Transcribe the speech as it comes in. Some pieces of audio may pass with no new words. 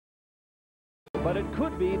but it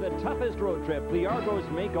could be the toughest road trip the Argos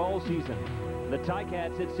make all season. The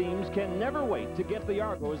Ticats, it seems, can never wait to get the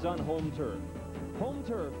Argos on home turf. Home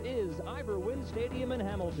turf is Ivor Wynne Stadium in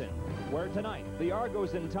Hamilton, where tonight the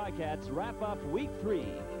Argos and Ticats wrap up Week 3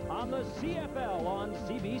 on the CFL on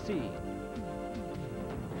CBC.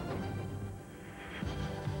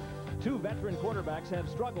 Two veteran quarterbacks have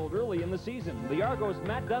struggled early in the season. The Argos'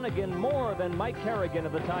 Matt Dunnigan more than Mike Kerrigan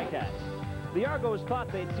of the Ticats. The Argos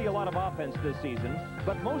thought they'd see a lot of offense this season,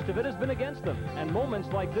 but most of it has been against them, and moments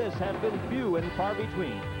like this have been few and far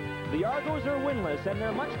between. The Argos are winless, and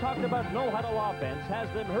their much-talked-about no-huddle offense has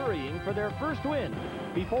them hurrying for their first win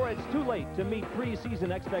before it's too late to meet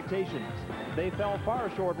preseason expectations. They fell far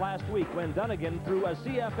short last week when Dunnigan threw a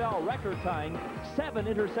CFL record-tying 7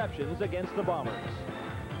 interceptions against the Bombers.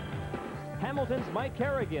 Hamilton's Mike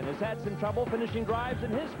Kerrigan has had some trouble finishing drives in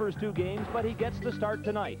his first 2 games, but he gets the start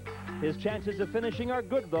tonight. His chances of finishing are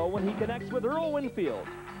good, though, when he connects with Earl Winfield,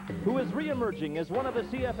 who is re-emerging as one of the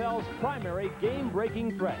CFL's primary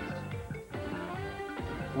game-breaking threats.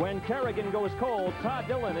 When Kerrigan goes cold, Todd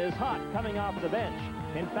Dillon is hot coming off the bench.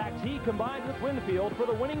 In fact, he combined with Winfield for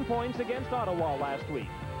the winning points against Ottawa last week.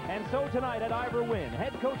 And so tonight at Ivor Wynne,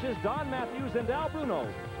 head coaches Don Matthews and Al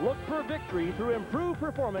Bruno look for victory through improved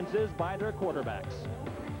performances by their quarterbacks.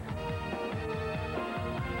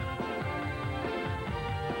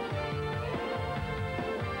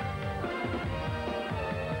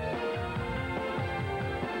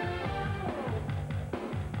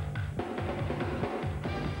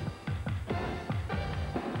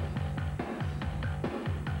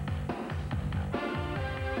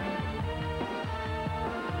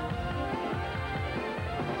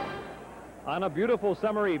 On a beautiful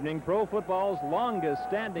summer evening, pro football's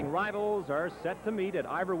longest-standing rivals are set to meet at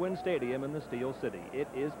Ivor Wynne Stadium in the Steel City. It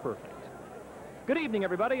is perfect. Good evening,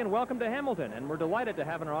 everybody, and welcome to Hamilton. And we're delighted to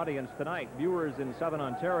have in our audience tonight viewers in Southern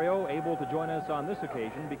Ontario able to join us on this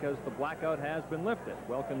occasion because the blackout has been lifted.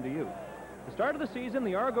 Welcome to you. At the start of the season,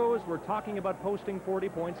 the Argos were talking about posting 40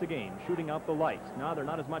 points a game, shooting out the lights. Now they're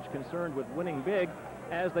not as much concerned with winning big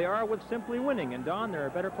as they are with simply winning. And Don, there are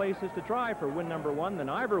better places to try for win number 1 than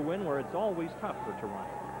Ivor Wynne, where it's always tough for Toronto.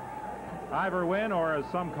 Ivor Wynne, or as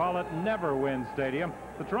some call it, Never Win Stadium.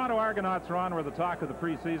 The Toronto Argonauts are on were the talk of the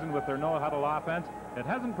preseason with their no-huddle offense. It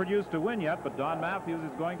hasn't produced a win yet, but Don Matthews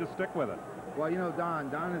is going to stick with it. Well, you know,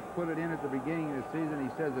 Don has put it in at the beginning of the season.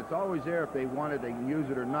 He says it's always there if they want it, they can use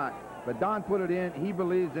it or not. But Don put it in. He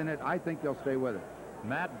believes in it. I think they'll stay with it.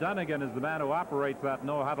 Matt Dunnigan is the man who operates that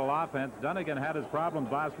no-huddle offense. Dunnigan had his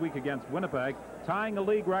problems last week against Winnipeg, tying a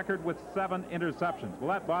league record with 7 interceptions. Will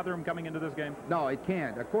that bother him coming into this game? No, it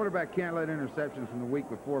can't. A quarterback can't let interceptions from the week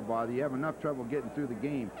before bother. You have enough trouble getting through the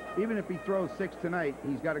game. Even if he throws 6 tonight,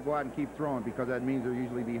 he's got to go out and keep throwing because that means they're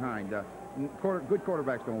usually behind. Good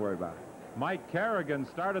quarterbacks don't worry about it. Mike Kerrigan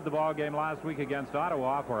started the ball game last week against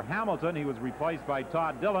Ottawa. For Hamilton, he was replaced by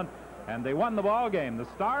Todd Dillon, and they won the ball game. The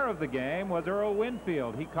star of the game was Earl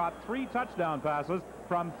Winfield. He caught 3 touchdown passes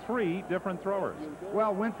from 3 different throwers.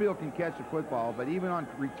 Well, Winfield can catch a football, but even on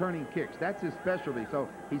returning kicks, that's his specialty. So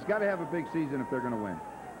he's got to have a big season if they're going to win.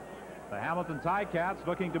 The Hamilton Ticats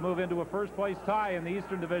looking to move into a first-place tie in the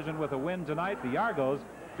Eastern Division with a win tonight. The Argos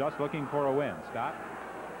just looking for a win. Scott?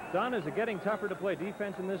 Don, is it getting tougher to play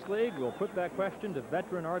defense in this league? We'll put that question to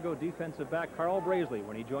veteran Argo defensive back Carl Brazeley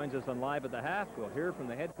when he joins us on Live at the Half. We'll hear from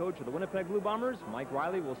the head coach of the Winnipeg Blue Bombers. Mike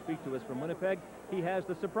Riley will speak to us from Winnipeg. He has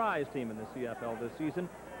the surprise team in the CFL this season.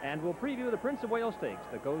 And we'll preview the Prince of Wales Stakes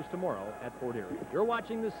that goes tomorrow at Fort Erie. You're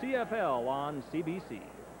watching the CFL on CBC.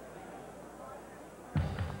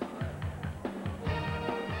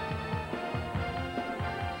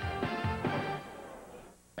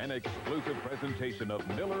 An exclusive presentation of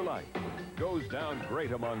Miller Lite goes down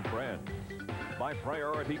great among friends. By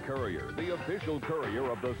Priority Courier, the official courier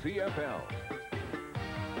of the CFL.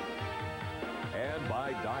 And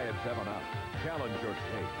by Diet 7-Up, challenge your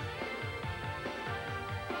taste.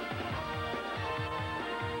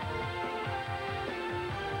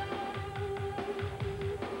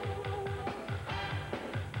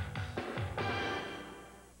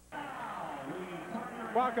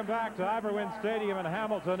 Welcome back to Ivor Wynne Stadium in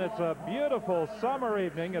Hamilton. It's a beautiful summer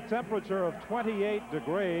evening, a temperature of 28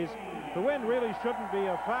 degrees. The wind really shouldn't be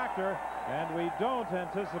a factor, and we don't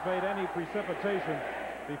anticipate any precipitation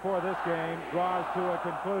before this game draws to a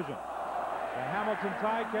conclusion. The Hamilton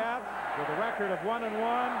Ticats with a record of 1-1.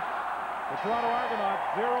 The Toronto Argonauts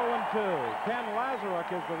 0-2. Ken Lazaruk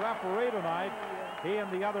is the referee tonight. He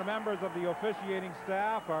and the other members of the officiating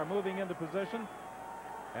staff are moving into position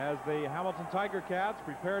as the Hamilton Tiger Cats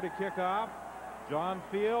prepare to kick off. John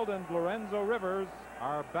Field and Lorenzo Rivers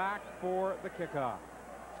are back for the kickoff.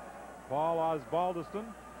 Paul Osbaldiston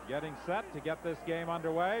getting set to get this game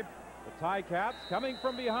underway. The Ticats coming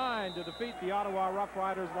from behind to defeat the Ottawa Rough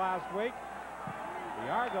Riders last week. The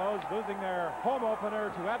Argos losing their home opener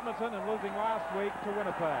to Edmonton and losing last week to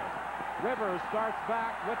Winnipeg. Rivers starts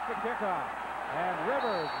back with the kickoff. And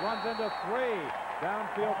Rivers runs into 3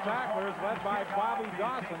 downfield tacklers led by Bobby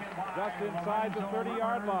Dawson just inside the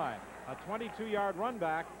 30-yard line. A 22-yard run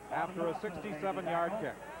back after a 67-yard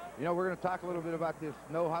kick. You know, we're going to talk a little bit about this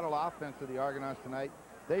no-huddle offense of the Argonauts tonight.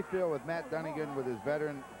 They feel with Matt Dunnigan, with his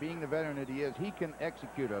veteran, being the veteran that he is, he can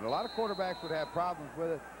execute it. A lot of quarterbacks would have problems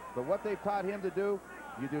with it, but what they've taught him to do,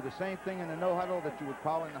 you do the same thing in the no-huddle that you would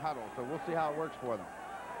call in the huddle. So we'll see how it works for them.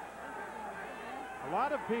 A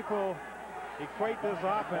lot of people equate this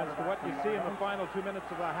offense to what you see in the final 2 minutes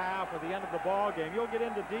of the half or the end of the ball game. You'll get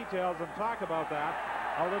into details and talk about that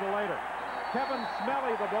a little later. Kevin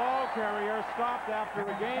Smelly, the ball carrier, stopped after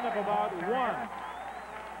a gain of about 1.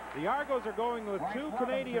 The Argos are going with 2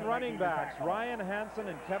 Canadian running backs, Ryan Hansen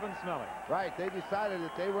and Kevin Smelly. Right, they decided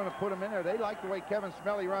that they were going to put him in there. They like the way Kevin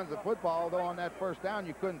Smelly runs the football, although on that first down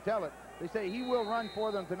you couldn't tell it. They say he will run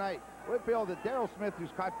for them tonight. We feel that Darryl Smith, who's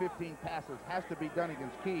caught 15 passes, has to be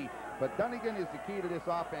Dunnigan's key, but Dunnigan is the key to this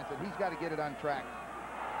offense, and he's got to get it on track.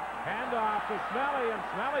 Handoff to Smelly, and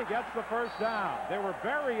Smelly gets the first down. They were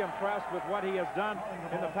very impressed with what he has done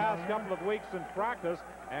in the past couple of weeks in practice,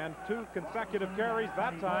 and 2 consecutive carries.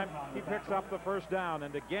 That time, he picks up the first down,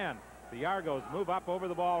 and again, the Argos move up over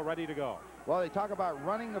the ball, ready to go. Well, they talk about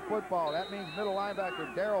running the football. That means middle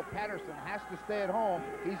linebacker Darrell Patterson has to stay at home.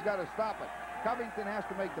 He's got to stop it. Covington has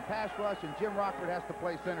to make the pass rush, and Jim Rockford has to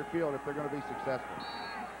play center field if they're going to be successful.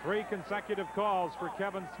 3 consecutive calls for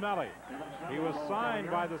Kevin Smelly. He was signed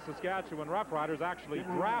by the Saskatchewan Roughriders, actually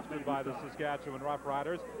drafted by the Saskatchewan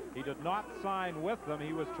Roughriders. He did not sign with them.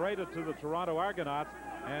 He was traded to the Toronto Argonauts,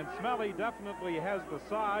 and Smelly definitely has the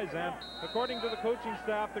size and, according to the coaching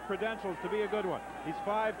staff, the credentials to be a good one. He's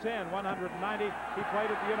 5'10", 190. He played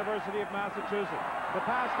at the University of Massachusetts. The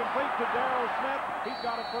pass complete to Darryl Smith. He's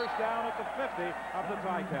got a first down at the 50 of the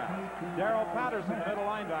Ticats. Darrell Patterson, the middle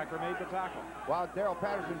linebacker, made the tackle. While Darrell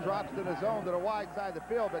Patterson drops to the zone to the wide side of the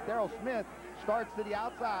field, but Darrell Smith starts to the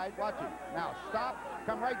outside. Watch it. Now stop,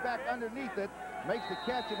 come right back underneath it, makes the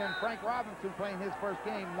catch, and then Frank Robinson, playing his first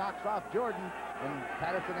game, knocks off Jordan, and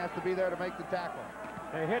Patterson has to be there to make the tackle.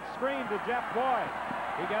 They hit screen to Jeff Boyd.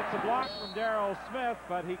 He gets a block from Darrell Smith,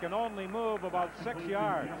 but he can only move about 6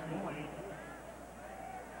 yards.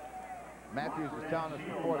 Matthews was telling us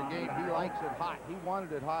before the game he likes it hot. He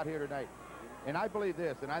wanted it hot here tonight. And I believe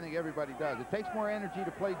this, and I think everybody does. It takes more energy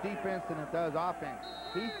to play defense than it does offense.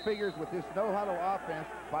 He figures with this no-huddle offense,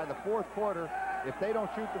 by the 4th quarter, if they don't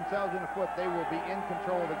shoot themselves in the foot, they will be in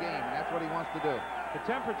control of the game, and that's what he wants to do. The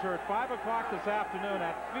temperature at 5 o'clock this afternoon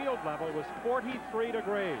at field level was 43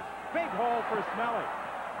 degrees. Big hole for Smelly.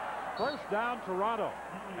 First down, Toronto.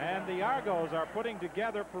 And the Argos are putting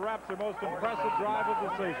together perhaps their most impressive drive of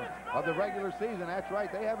the season. Of the regular season, that's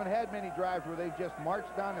right. They haven't had many drives where they've just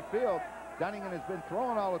marched down the field. Dunnigan has been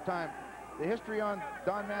throwing all the time. The history on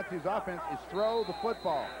Don Matthews' offense is throw the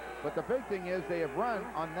football. But the big thing is they have run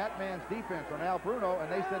on that man's defense, on Al Bruno, and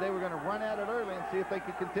they said they were going to run at it early and see if they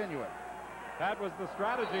could continue it. That was the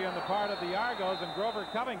strategy on the part of the Argos, and Grover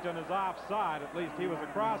Covington is offside. At least he was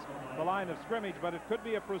across the line of scrimmage, but it could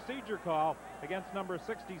be a procedure call against number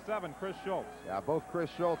 67, Chris Schultz. Yeah, both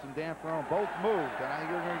Chris Schultz and Dan Ferrone both moved, and I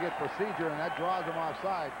think you're going to get procedure, and that draws them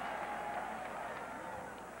offside.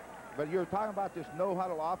 But you're talking about this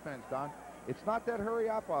no-huddle offense, Don. It's not that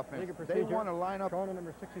hurry-up offense. They want to line up.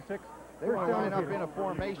 Number 66. They want to line up in a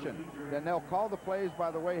formation. Then they'll call the plays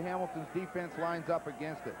by the way Hamilton's defense lines up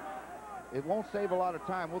against it. It won't save a lot of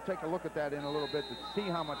time. We'll take a look at that in a little bit to see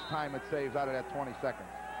how much time it saves out of that 20 seconds.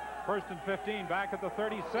 1st and 15 back at the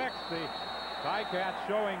 36. The Ticats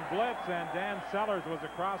showing blitz, and Dan Sellers was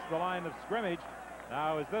across the line of scrimmage.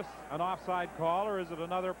 Now, is this an offside call, or is it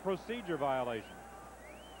another procedure violation?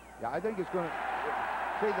 Yeah, I think it's going to...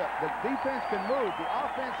 See, the defense can move. The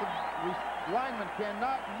offensive lineman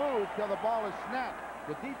cannot move till the ball is snapped.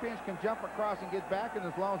 The defense can jump across and get back, and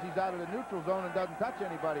as long as he's out of the neutral zone and doesn't touch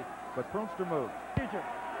anybody. But Prunster moved. Procedure.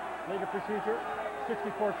 Legal procedure.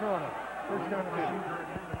 64 Toronto. First down and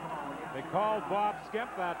 8. They called Bob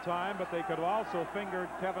Skemp that time, but they could have also fingered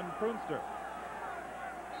Kevin Prunster.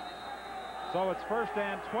 So it's 1st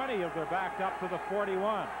and 20 as they're backed up to the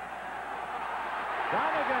 41.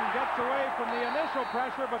 Dunnigan gets away from the initial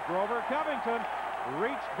pressure, but Grover Covington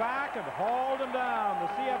reached back and hauled him down. The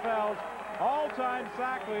CFL's all-time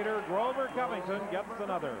sack leader, Grover Covington, gets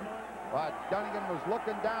another. But Dunnigan was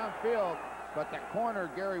looking downfield, but the corner,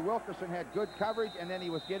 Gary Wilkerson, had good coverage, and then he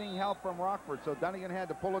was getting help from Rockford. So Dunnigan had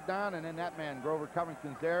to pull it down, and then that man, Grover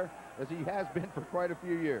Covington's there, as he has been for quite a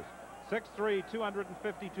few years. 6'3",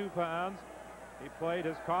 252 pounds. He played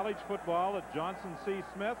his college football at Johnson C.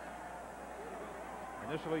 Smith.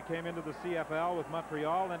 Initially came into the CFL with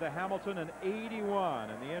Montreal, into Hamilton in '81.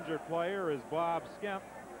 And the injured player is Bob Skemp.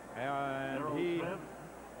 And he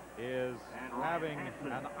is having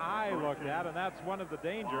an eye looked at, and that's one of the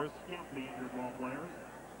dangers.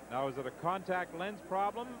 Now, is it a contact lens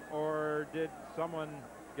problem, or did someone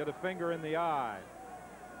get a finger in the eye?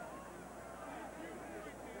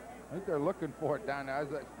 I think they're looking for it down there.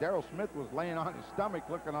 Darrell Smith was laying on his stomach,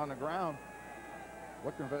 looking on the ground,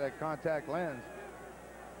 looking for that contact lens.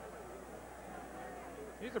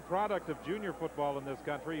 He's a product of junior football in this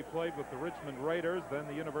country. He played with the Richmond Raiders, then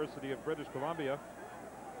the University of British Columbia.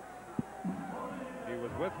 He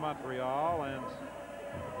was with Montreal and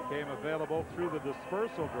became available through the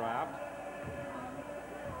dispersal draft.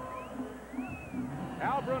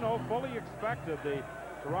 Al Bruno fully expected the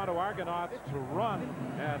Toronto Argonauts to run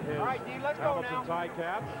at his Hamilton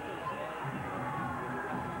Ticats.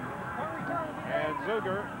 And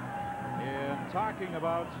Zuger, in talking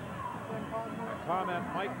about a comment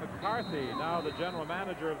Mike McCarthy, now the general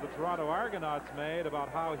manager of the Toronto Argonauts, made about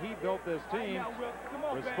how he built this team,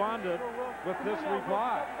 responded with this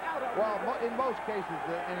reply. Well, in most cases,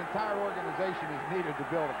 an entire organization is needed to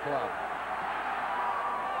build a club.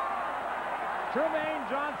 Trumaine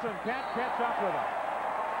Johnson can't catch up with him.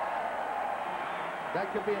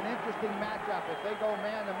 That could be an interesting matchup if they go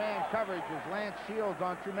man-to-man coverage as Lance Shields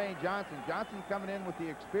on Trumaine Johnson. Johnson coming in with the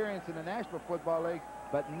experience in the National Football League,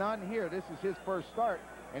 but none here. This is his first start,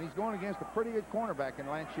 and he's going against a pretty good cornerback in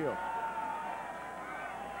Lance Shields.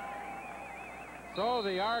 So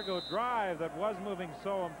the Argo drive that was moving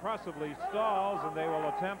so impressively stalls, and they will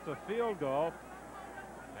attempt a field goal.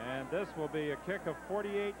 And this will be a kick of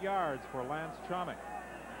 48 yards for Lance Chomick.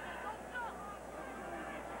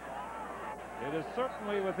 It is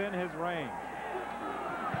certainly within his range.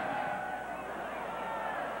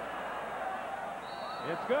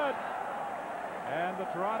 It's good. And the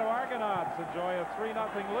Toronto Argonauts enjoy a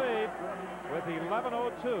 3-0 lead with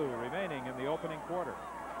 11:02 remaining in the opening quarter.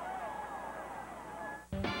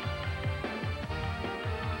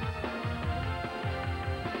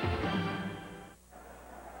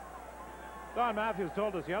 Don Matthews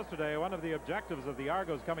told us yesterday one of the objectives of the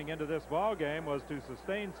Argos coming into this ball game was to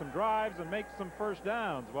sustain some drives and make some first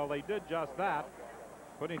downs. Well, they did just that,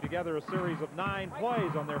 putting together a series of 9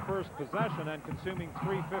 plays on their first possession and consuming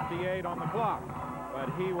 3:58 on the clock. But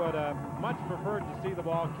he would have much preferred to see the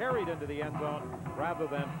ball carried into the end zone rather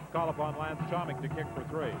than call upon Lance Chomick to kick for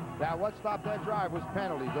 3. Now, what stopped that drive was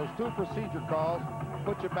penalties. Those 2 procedure calls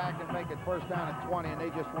put you back and make it first down and 20, and they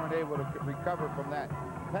just weren't able to recover from that.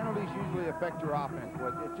 Penalties usually affect your offense,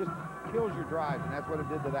 but it just kills your drives, and that's what it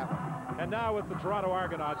did to that one. And now with the Toronto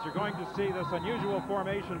Argonauts, you're going to see this unusual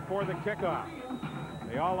formation for the kickoff.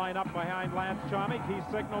 They all line up behind Lance Chomick. He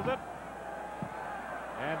signals it,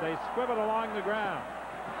 and they squib it along the ground.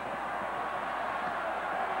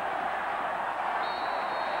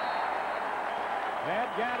 Ed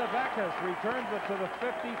Gadavekis returns it to the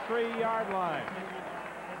 53-yard line.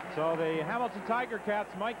 So the Hamilton Tiger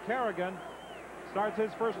Cats' Mike Kerrigan starts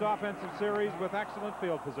his first offensive series with excellent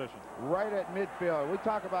field position. Right at midfield. We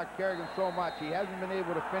talk about Kerrigan so much. He hasn't been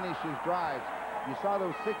able to finish his drives. You saw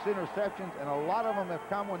those 6 interceptions, and a lot of them have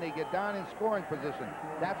come when they get down in scoring position.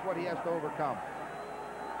 That's what he has to overcome.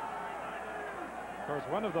 Of course,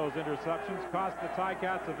 one of those interceptions cost the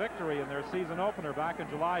Ticats a victory in their season opener back in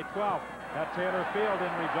July 12th at Taylor Field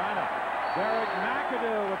in Regina. Derek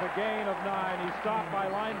McAdoo with a gain of 9. He's stopped by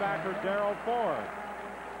linebacker Darrell Ford.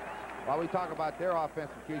 While we talk about their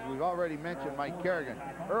offensive keys, we've already mentioned Mike Kerrigan.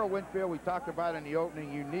 Earl Winfield, we talked about in the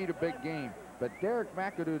opening, you need a big game. But Derek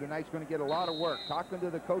McAdoo tonight's going to get a lot of work. Talking to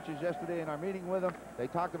the coaches yesterday in our meeting with them, they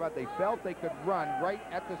talked about they felt they could run right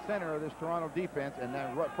at the center of this Toronto defense, and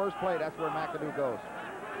then first play, that's where McAdoo goes.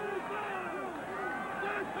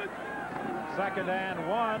 2nd and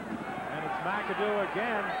 1, and it's McAdoo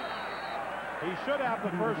again. He should have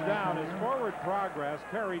the first down. His forward progress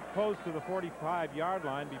carried close to the 45-yard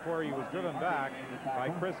line before he was driven back by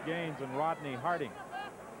Chris Gaines and Rodney Harding.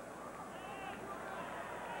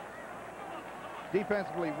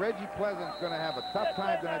 Defensively, Reggie Pleasant's going to have a tough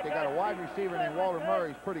time tonight. They got a wide receiver named Walter Murray.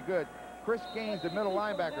 He's pretty good. Chris Gaines, the middle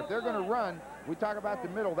linebacker. If they're going to run, we talk about the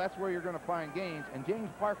middle, that's where you're going to find Gaines. And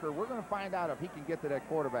James Parker, we're going to find out if he can get to that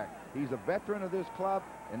quarterback. He's a veteran of this club,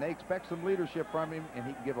 and they expect some leadership from him, and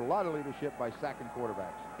he can give a lot of leadership by sacking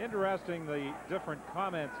quarterbacks. Interesting, the different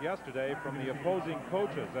comments yesterday from the opposing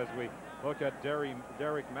coaches as we Look at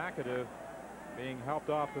Derek McAdoo being helped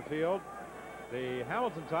off the field. The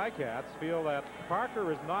Hamilton Ticats feel that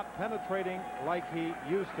Parker is not penetrating like he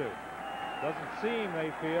used to. Doesn't seem,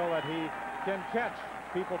 they feel, that he can catch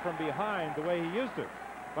people from behind the way he used to.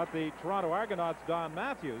 But the Toronto Argonauts' Don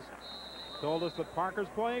Matthews told us that Parker's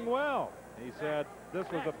playing well. He said this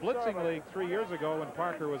was a blitzing league 3 years ago when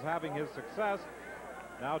Parker was having his success.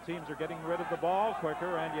 Now teams are getting rid of the ball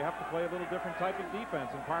quicker, and you have to play a little different type of defense,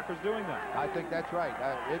 and Parker's doing that. I think that's right.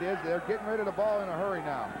 It is. They're getting rid of the ball in a hurry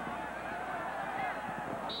now.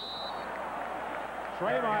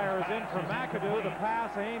 Schremeyer is in for McAdoo. The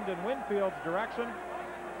pass aimed in Winfield's direction.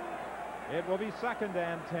 It will be 2nd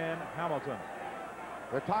and 10, Hamilton.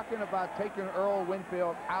 They're talking about taking Earl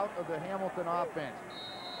Winfield out of the Hamilton offense.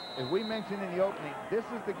 As we mentioned in the opening, this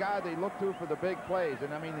is the guy they look to for the big plays.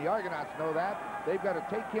 And I mean, the Argonauts know that. They've got to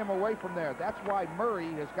take him away from there. That's why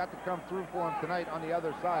Murray has got to come through for him tonight on the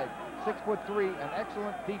other side. 6'3", an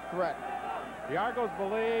excellent deep threat. The Argos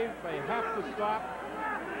believe they have to stop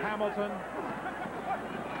Hamilton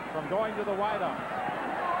from going to the wideouts.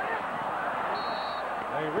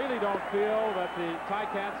 They really don't feel that the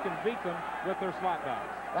Ticats can beat them with their slot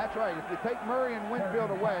backs. That's right. If you take Murray and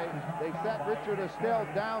Winfield away, they've set Richard Estelle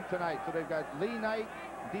down tonight. So they've got Lee Knight,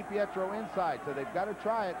 DiPietro inside. So they've got to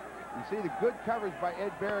try it. You see the good coverage by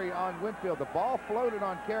Ed Berry on Winfield. The ball floated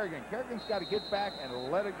on Kerrigan. Kerrigan's got to get back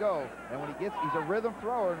and let it go. And when he's a rhythm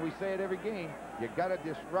thrower, and we say it every game, you got to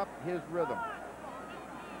disrupt his rhythm.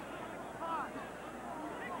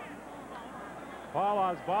 Paul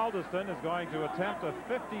Osbaldiston is going to attempt a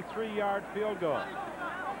 53-yard field goal.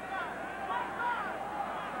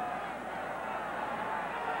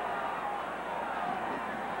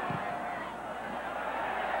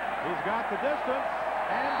 He's got the distance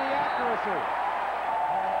and the accuracy.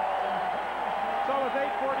 So with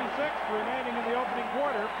 8:46 remaining in the opening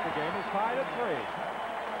quarter, the game is tied at 3.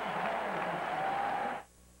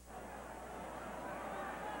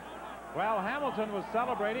 Well, Hamilton was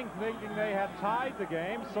celebrating, thinking they had tied the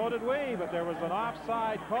game. So did we, but there was an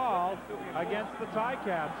offside call against the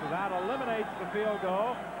Ticats, so that eliminates the field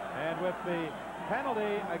goal. And with the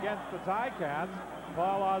penalty against the Ticats,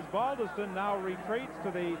 Paul Osbaldiston now retreats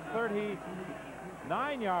to the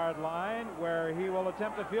 39-yard line, where he will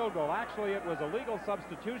attempt a field goal. Actually, it was a legal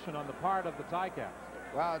substitution on the part of the Ticats.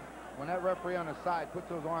 Well, when that referee on the side puts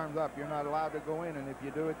those arms up, you're not allowed to go in, and if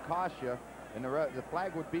you do, it costs you. And the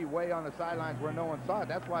flag would be way on the sidelines where no one saw it.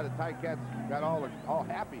 That's why the Ticats got all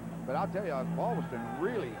happy. But I'll tell you, Osbaldiston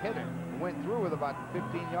really hit it and went through with about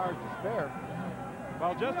 15 yards to spare.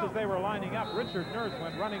 Well, just as they were lining up, Richard Nurse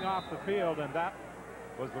went running off the field, and that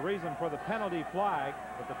was the reason for the penalty flag.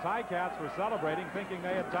 But the Ticats were celebrating, thinking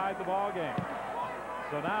they had tied the ball game.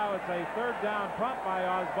 So now it's a 3rd down punt by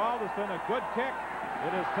Osbaldiston. A good kick.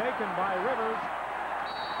 It is taken by Rivers,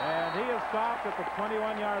 and he is stopped at the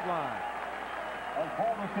 21-yard line.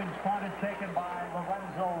 Osbaldiston's punt is taken by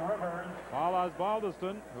Lorenzo Rivers. Paul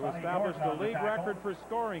Osbaldiston, who established a league record for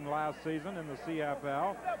scoring last season in the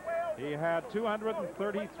CFL. He had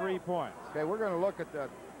 233 points. Okay, we're going to look at the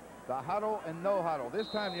huddle and no huddle. This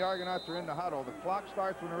time the Argonauts are in the huddle. The clock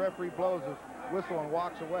starts when the referee blows his whistle and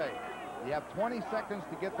walks away. You have 20 seconds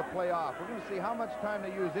to get the play off. We're going to see how much time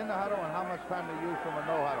they use in the huddle and how much time they use from a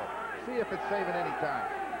no huddle. See if it's saving any time.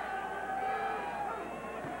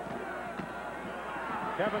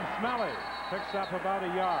 Kevin Smelly picks up about a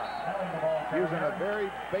yard. Using a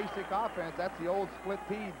very basic offense. That's the old split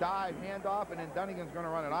T, dive, handoff, and then Dunnigan's going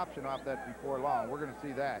to run an option off that before long. We're going to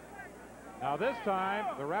see that. Now this time,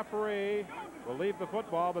 the referee will leave the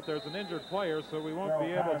football, but there's an injured player, so we won't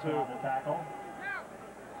be able to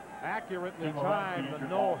accurately time the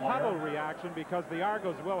no huddle reaction, because the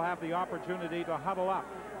Argos will have the opportunity to huddle up.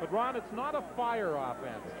 But Ron, it's not a fire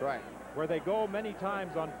offense. That's right. Where they go many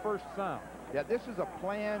times on first sound. Yeah, this is a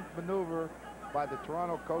planned maneuver by the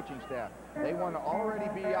Toronto coaching staff. They want to already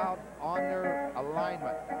be out on their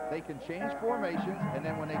alignment. They can change formations, and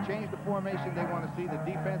then when they change the formation, they want to see the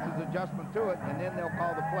defense's adjustment to it, and then they'll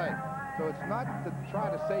call the play. So it's not to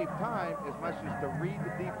try to save time as much as to read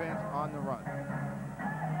the defense on the run.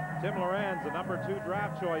 Tim Lorenz, a #2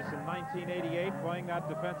 draft choice in 1988, playing that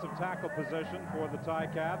defensive tackle position for the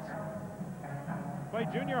Ticats.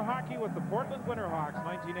 Played junior hockey with the Portland Winterhawks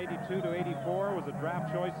 1982 to 84, was a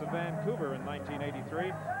draft choice of Vancouver in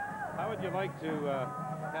 1983. How would you like to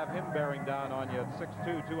have him bearing down on you at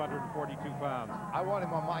 6'2", 242 pounds? I want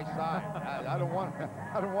him on my side. I don't want him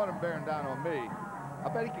bearing down on me. I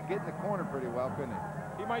bet he could get in the corner pretty well, couldn't he?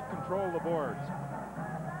 He might control the boards.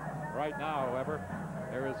 Right now, however,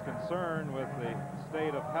 there is concern with the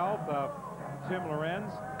state of health of Tim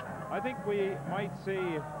Lorenz. I think we might see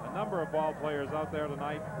a a number of ball players out there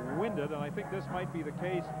tonight winded, and I think this might be the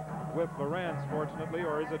case with Lorenz, fortunately,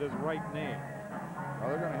 or is it his right knee? Well,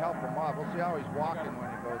 they're going to help him off. We'll see how he's walking when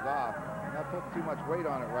he goes off. Not putting too much weight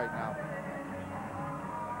on it right now.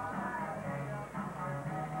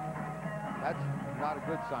 That's not a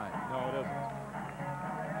good sign. No, it isn't.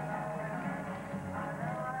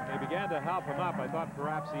 They began to help him up. I thought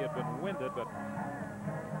perhaps he had been winded, but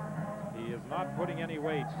he is not putting any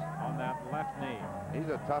weight on that left knee. He's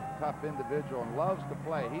a tough individual and loves to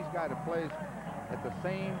play. He's a guy that plays at the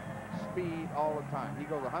same speed all the time. He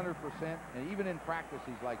goes 100%, and even in practice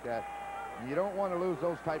he's like that. And you don't want to lose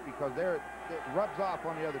those type because it rubs off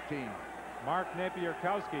on the other team. Mark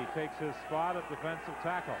Napierkowski takes his spot at defensive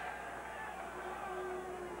tackle.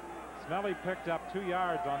 Smelly picked up 2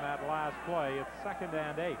 yards on that last play. It's 2nd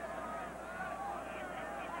and 8.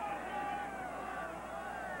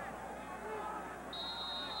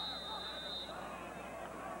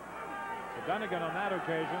 So Dunnigan on that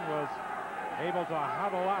occasion was able to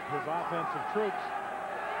huddle up his offensive troops.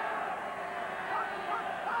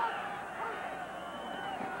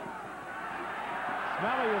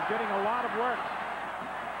 Smelly is getting a lot of work.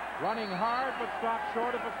 Running hard, but stopped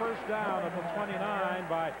short of a first down at the 29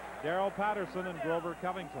 by Darrell Patterson and Grover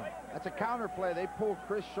Covington. That's a counter play. They pull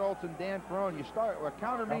Chris Schultz and Dan Perone. A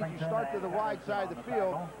counter means you start to the wide side of the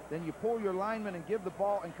field, then you pull your lineman and give the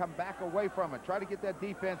ball and come back away from it. Try to get that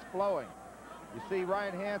defense flowing. You see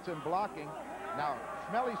Ryan Hansen blocking. Now,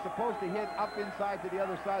 Smelly's supposed to hit up inside to the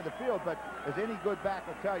other side of the field, but as any good back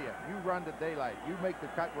will tell you, you run to daylight. You make the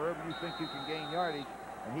cut wherever you think you can gain yardage,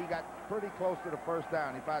 and he got pretty close to the first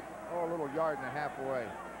down. He about, a little yard and a half away.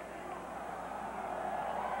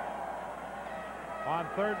 On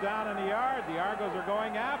 3rd down in the yard, the Argos are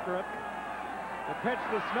going after it. The pitch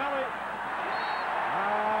to Smelly.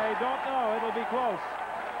 I don't know. It'll be close.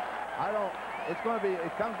 It's going to be,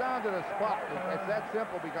 it comes down to the spot. It's that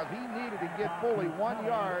simple because he needed to get fully 1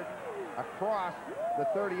 yard across the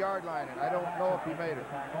 30-yard line, and I don't know if he made it.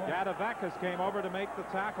 Gadavekas came over to make the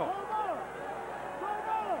tackle.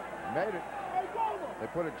 Made it. They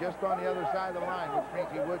put it just on the other side of the line, which means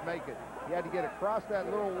he would make it. He had to get across that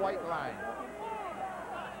little white line.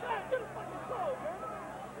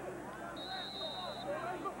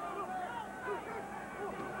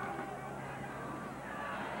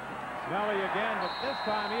 Smelly again, but this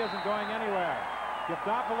time he isn't going anywhere.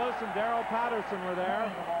 Giftopoulos and Darrell Patterson were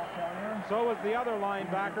there. So was the other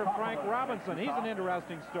linebacker, Frank Robinson. He's an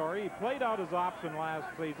interesting story. He played out his option last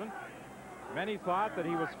season. Many thought that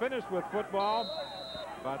he was finished with football,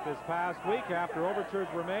 but this past week, after overtures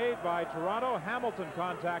were made by Toronto, Hamilton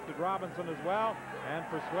contacted Robinson as well and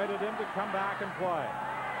persuaded him to come back and play.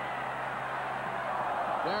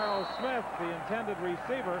 Darrell Smith, the intended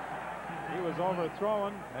receiver, he was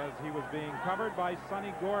overthrown as he was being covered by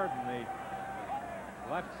Sonny Gordon, the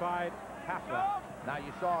left side halfback. Now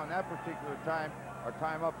you saw in that particular time, or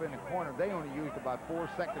time up in the corner, they only used about 4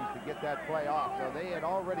 seconds to get that play off. So they had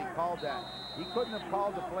already called that. He couldn't have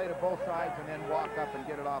called the play to both sides and then walk up and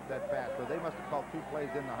get it off that fast. So they must have called 2 plays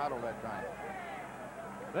in the huddle that time.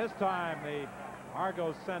 This time the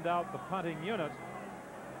Argos send out the punting unit.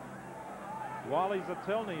 Wally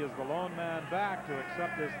Zatilny is the lone man back to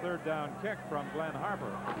accept this 3rd down kick from Glenn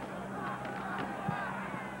Harper.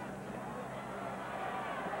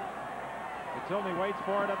 Zatilny waits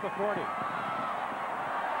for it at the 40.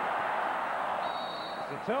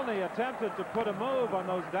 Zatilny attempted to put a move on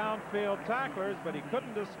those downfield tacklers, but he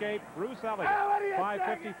couldn't escape Bruce Elliott.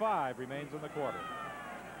 5:55 remains in the quarter.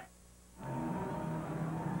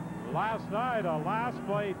 Last night, a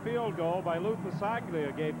last-play field goal by Lou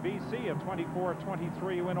Pasaglia gave BC a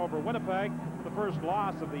 24-23 win over Winnipeg, the first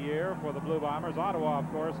loss of the year for the Blue Bombers. Ottawa, of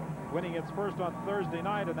course, winning its first on Thursday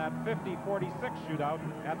night in that 50-46 shootout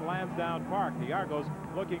at Lansdowne Park. The Argos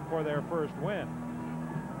looking for their first win.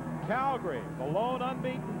 Calgary, the lone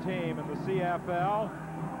unbeaten team in the CFL,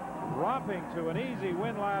 romping to an easy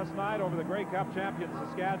win last night over the Grey Cup champion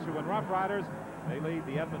Saskatchewan Roughriders. They lead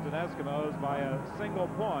the Edmonton Eskimos by a single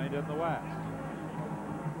point in the West.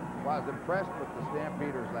 Well, I was impressed with the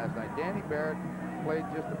Stampeders last night. Danny Barrett played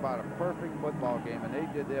just about a perfect football game, and they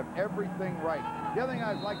did everything right. The other thing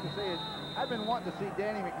I'd like to say is I've been wanting to see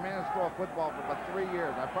Danny McManus throw a football for about 3 years.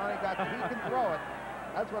 I finally got he can throw it.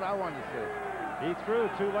 That's what I wanted to see. He threw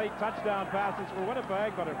 2 late touchdown passes for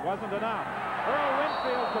Winnipeg, but it wasn't enough. Earl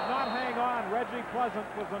Winfield could not hang on. Reggie Pleasant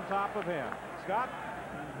was on top of him. Scott?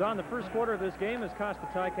 Don, the first quarter of this game has cost the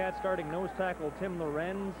Ticats starting nose tackle Tim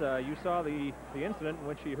Lorenz. You saw the incident in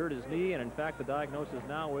which he hurt his knee, and in fact the diagnosis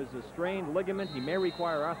now is a strained ligament. He may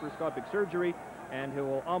require arthroscopic surgery, and he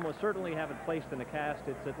will almost certainly have it placed in a cast.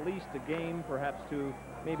 It's at least a game, perhaps two,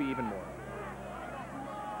 maybe even more.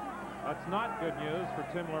 That's not good news for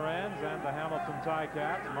Tim Lorenz and the Hamilton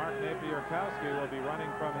Ticats. Mark Napier-Kowski will be running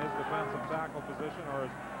from his defensive tackle position or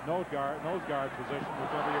his nose guard position,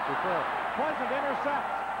 whichever you prefer. Pleasant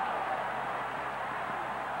intercepts.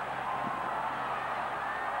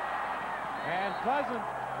 And Pleasant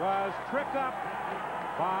was tripped up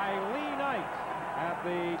by Lee Knight at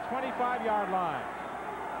the 25-yard line.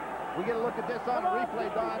 We get a look at this on the replay,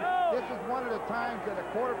 Don. This is one of the times that a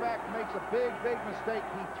quarterback makes a big mistake.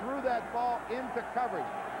 He threw that ball into coverage.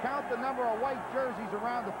 Count the number of white jerseys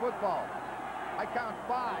around the football. I count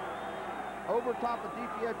 5. Over top of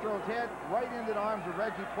DiPietro's head, right into the arms of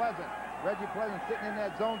Reggie Pleasant. Reggie Pleasant sitting in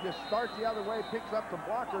that zone, just starts the other way, picks up some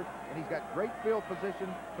blockers, and he's got great field position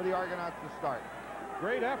for the Argonauts to start.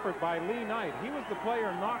 Great effort by Lee Knight. He was the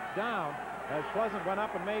player knocked down as Pleasant went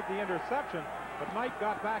up and made the interception. But Knight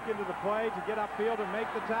got back into the play to get upfield and make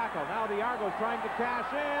the tackle. Now the Argos trying to cash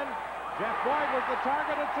in. Jeff Boyd was the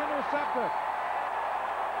target. It's intercepted.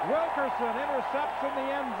 Wilkerson intercepts in the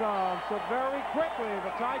end zone. So very quickly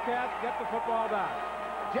the Ticats get the football back.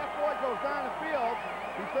 Jeff Boyd goes down the field.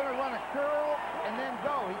 He's going to run a curl and then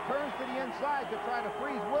go. He turns to the inside to try to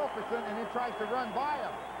freeze Wilkerson and then tries to run by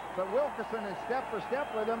him. But Wilkerson is step for step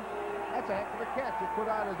with him. That's a heck of a catch. He put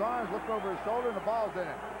out his arms, looked over his shoulder, and the ball's in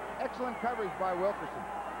it. Excellent coverage by Wilkerson.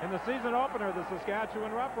 In the season opener, the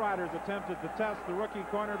Saskatchewan Roughriders attempted to test the rookie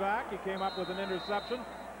cornerback. He came up with an interception,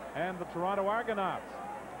 and the Toronto Argonauts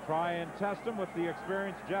try and test him with the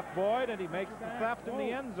experienced Jeff Boyd, and he makes the theft in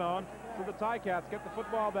the end zone. So the Ticats get the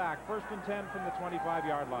football back. 1st and 10 from the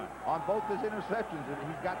 25-yard line. On both his interceptions,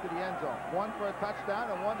 he's got to the end zone. One for a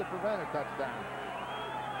touchdown and one to prevent a touchdown.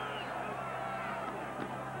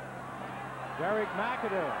 Derek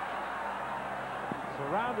McAdoo.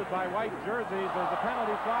 Surrounded by white jerseys. There's a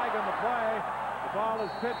penalty flag on the play. The ball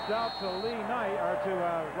is pitched out to Lee Knight, or to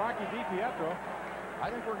Rocky DiPietro. I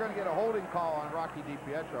think we're going to get a holding call on Rocky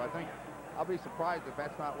DiPietro. I think I'll be surprised if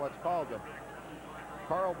that's not what's called.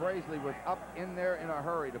 Carl Brazeley was up in there in a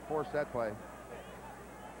hurry to force that play.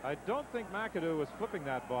 I don't think McAdoo was flipping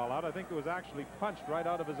that ball out. I think it was actually punched right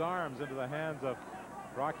out of his arms into the hands of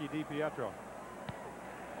Rocky DiPietro.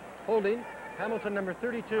 Holding, Hamilton number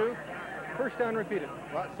 32. 1st down repeated.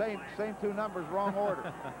 Well, same two numbers, wrong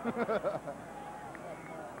order.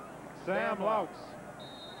 Sam Louts.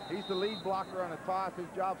 He's the lead blocker on a toss. His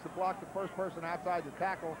job's to block the first person outside the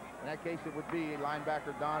tackle. In that case, it would be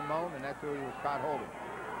linebacker Don Moan, and that's who he was caught holding.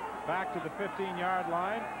 Back to the 15-yard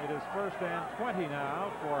line. It is 1st and 20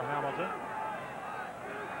 now for Hamilton.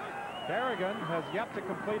 Kerrigan has yet to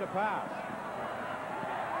complete a pass.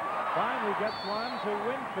 Finally gets one to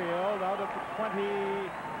Winfield out at the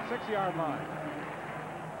 26-yard line.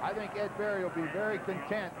 I think Ed Berry will be very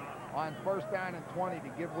content on 1st down and 20 to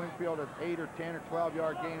give Winfield an 8 or 10 or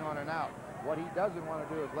 12-yard gain on and out. What he doesn't want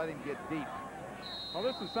to do is let him get deep. Well,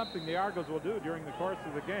 this is something the Argos will do during the course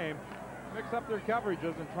of the game. Mix up their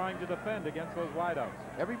coverages and trying to defend against those wideouts.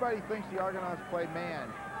 Everybody thinks the Argonauts play man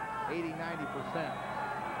 80-90%.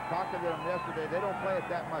 Talking to them yesterday, they don't play it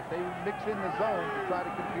that much. They mix in the zone to try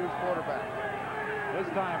to confuse quarterbacks. This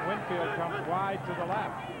time Winfield comes wide to the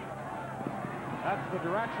left. That's the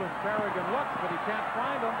direction Kerrigan looks, but he can't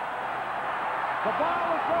find him. The ball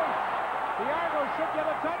is loose. The Argos should get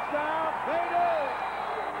a touchdown. They do.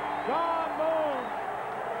 Don Moon.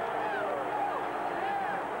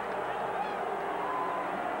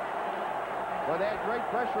 Well, they had great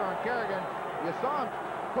pressure on Kerrigan. You saw him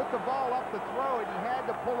put the ball up to throw it. He had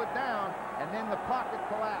to pull it down, and then the pocket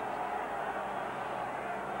collapsed.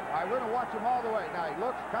 All right, we're going to watch him all the way. Now he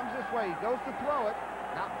looks, comes this way. He goes to throw it.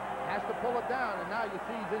 Now has to pull it down, and now you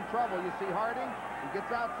see he's in trouble. You see Harding. He gets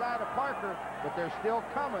outside of Parker, but they're still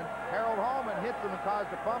coming. Harold Hallman hits him and caused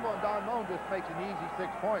a fumble, and Don Moan just makes an easy 6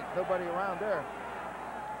 points. Nobody around there.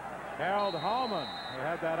 Harold Hallman, who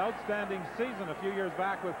had that outstanding season a few years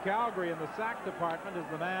back with Calgary in the sack department, is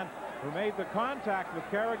the man who made the contact with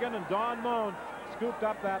Kerrigan, and Don Moan scooped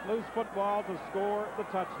up that loose football to score the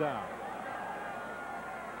touchdown.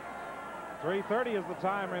 3:30 is the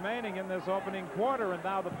time remaining in this opening quarter, and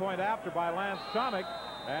now the point after by Lance Chomick,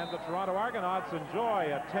 and the Toronto Argonauts enjoy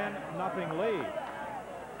a 10-0 lead.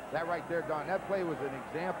 That right there, Don, that play was an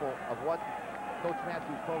example of what Coach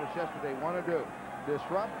Matthews told us yesterday want to do.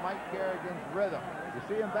 Disrupt Mike Kerrigan's rhythm. You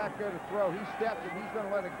see him back there to throw. He steps and he's going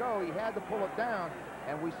to let it go. He had to pull it down,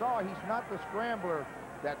 and we saw he's not the scrambler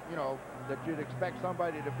that, you know, that you'd expect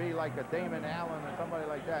somebody to be like a Damon Allen or somebody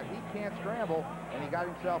like that. He can't scramble, and he got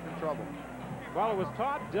himself in trouble. Well, it was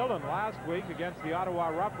Todd Dillon last week against the Ottawa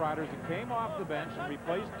Rough Riders who came off the bench and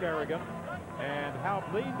replaced Kerrigan and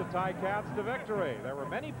helped lead the Ticats to victory. There were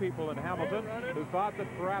many people in Hamilton who thought that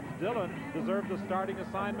perhaps Dillon deserved a starting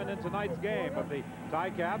assignment in tonight's game, but the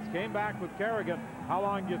Ticats came back with Kerrigan. How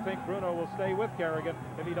long do you think Bruno will stay with Kerrigan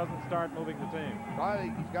if he doesn't start moving the team? I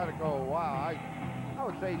think he's got to go. Wow, I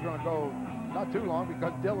would say he's going to go not too long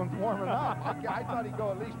because Dillon's warming up. I thought he'd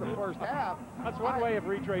go at least the first half. That's one way of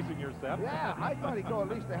retracing your steps. Yeah, I thought he'd go at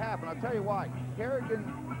least a half, and I'll tell you why. Kerrigan,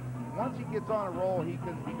 once he gets on a roll, he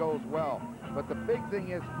goes well. But the big thing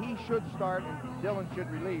is he should start and Dillon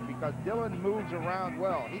should relieve because Dillon moves around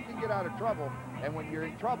well. He can get out of trouble, and when you're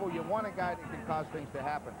in trouble, you want a guy that can cause things to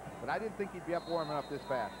happen. But I didn't think he'd be up warming up this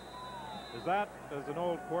fast. Is that, as an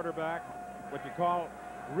old quarterback, what you call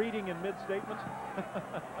reading in mid-statement?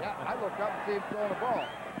 Yeah, I look up and see him throwing the ball.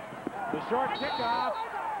 The short kickoff,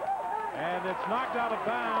 and it's knocked out of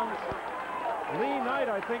bounds. Lee Knight,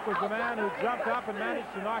 I think, was the man who jumped up and managed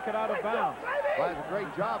to knock it out of bounds. Well, that's a great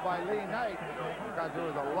job by Lee Knight because there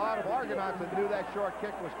was a lot of Argonauts that knew that short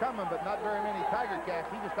kick was coming, but not very many Tiger Cats.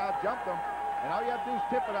 He just out-jumped them, and all you have to do is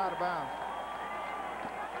tip it out of bounds.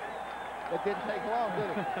 It didn't take long, did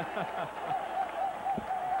it?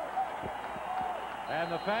 And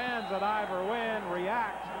the fans at Ivor Wynn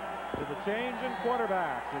react to the change in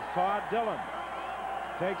quarterbacks as Todd Dillon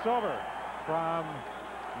takes over from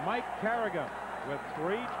Mike Kerrigan with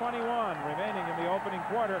 3:21 remaining in the opening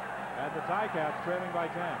quarter, and the Ticats trailing by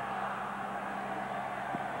 10.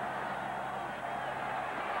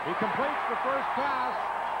 He completes the first pass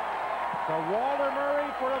to Walter Murray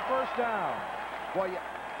for a first down. Well,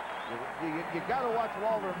 you got to watch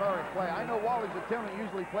Walter Murray play. I know Wally's attendant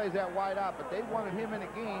usually plays that wide out, but they wanted him in a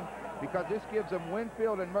game because this gives them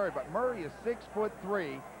Winfield and Murray. But Murray is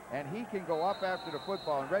 6'3", and he can go up after the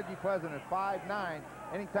football. And Reggie Pleasant is 5'9".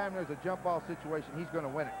 Anytime there's a jump ball situation, he's going to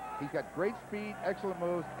win it. He's got great speed, excellent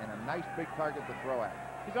moves, and a nice big target to throw at.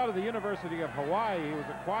 He's out of the University of Hawaii. He was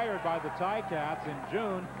acquired by the Ticats in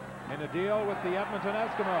June in a deal with the Edmonton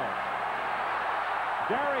Eskimos.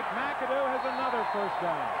 Derek McAdoo has another first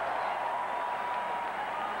down.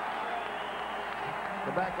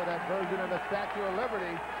 The back of that version of the Statue of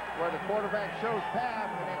Liberty where the quarterback shows pass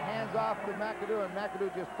and then hands off to McAdoo, and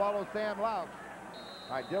McAdoo just follows Sam Louch.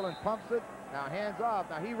 All right, Dillon pumps it. Now hands off.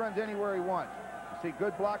 Now he runs anywhere he wants. You see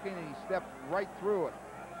good blocking, and he steps right through it.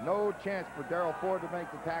 No chance for Darryl Ford to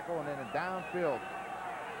make the tackle, and then a downfield.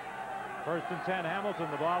 First and 10,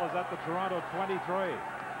 Hamilton. The ball is at the Toronto 23.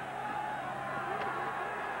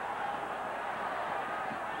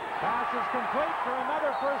 Pass is complete for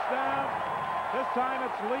another first down. This time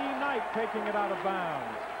it's Lee Knight taking it out of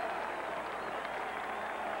bounds.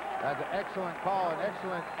 That's an excellent call, an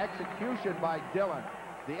excellent execution by Dillon.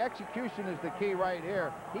 The execution is the key right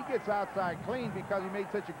here. He gets outside clean because he made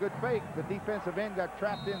such a good fake. The defensive end got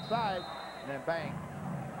trapped inside, and then bang.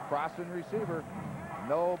 Crossing receiver,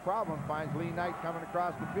 no problem. Finds Lee Knight coming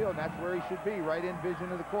across the field, and that's where he should be, right in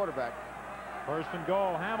vision of the quarterback. First and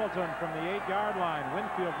goal, Hamilton from the 8-yard line.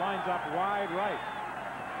 Winfield lines up wide right.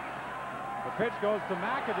 The pitch goes to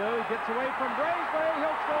McAdoo. He gets away from Braithwaite.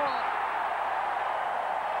 He'll score.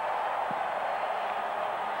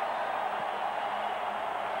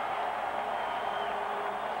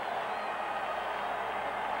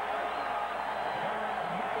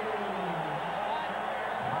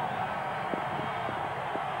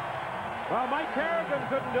 Well, Mike Kerrigan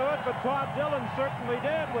couldn't do it, but Todd Dillon certainly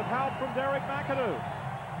did with help from Derek McAdoo.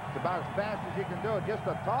 It's about as fast as you can do it. Just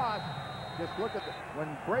a toss. Just look at when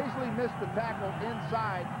Braisley missed the tackle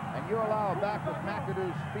inside, and you allow a back with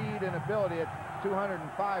McAdoo's speed and ability at 205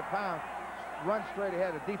 pounds, run straight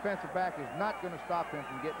ahead. A defensive back is not going to stop him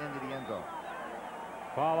from getting into the end zone.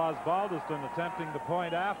 Paul Osbaldiston attempting the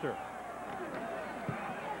point after.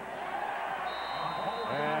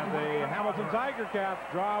 And the Hamilton Tiger Cats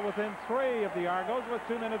draw within 3 of the Argos with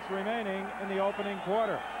 2 minutes remaining in the opening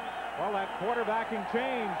quarter. Well, that quarterbacking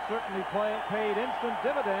change certainly paid instant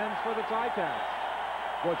dividends for the Ticats.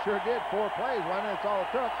 Well, it sure did. 4 plays. 1 minute's all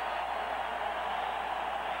it took.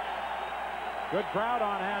 Good crowd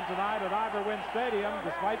on hand tonight at Ivor Wynn Stadium,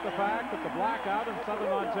 despite the fact that the blackout in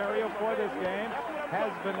Southern Ontario for this game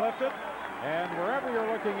has been lifted. And wherever you're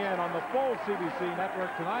looking in on the full CBC network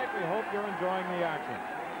tonight, we hope you're enjoying the action.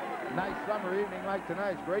 Nice summer evening like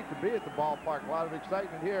tonight. It's great to be at the ballpark. A lot of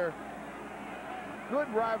excitement here. Good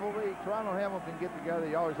rivalry. Toronto Hamilton get together.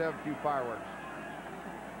 You always have a few fireworks.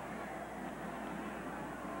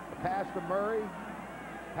 A pass to Murray.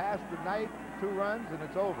 Pass to Knight. 2 runs, and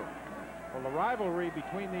it's over. Well, the rivalry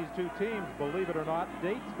between these two teams, believe it or not,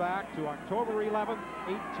 dates back to October 11th,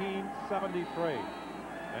 1873.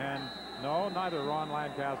 And no, neither Ron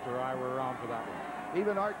Lancaster or I were around for that one.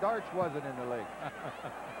 Even Art Darch wasn't in the league.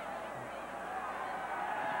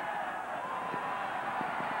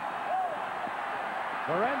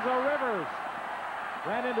 Lorenzo Rivers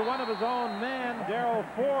ran into one of his own men, Darrell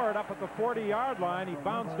Ford, up at the 40-yard line. He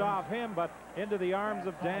bounced off him, but into the arms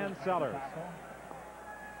of Dan Sellers.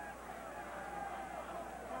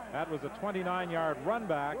 That was a 29-yard run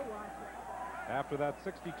back after that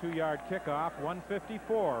 62-yard kickoff.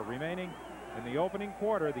 1:54 remaining in the opening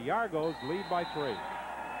quarter. The Argos lead by 3.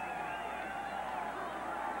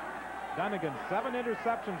 Dunnigan, 7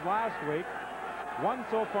 interceptions last week. 1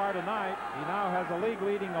 so far tonight. He now has a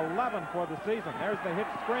league-leading 11 for the season. There's the hit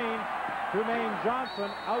screen. Trumaine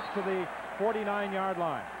Johnson out to the 49-yard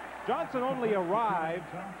line. Johnson only arrived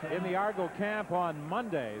in the Argo camp on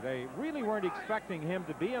Monday. They really weren't expecting him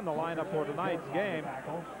to be in the lineup for tonight's game,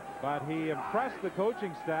 but he impressed the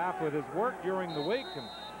coaching staff with his work during the week, and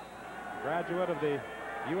a graduate of the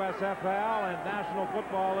USFL and National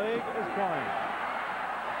Football League is playing.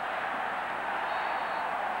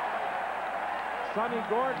 Sonny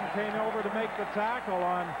Gordon came over to make the tackle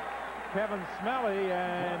on Kevin Smelly,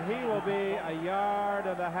 and he will be a yard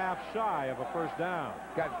and a half shy of a first down.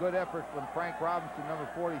 Got good effort from Frank Robinson, number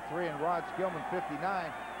 43, and Rod Skillman, 59.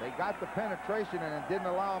 They got the penetration and it didn't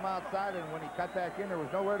allow him outside, and when he cut back in, there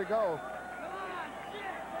was nowhere to go.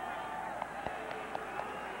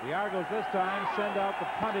 The Argos this time send out the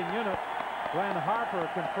punting unit. Glenn Harper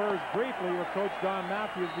confers briefly with Coach Don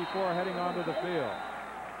Matthews before heading onto the field.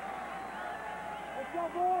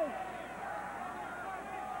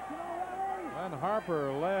 Glenn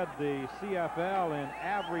Harper led the CFL in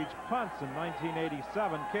average punts in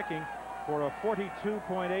 1987, kicking for a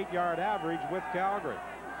 42.8-yard average with Calgary.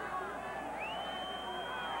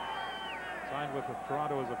 Signed with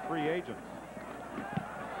Toronto as a free agent.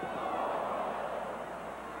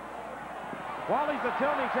 Wally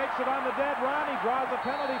Zatilny takes it on the dead run. He draws a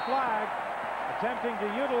penalty flag, attempting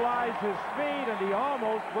to utilize his speed, and he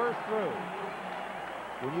almost burst through.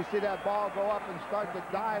 When you see that ball go up and start to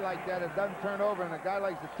die like that, it doesn't turn over, and a guy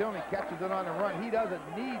like Zatilny catches it on the run. He doesn't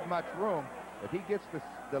need much room. If he gets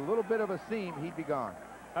the little bit of a seam, he'd be gone.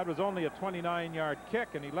 That was only a 29-yard kick,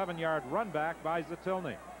 an 11-yard run back by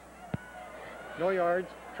Zatilny. No yards.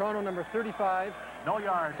 Toronto number 35. No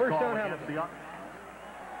yards. First down, Hamilton.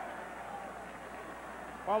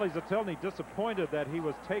 Wally Zatilny disappointed that he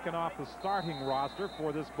was taken off the starting roster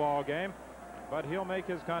for this ball game, but he'll make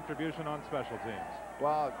his contribution on special teams.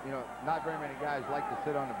 Well, you know, not very many guys like to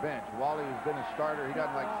sit on the bench. Wally has been a starter. He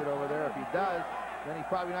doesn't like to sit over there. If he does, then he's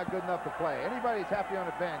probably not good enough to play. Anybody that's happy on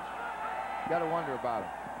the bench, you got to wonder about him.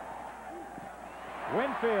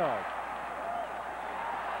 Winfield.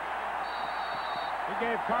 He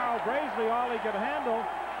gave Carl Graisley all he could handle,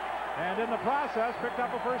 and in the process picked up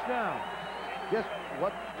a first down. Just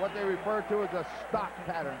what they refer to as a stock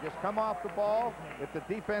pattern. Just come off the ball. If the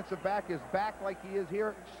defensive back is back like he is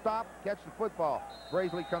here, stop, catch the football.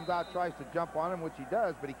 Graisley comes out, tries to jump on him, which he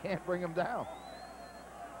does, but he can't bring him down.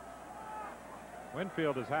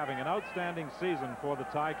 Winfield is having an outstanding season for the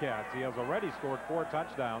Ticats. He has already scored 4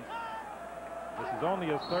 touchdowns. This is only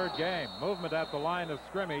his 3rd game. Movement at the line of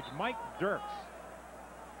scrimmage. Mike Dirks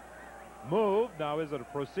moved. Now, is it a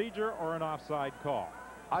procedure or an offside call?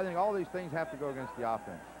 I think all these things have to go against the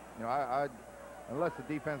offense. You know, unless the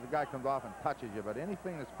defensive guy comes off and touches you, but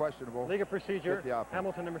anything that's questionable. Legal procedure.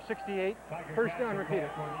 Hamilton number 68. First down, repeat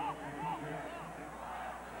it.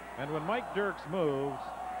 And when Mike Dirks moves,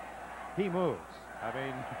 he moves. I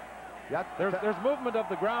mean, yep, there's movement of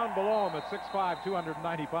the ground below him at 6'5",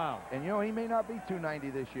 290 pounds. And, you know, he may not be 290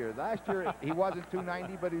 this year. Last year, he wasn't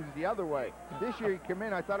 290, but he was the other way. This year, he came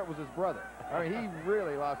in, I thought it was his brother. I mean, he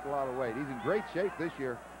really lost a lot of weight. He's in great shape this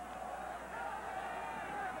year.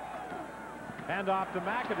 Hand off to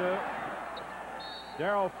McAdoo.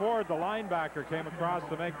 Darrell Ford, the linebacker, came across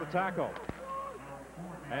to make the tackle.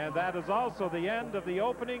 And that is also the end of the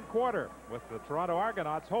opening quarter, with the Toronto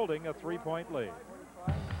Argonauts holding a 3-point lead.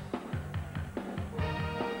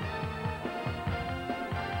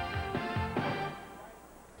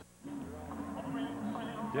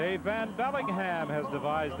 Dave Van Bellingham has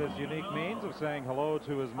devised this unique means of saying hello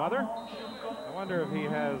to his mother. I wonder if he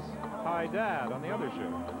has hi dad on the other shoe.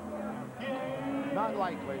 Not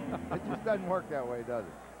likely. It just doesn't work that way, does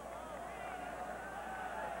it?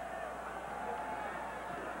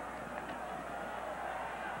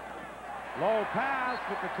 Low pass,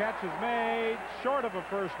 but the catch is made short of a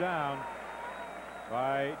first down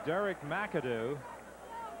by Derek McAdoo.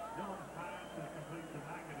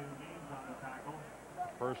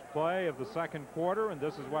 First play of the second quarter, and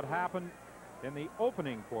this is what happened in the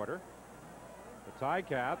opening quarter. The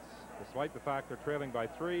Ticats, despite the fact they're trailing by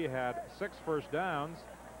 3, had 6 first downs,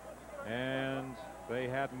 and they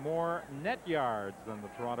had more net yards than the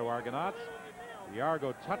Toronto Argonauts. The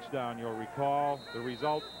Argo touchdown, you'll recall, the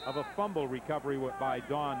result of a fumble recovery by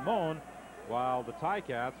Don Moen, while the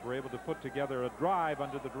Ticats were able to put together a drive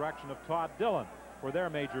under the direction of Todd Dillon for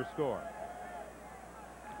their major score.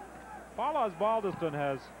 Paul Osbaldiston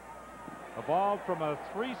has evolved from a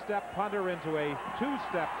 3-step punter into a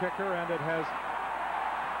 2-step kicker, and it has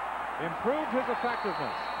improved his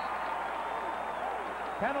effectiveness.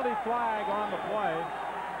 Penalty flag on the play.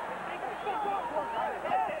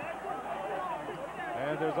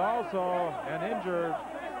 And there's also an injured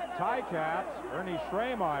Ticat. Ernie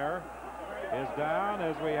Schremeyer is down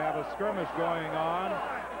as we have a skirmish going on.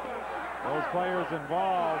 Those players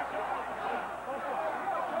involved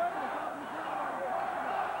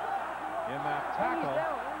in that tackle.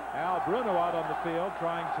 Al Bruno out on the field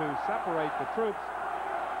trying to separate the troops.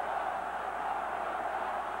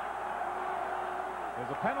 There's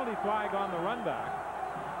a penalty flag on the run back.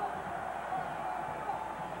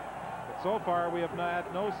 But so far we have had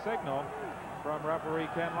no signal from referee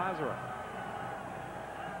Ken Lazarus.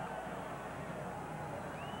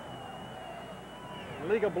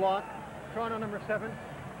 Illegal block. Toronto number 7.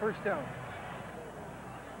 First down.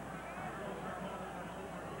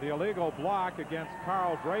 The illegal block against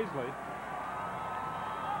Carl Braisley.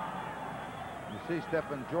 You see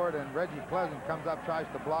Stephen Jordan, Reggie Pleasant comes up, tries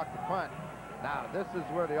to block the punt. Now this is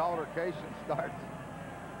where the altercation starts.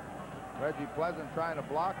 Reggie Pleasant trying to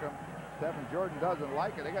block him. Stephen Jordan doesn't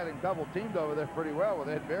like it. They got him double teamed over there pretty well with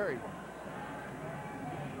Ed Berry.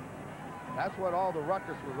 That's what all the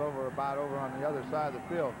ruckus was over on the other side of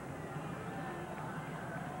the field.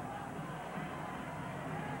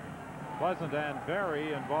 Pleasant and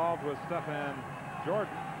Berry involved with Stephen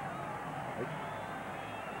Jordan.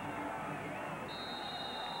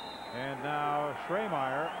 And now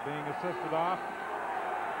Schremeyer being assisted off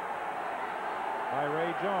by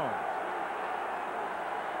Ray Jones.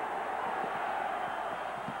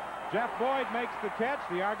 Jeff Boyd makes the catch.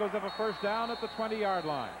 The Argos have a first down at the 20-yard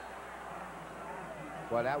line.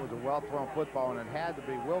 Well, that was a well-thrown football, and it had to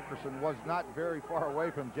be. Wilkerson was not very far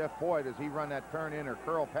away from Jeff Boyd as he run that turn in or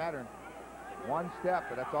curl pattern. One step,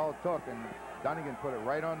 but that's all it took, and Dunnigan put it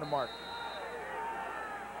right on the mark.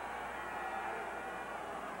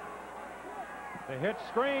 The hitch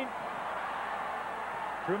screen.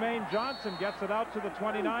 Trumaine Johnson gets it out to the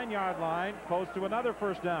 29-yard line, close to another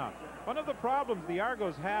first down. One of the problems the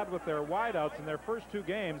Argos had with their wideouts in their first 2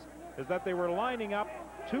 games is that they were lining up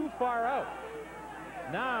too far out.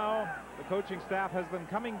 Now the coaching staff has them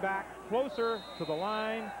coming back closer to the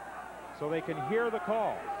line so they can hear the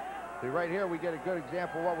calls. See, right here we get a good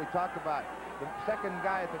example of what we talked about. The second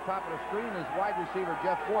guy at the top of the screen is wide receiver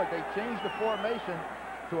Jeff Boyd. They changed the formation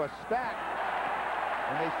to a stack,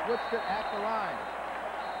 and they switched it at the line.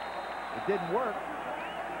 It didn't work.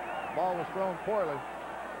 The ball was thrown poorly.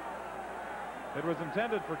 It was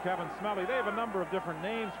intended for Kevin Smelly. They have a number of different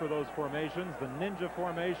names for those formations. The ninja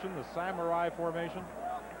formation, the samurai formation.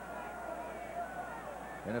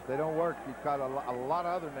 And if they don't work, you've got a lot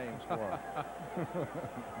of other names for them.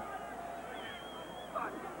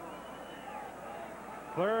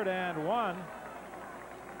 3rd and 1.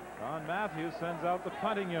 Don Matthews sends out the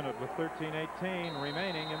punting unit with 13:18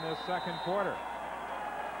 remaining in this second quarter.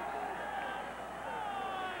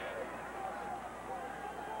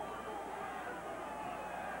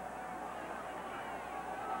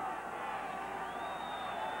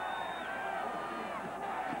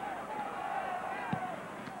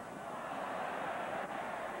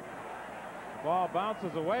 Ball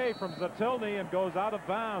bounces away from Zatilny and goes out of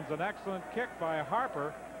bounds. An excellent kick by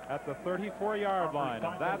Harper at the 34-yard line.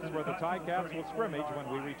 And that's where the Ticats will scrimmage when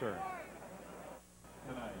we return.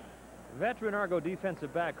 Veteran Argo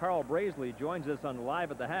defensive back Carl Braisley joins us on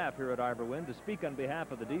Live at the Half here at Arborwind to speak on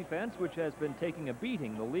behalf of the defense, which has been taking a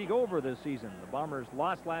beating the league over this season. The Bombers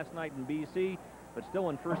lost last night in BC, but still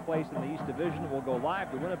in first place in the East Division. We'll go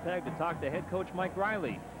live to Winnipeg to talk to head coach Mike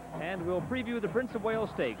Riley. And we'll preview the Prince of Wales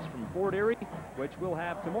Stakes from Fort Erie, which we'll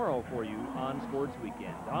have tomorrow for you on Sports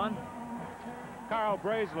Weekend. Don? Carl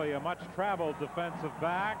Braisley, a much-traveled defensive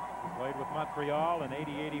back. Played with Montreal in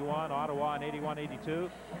 80-81, Ottawa in 81-82.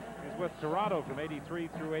 He's with Toronto from 83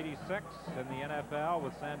 through 86, in the NFL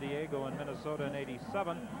with San Diego and Minnesota in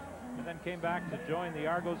 87, and then came back to join the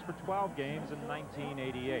Argos for 12 games in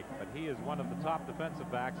 1988. But he is one of the top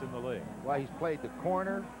defensive backs in the league. Well, he's played the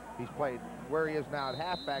corner. He's played where he is now at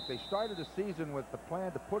halfback. They started the season with the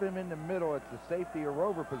plan to put him in the middle at the safety or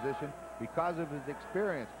rover position because of his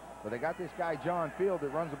experience. But they got this guy, John Field,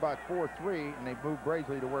 that runs about 4.3, and they moved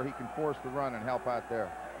Brazeley to where he can force the run and help out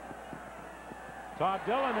there. Todd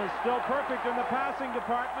Dillon is still perfect in the passing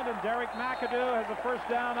department, and Derek McAdoo has a first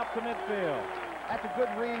down up to midfield. That's a good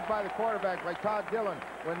read by the quarterback, by Todd Dillon.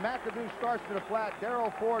 When McAdoo starts to the flat,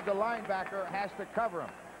 Darryl Ford, the linebacker, has to cover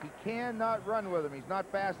him. He cannot run with him. He's not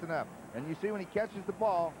fast enough. And you see when he catches the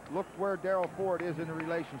ball, look where Darryl Ford is in the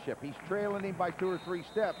relationship. He's trailing him by 2 or 3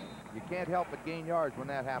 steps. You can't help but gain yards when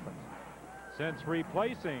that happens. Since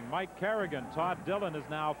replacing Mike Kerrigan, Todd Dillon is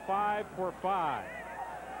now 5 for 5.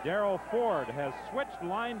 Darryl Ford has switched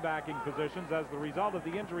linebacking positions as the result of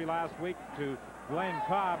the injury last week to Glenn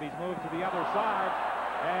Cobb. He's moved to the other side.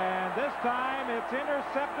 And this time it's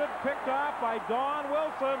intercepted, picked off by Don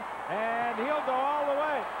Wilson, and he'll go all the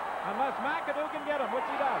way unless McAdoo can get him, which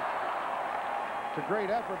he does. It's a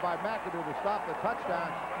great effort by McAdoo to stop the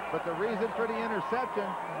touchdown, but the reason for the interception,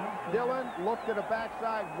 Dillon looked at the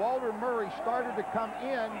backside. Walter Murray started to come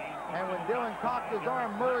in, and when Dillon cocked his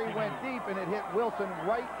arm, Murray went deep, and it hit Wilson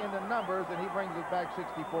right in the numbers, and he brings it back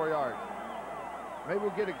 64 yards. Maybe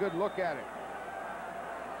we'll get a good look at it.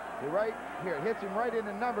 Right here, it hits him right in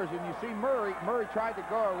the numbers, and you see Murray tried to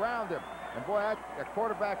go around him. And boy, a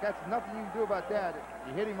quarterback, that's nothing you can do about that.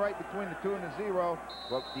 You hit him right between the 2 and the 0.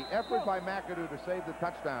 But the effort by McAdoo to save the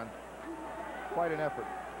touchdown, quite an effort.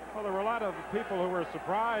 Well, there were a lot of people who were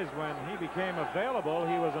surprised when he became available.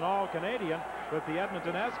 He was an All-Canadian with the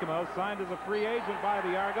Edmonton Eskimos, signed as a free agent by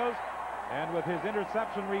the Argos. And with his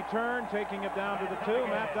interception return, taking it down to the 2,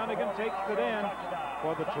 Matt Dunnigan takes it in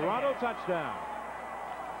for the Toronto touchdown.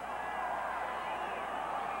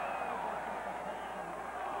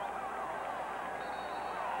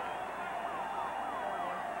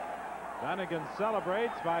 Dunnigan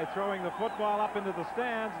celebrates by throwing the football up into the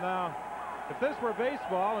stands. Now, if this were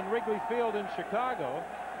baseball in Wrigley Field in Chicago,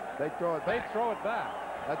 they'd throw it back.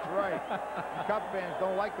 That's right. Cub fans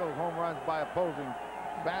don't like those home runs by opposing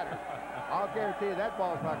batters. I'll guarantee you that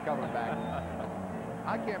ball's not coming back.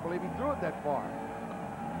 I can't believe he threw it that far.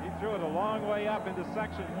 He threw it a long way up into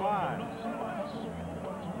Section 5.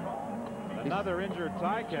 Another injured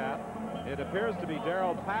Ticat. It appears to be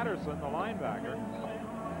Darrell Patterson, the linebacker.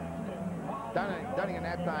 Dunnigan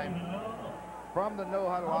that time, from the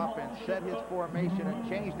no-huddle offense, set his formation and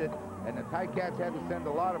changed it, and the Ticats had to send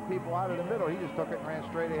a lot of people out of the middle. He just took it and ran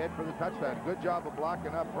straight ahead for the touchdown. Good job of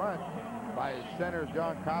blocking up front by his centers,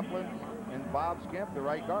 John Copeland and Bob Skimp, the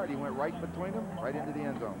right guard. He went right between them, right into the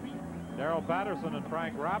end zone. Darrell Patterson and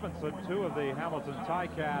Frank Robinson, 2 of the Hamilton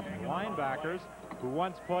Ticat linebackers who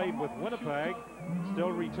once played with Winnipeg,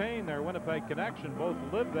 still retain their Winnipeg connection. Both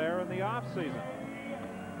lived there in the offseason.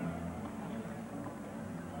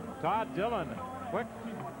 Todd Dillon, quick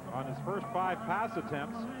on his first 5 pass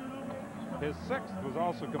attempts. His 6th was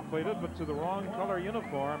also completed, but to the wrong color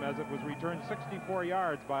uniform, as it was returned 64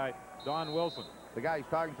 yards by Don Wilson. The guy he's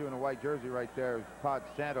talking to in a white jersey right there is Todd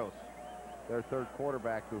Santos, their 3rd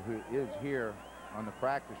quarterback, who is here on the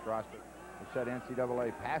practice roster. They set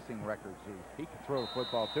NCAA passing records. He can throw the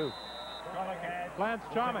football, too. Lance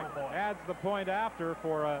Chomick adds the point after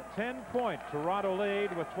for a 10-point Toronto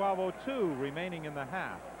lead with 12:02 remaining in the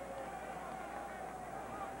half.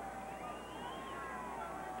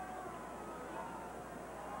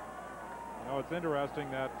 You know, it's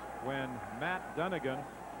interesting that when Matt Dunnigan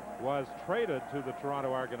was traded to the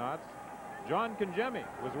Toronto Argonauts, John Kangemi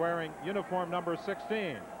was wearing uniform number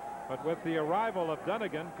 16. But with the arrival of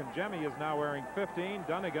Dunnigan, Kangemi is now wearing 15,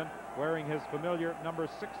 Dunnigan wearing his familiar number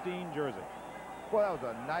 16 jersey. Well, that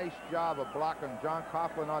was a nice job of blocking John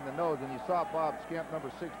Coughlin on the nose, and you saw Bob Skimp,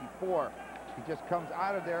 number 64. He just comes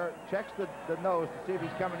out of there, checks the nose to see if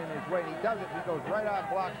he's coming in his way, and he does it. He goes right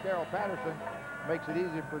out, blocks Darrell Patterson, makes it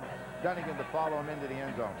easy for Dunnigan to follow him into the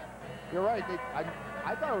end zone. You're right.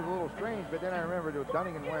 I thought it was a little strange, but then I remembered with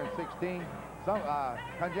Dunnigan wearing 16,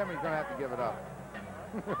 Kangemi's going to have to give it up.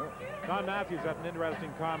 Don Matthews had an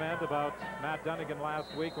interesting comment about Matt Dunnigan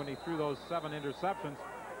last week when he threw those 7 interceptions.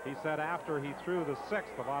 He said after he threw the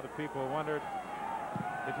 6th, a lot of people wondered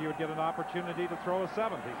if he would get an opportunity to throw a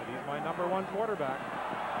 7th. He said, he's my number 1 quarterback.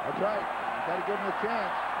 That's right. You got to give him a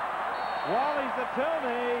chance. Wally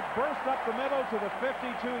Zatilny burst up the middle to the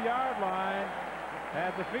 52-yard line.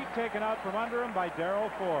 Had the feet taken out from under him by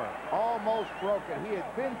Darryl Ford. Almost broken. He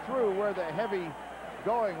had been through where the heavy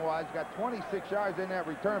going was, got 26 yards in that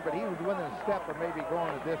return, but he was within a step of maybe going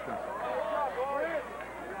a distance.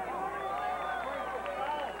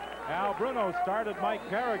 Al Bruno started Mike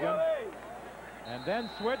Kerrigan and then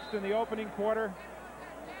switched in the opening quarter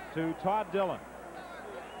to Todd Dillon.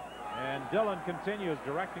 And Dillon continues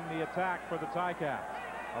directing the attack for the Ticats.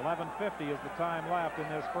 11:50 is the time left in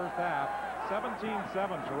this first half.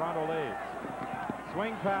 17-7, Toronto leads.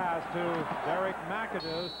 Swing pass to Derek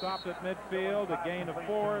McAdoo, stopped at midfield, a gain of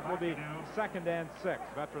 4. It will be 2nd and 6.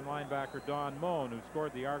 Veteran linebacker Don Moan, who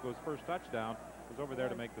scored the Argos' first touchdown, was over there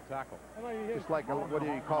to make the tackle. Just like a, what do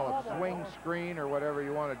you call it, swing screen or whatever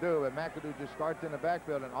you want to do. And McAdoo just starts in the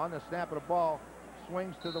backfield, and on the snap of the ball,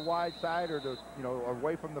 swings to the wide side or to, you know,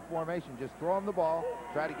 away from the formation. Just throw him the ball,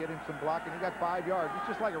 try to get him some blocking. He got 5 yards. It's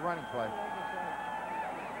just like a running play.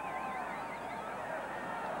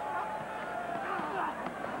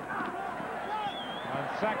 On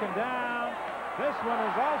 2nd down, this one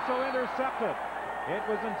is also intercepted. It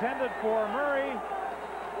was intended for Murray,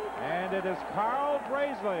 and it is Carl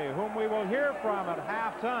Braisley, whom we will hear from at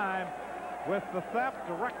halftime, with the theft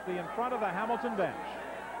directly in front of the Hamilton bench.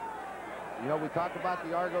 You know, we talk about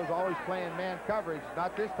the Argos always playing man coverage.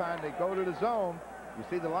 Not this time. They go to the zone. You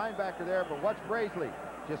see the linebacker there, but watch Braisley.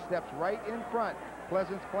 Just steps right in front.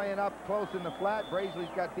 Pleasant's playing up close in the flat. Braisley's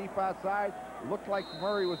got deep outside. Looked like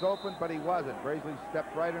Murray was open, but he wasn't. Braisley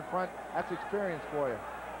stepped right in front. That's experience for you.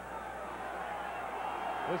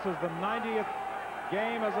 This is the 90th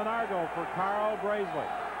game as an Argo for Carl Braisley.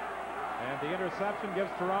 And the interception gives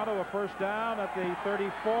Toronto a first down at the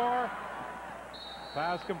 34.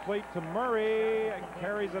 Pass complete to Murray, and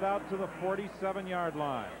carries it out to the 47-yard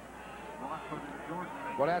line.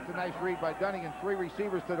 Well, that's a nice read by Dunnigan. 3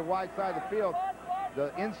 receivers to the wide side of the field.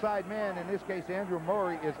 The inside man, in this case Andrew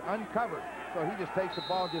Murray, is uncovered. So he just takes the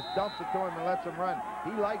ball, just dumps it to him and lets him run.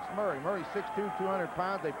 He likes Murray. Murray's 6'2", 200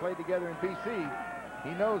 pounds. They played together in BC.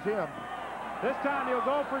 He knows him. This time he'll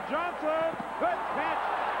go for Johnson. Good catch,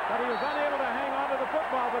 but he was unable to hang on to the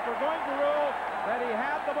football. But they're going to rule that he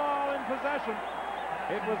had the ball in possession.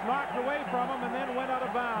 It was knocked away from him and then went out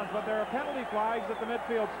of bounds, but there are penalty flags at the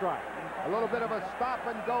midfield stripe. A little bit of a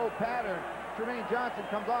stop-and-go pattern. Tremaine Johnson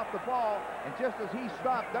comes off the ball, and just as he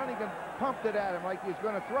stopped, Dunnigan pumped it at him like he was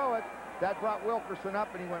going to throw it. That brought Wilkerson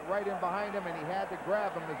up, and he went right in behind him, and he had to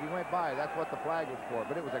grab him as he went by. That's what the flag was for,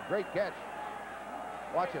 but it was a great catch.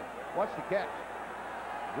 Watch it. Watch the catch.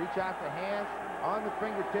 Reach out the hands on the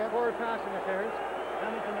fingertip. Forward pass interference.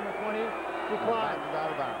 Hamilton, number 20, declined.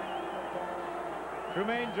 Out of bounds.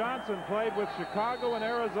 Tremaine Johnson played with Chicago and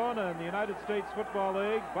Arizona in the United States Football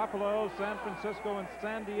League, Buffalo, San Francisco, and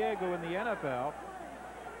San Diego in the NFL.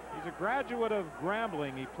 He's a graduate of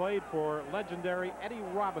Grambling. He played for legendary Eddie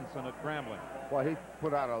Robinson at Grambling. Well, he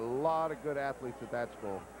put out a lot of good athletes at that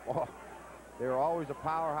school. Oh, they were always a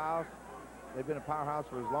powerhouse. They've been a powerhouse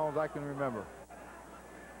for as long as I can remember.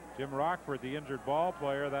 Jim Rockford, the injured ball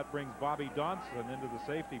player, that brings Bobby Dodson into the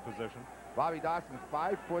safety position. Bobby Dawson's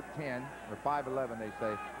 5'10", or 5'11", they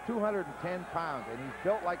say, 210 pounds, and he's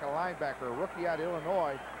built like a linebacker. A rookie out of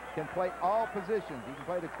Illinois, can play all positions. He can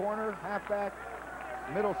play the corner, halfback,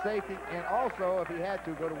 middle safety, and also, if he had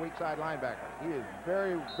to, go to weak side linebacker. He is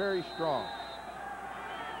very, very strong.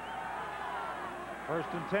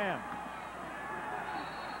 1st and 10.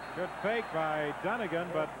 Good fake by Dunnigan,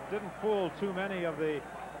 but didn't fool too many of the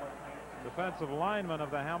defensive linemen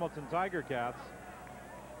of the Hamilton Tiger Cats.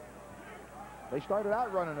 They started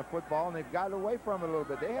out running the football, and they've got away from it a little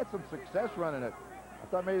bit. They had some success running it. I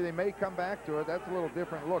thought maybe they may come back to it. That's a little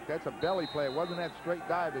different look. That's a belly play. It wasn't that straight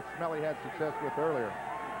dive that Smelly had success with earlier.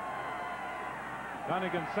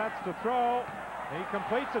 Dunnigan sets to throw. He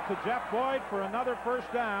completes it to Jeff Boyd for another first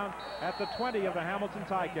down at the 20 of the Hamilton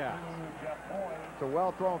Ticats. It's a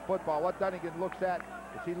well-thrown football. What Dunnigan looks at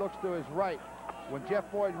is he looks to his right. When Jeff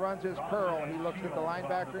Boyd runs his curl, he looks at the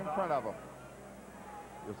linebacker in front of him.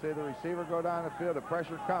 You'll see the receiver go down the field. The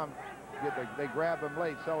pressure comes. They grab him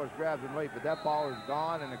late. Sellers grabs him late, but that ball is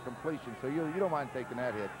gone and a completion. So you don't mind taking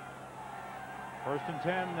that hit. 1st and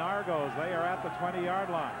 10 Argos. They are at the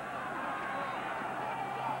 20-yard line.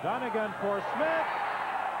 Dunnigan for Smith.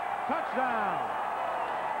 Touchdown.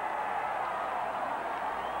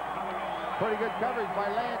 Pretty good coverage by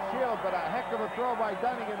Lance Shield, but a heck of a throw by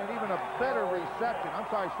Dunnigan and even a better reception. I'm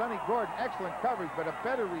sorry, Sonny Gordon. Excellent coverage, but a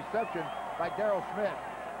better reception by Darrell Smith.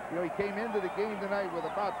 You know, he came into the game tonight with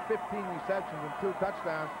about 15 receptions and 2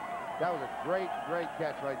 touchdowns. That was a great, great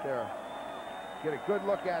catch right there. Get a good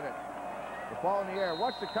look at it. The ball in the air.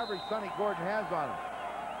 Watch the coverage Sonny Gordon has on him.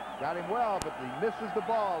 Got him well, but he misses the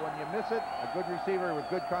ball. When you miss it, a good receiver with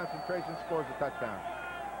good concentration scores a touchdown.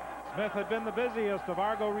 Smith had been the busiest of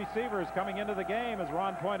Argo receivers coming into the game, as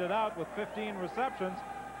Ron pointed out, with 15 receptions.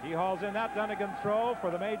 He hauls in that Dunnigan throw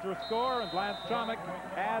for the major score, and Lance Chomick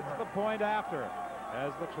adds the point after,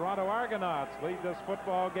 as the Toronto Argonauts lead this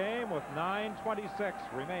football game with 9:26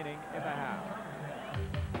 remaining in the half.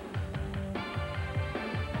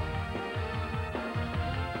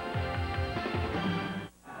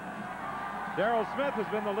 Daryl Smith has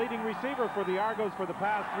been the leading receiver for the Argos for the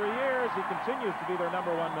past 3 years. He continues to be their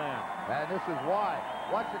 #1 man. And this is why.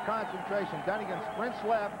 Watch the concentration. Dunnigan sprints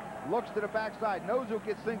left, looks to the backside, knows he'll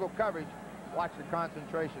get single coverage. Watch the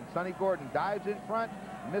concentration. Sonny Gordon dives in front,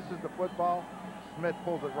 misses the football. Smith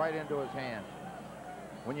pulls it right into his hands.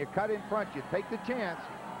 When you cut in front, you take the chance.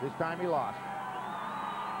 This time he lost.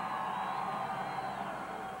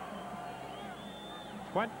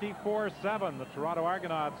 24-7, the Toronto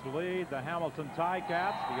Argonauts lead the Hamilton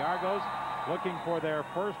Ticats. The Argos looking for their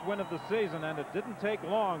first win of the season, and it didn't take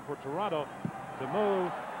long for Toronto to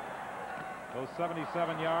move those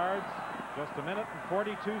 77 yards. Just a minute and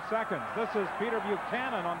 42 seconds. This is Peter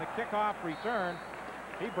Buchanan on the kickoff return.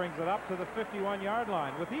 He brings it up to the 51-yard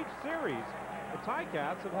line. With each series, the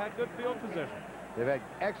Ticats have had good field position. They've had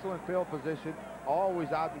excellent field position,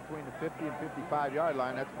 always out between the 50 and 55-yard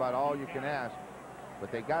line. That's about all you can ask.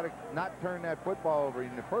 But they got to not turn that football over.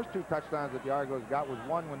 And the first 2 touchdowns that the Argos got was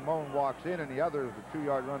one when Moan walks in, and the other is a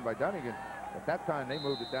 2-yard run by Dunnigan. At that time, they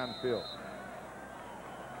moved it down the field.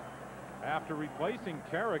 After replacing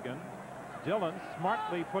Kerrigan, Dillon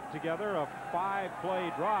smartly put together a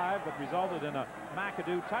 5-play drive that resulted in a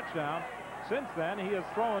McAdoo touchdown. Since then, he has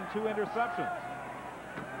thrown 2 interceptions.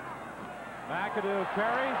 McAdoo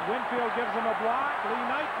carries. Winfield gives him a block. Lee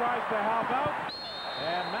Knight tries to help out.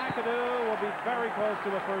 And McAdoo will be very close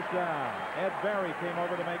to a first down. Ed Berry came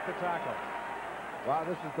over to make the tackle. Wow,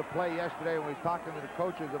 this is the play yesterday when we were talking to the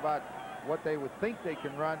coaches about what they would think they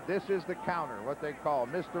can run. This is the counter, what they call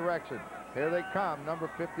misdirection. Here they come, number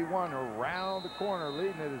 51 around the corner.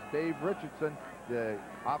 Leading it is Dave Richardson, the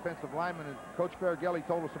offensive lineman. And Coach Farragelli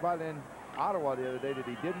told us about it in Ottawa the other day that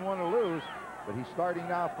he didn't want to lose, but he's starting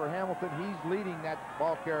now for Hamilton. He's leading that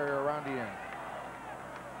ball carrier around the end.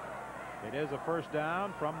 It is a first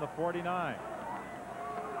down from the 49.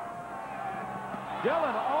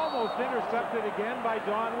 Dillon almost intercepted again by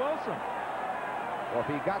Don Wilson. Well, if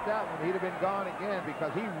he got that one, he'd have been gone again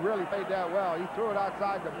because he really played that well. He threw it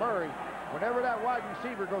outside to Murray. Whenever that wide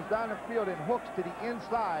receiver goes down the field and hooks to the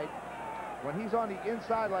inside, when he's on the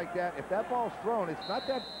inside like that, if that ball's thrown, it's not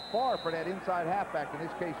that far for that inside halfback, in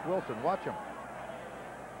this case Wilson. Watch him.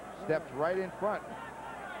 Steps right in front.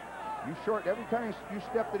 You short, every time you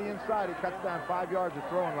step to the inside, it cuts down 5 yards of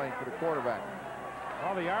throwing lane for the quarterback.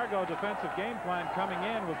 Well, the Argo defensive game plan coming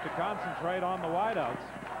in was to concentrate on the wideouts.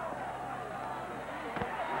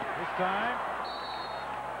 This time,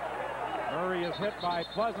 Murray is hit by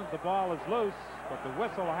Pleasant. The ball is loose, but the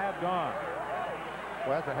whistle had gone.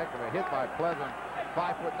 Well, that's a heck of a hit by Pleasant.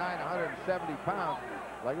 5'9", 170 pounds.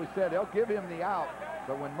 Like we said, they'll give him the out,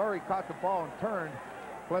 but when Murray caught the ball and turned,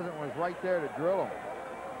 Pleasant was right there to drill him.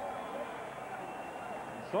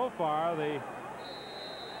 So far, the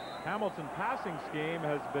Hamilton passing scheme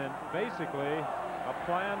has been basically a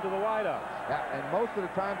plan to the wideouts. Yeah, and most of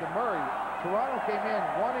the time to Murray. Toronto came in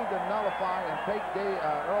wanting to nullify and take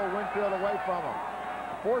Earl Winfield away from him.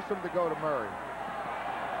 Force him to go to Murray.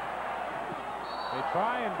 They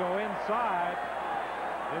try and go inside.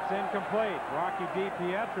 It's incomplete. Rocky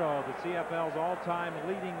DiPietro, the CFL's all-time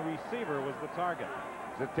leading receiver, was the target.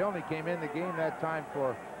 Zatilny came in the game that time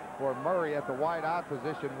for Murray at the wide out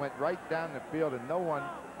position, went right down the field, and no one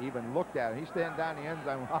even looked at him. He's standing down the end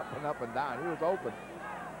zone, hopping up and down. He was open.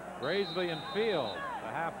 Graisley and Field,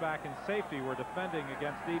 the halfback and safety, were defending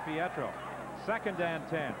against DiPietro. 2nd and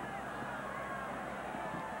 10.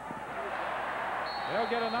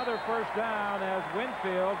 They'll get another first down as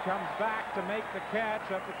Winfield comes back to make the catch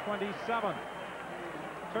at the 27.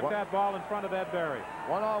 Took that ball in front of Ed Berry.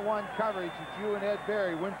 One-on-one coverage. It's you and Ed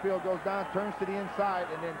Berry. Winfield goes down, turns to the inside,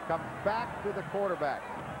 and then comes back to the quarterback.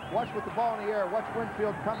 Watch with the ball in the air. Watch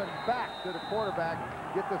Winfield coming back to the quarterback.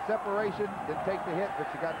 Get the separation, then take the hit, but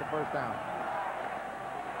you got the first down.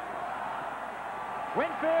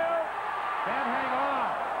 Winfield can't hang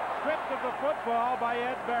on. Stripped of the football by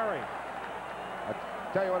Ed Berry.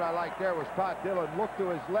 I'll tell you what I like there was Todd Dillon looked to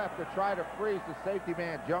his left to try to freeze the safety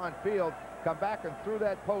man, John Field. Come back and threw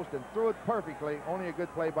that post and threw it perfectly. Only a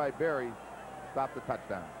good play by Berry. Stopped the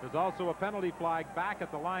touchdown. There's also a penalty flag back at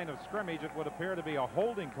the line of scrimmage. It would appear to be a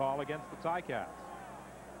holding call against the Ticats.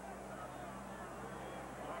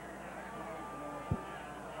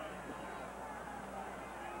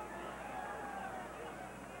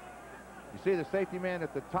 You see the safety man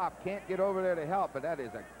at the top can't get over there to help, but that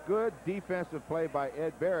is a good defensive play by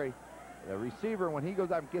Ed Berry. The receiver, when he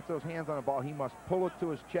goes out and gets those hands on the ball, he must pull it to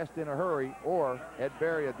his chest in a hurry, or Ed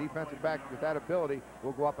Berry, a defensive back with that ability,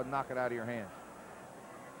 will go up and knock it out of your hands.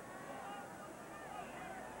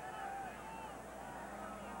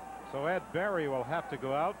 So Ed Berry will have to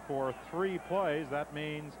go out for 3 plays. That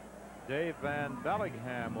means Dave Van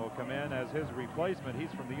Bellingham will come in as his replacement.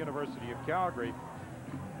 He's from the University of Calgary.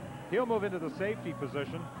 He'll move into the safety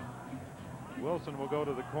position. Wilson will go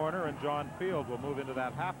to the corner, and John Field will move into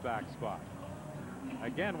that halfback spot.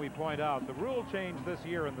 Again, we point out the rule change this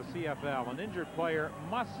year in the CFL. An injured player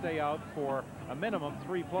must stay out for a minimum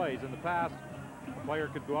 3 plays. In the past, a player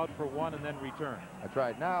could go out for 1 and then return. That's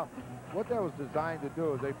right. Now, what that was designed to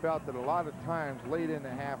do is they felt that a lot of times late in the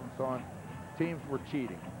half and so on, teams were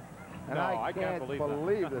cheating. And no, I can't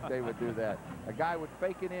believe that. that they would do that. A guy would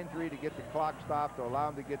fake an injury to get the clock stopped to allow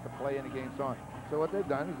him to get the play in the game, so on. So what they've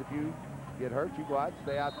done is if you get hurt, you go out and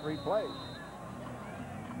stay out 3 plays.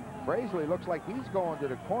 Brazeley looks like he's going to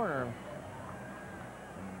the corner.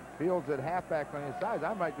 Fields at halfback on his side.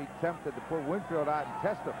 I might be tempted to put Winfield out and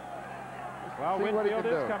test him. Well, Winfield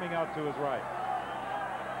is coming out to his right.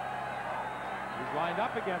 He's lined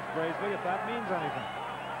up against Brazeley, if that means anything.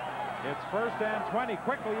 It's 1st and 20,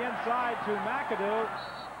 quickly inside to McAdoo,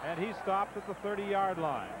 and he stopped at the 30-yard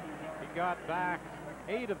line. He got back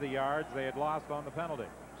 8 of the yards they had lost on the penalty.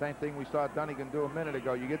 Same thing we saw Dunnigan do a minute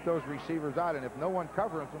ago. You get those receivers out, and if no one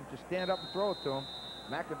covers them, just stand up and throw it to them.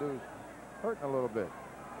 McAdoo's hurting a little bit.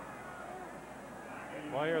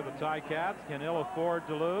 Player of the Ticats can ill afford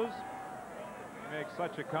to lose. He makes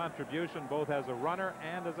such a contribution both as a runner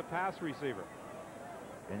and as a pass receiver.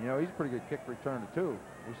 And, you know, he's a pretty good kick returner, too.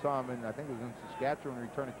 We saw him in, I think it was in Saskatchewan,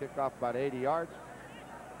 return a kickoff about 80 yards.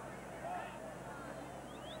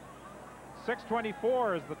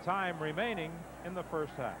 6:24 is the time remaining in the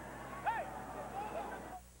first half.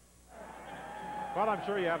 Well, I'm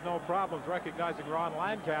sure you have no problems recognizing Ron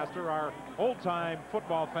Lancaster. Our old-time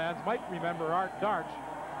football fans might remember Art Darch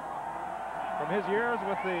from his years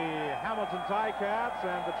with the Hamilton Ticats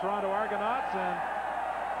and the Toronto Argonauts, and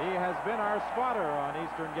he has been our spotter on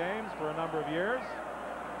Eastern games for a number of years.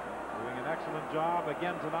 Doing an excellent job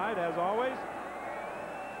again tonight, as always.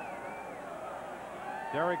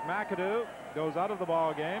 Derek McAdoo goes out of the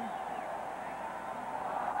ball game.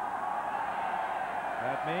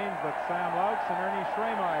 That means that Sam Laux and Ernie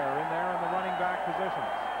Schremeyer are in there in the running back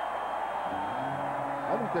positions.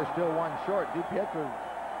 I think they're still 1 short. DiPietro,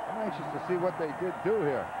 I'm anxious to see what they did do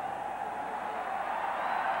here.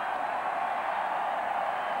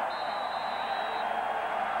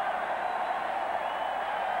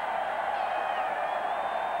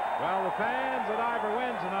 Well, the fans at Ivor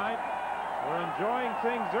Wynn tonight were enjoying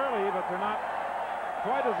things early, but they're not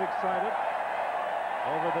quite as excited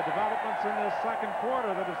over the developments in this second quarter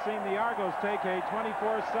that have seen the Argos take a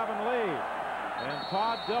 24-7 lead. And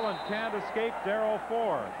Todd Dillon can't escape Darryl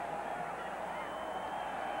Ford.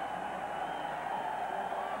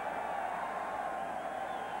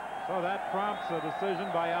 So that prompts a decision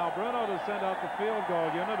by Al Bruno to send out the field goal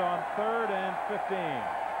unit on 3rd and 15.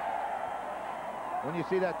 When you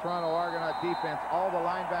see that Toronto Argonaut defense, all the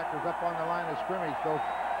linebackers up on the line of scrimmage, those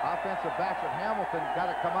offensive backs of Hamilton got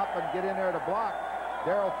to come up and get in there to block.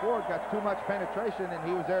 Darryl Ford got too much penetration, and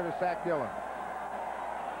he was there to sack Dillon.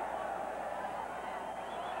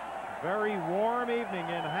 Very warm evening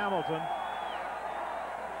in Hamilton.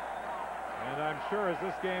 And I'm sure as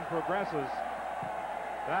this game progresses,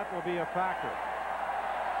 that will be a factor.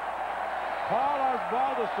 Paul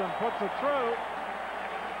Osbaldiston puts it through.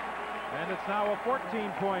 And it's now a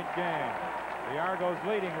 14-point game. The Argos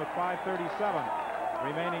leading with 5:37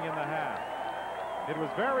 remaining in the half. It was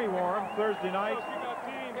very warm Thursday night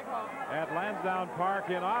at Lansdowne Park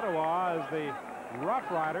in Ottawa as the Rough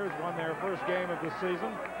Riders won their first game of the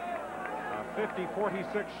season. A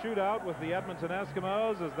 50-46 shootout with the Edmonton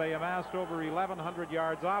Eskimos as they amassed over 1,100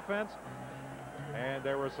 yards offense. And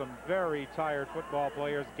there were some very tired football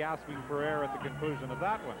players gasping for air at the conclusion of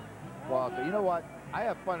that one. Well, so you know what? I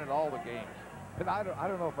have fun in all the games. And I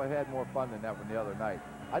don't know if I had more fun than that one the other night.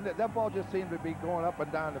 That ball just seemed to be going up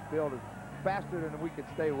and down the field faster than we could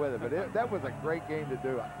stay with it. But that was a great game to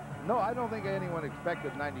do. No, I don't think anyone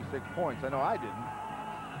expected 96 points. I know I didn't.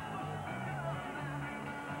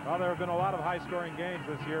 Well, there have been a lot of high-scoring games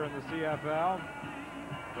this year in the CFL.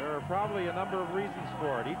 There are probably a number of reasons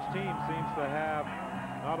for it. Each team seems to have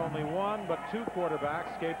not only 1 but 2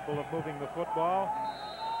 quarterbacks capable of moving the football.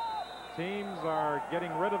 Teams are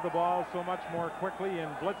getting rid of the ball so much more quickly in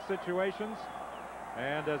blitz situations.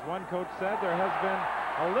 And as one coach said, there has been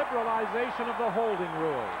a liberalization of the holding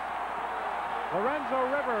rules.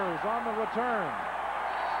 Lorenzo Rivers on the return.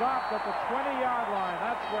 Stopped at the 20-yard line.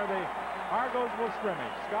 That's where the Argos will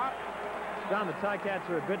scrimmage. Scott? Don, the Ticats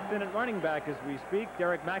are a good thin at running back as we speak.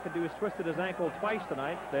 Derek McAdoo has twisted his ankle twice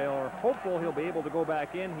tonight. They are hopeful he'll be able to go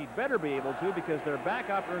back in. He'd better be able to because their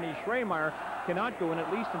backup, Ernie Schremeyer, cannot go in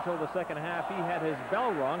at least until the second half. He had his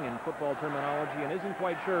bell rung in football terminology and isn't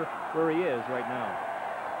quite sure where he is right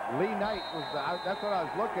now. Lee Knight was, that's what I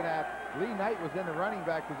was looking at. Lee Knight was in the running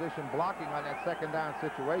back position blocking on that second down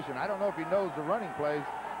situation. I don't know if he knows the running plays,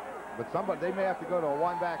 but they may have to go to a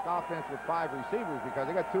one-back offense with 5 receivers because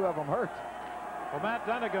they got 2 of them hurt. Well, Matt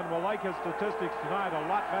Dunnigan will like his statistics tonight a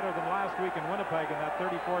lot better than last week in Winnipeg in that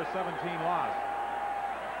 34-17 loss.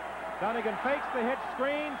 Dunnigan fakes the hitch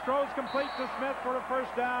screen, throws complete to Smith for a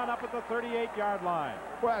first down up at the 38-yard line.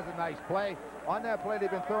 Well, that's a nice play. On that play,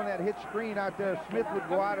 they've been throwing that hitch screen out there. Smith would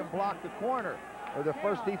go out and block the corner or the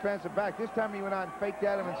first defensive back. This time he went out and faked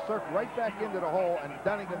at him and circled right back into the hole, and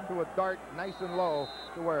Dunnigan threw a dart nice and low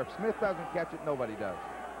to where if Smith doesn't catch it, nobody does.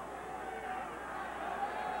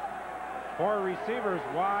 4 receivers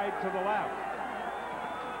wide to the left.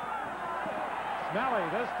 Smelly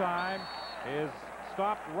this time is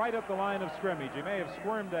stopped right at the line of scrimmage. He may have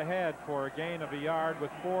squirmed ahead for a gain of a yard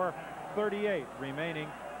with 4:38 remaining.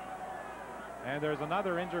 And there's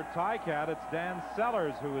another injured Ticat. It's Dan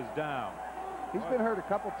Sellers who is down. He's been hurt a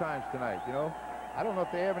couple times tonight, you know. I don't know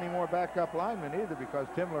if they have any more backup linemen either because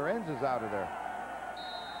Tim Lorenz is out of there.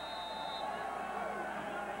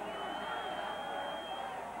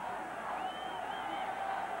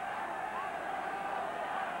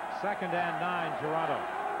 Second and 9, Toronto.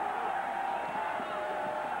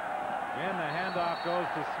 Again, the handoff goes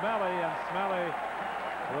to Smelly, and Smelly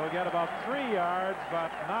will get about 3 yards,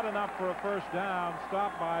 but not enough for a first down.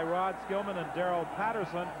 Stopped by Rod Skillman and Darrell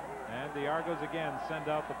Patterson, and the Argos again send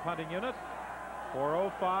out the punting unit.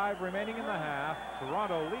 4:05 remaining in the half.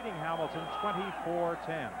 Toronto leading Hamilton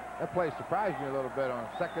 24-10. That play surprised me a little bit on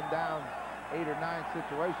a second down, 8 or 9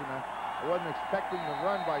 situation. I wasn't expecting the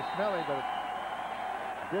run by Smelly, but it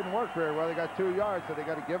didn't work very well. They got 2 yards, so they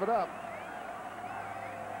got to give it up.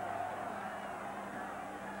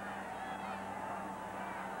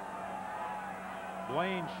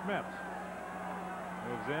 Blaine Schmidt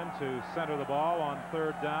moves in to center the ball on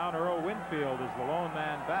 3rd down. Earl Winfield is the lone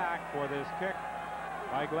man back for this kick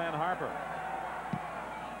by Glenn Harper.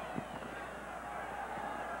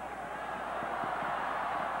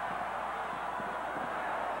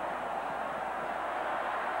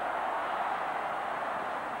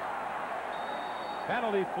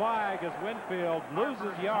 Penalty flag as Winfield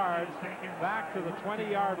loses yards back to the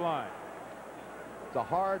 20-yard line. It's a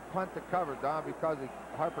hard punt to cover, Don, because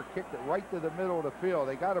Harper kicked it right to the middle of the field.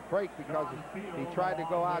 They got a break because he tried to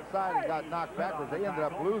go outside and got knocked backwards. They ended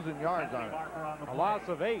up losing yards on it. A loss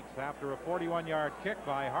of 8 after a 41-yard kick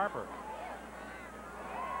by Harper.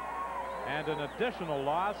 And an additional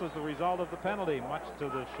loss as a result of the penalty, much to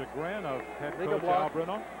the chagrin of head coach Al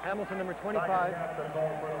Bruno. Hamilton, number 25,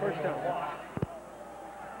 first down.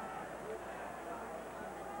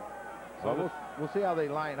 So we'll see how they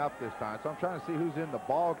line up this time. So I'm trying to see who's in the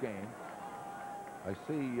ball game. I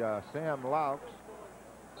see Sam Laux.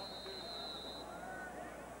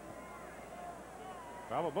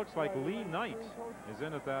 Well, it looks like Lee Knight is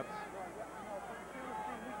in at that.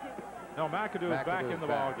 No, McAdoo is back in the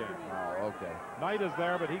ball game. Oh, okay. Knight is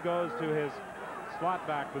there, but he goes to his slot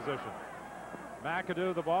back position.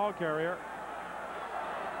 McAdoo, the ball carrier.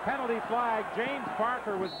 Penalty flag. James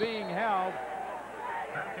Parker was being held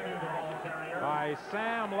by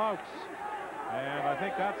Sam Laux, and I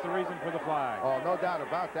think that's the reason for the flag. Oh, no doubt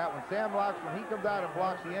about that. When Sam Laux, when he comes out and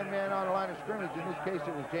blocks the end man on the line of scrimmage, in this case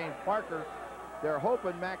it was James Parker, they're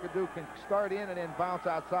hoping McAdoo can start in and then bounce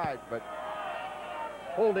outside, but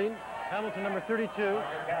Holding, Hamilton, number 32,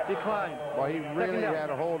 declined. well, he really had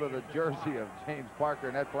a hold of the jersey of James Parker,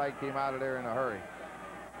 and that flag came out of there in a hurry.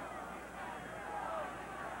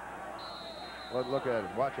 Look at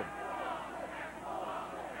him. Watch him.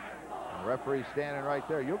 The referee standing right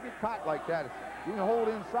there. You'll get caught like that. You can hold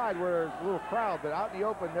inside where there's a little crowd, but out in the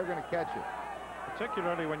open, they're going to catch you.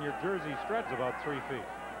 Particularly when your jersey spreads about 3 feet.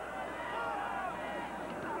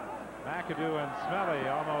 McAdoo and Smelly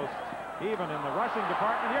almost even in the rushing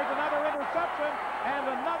department. Here's another interception and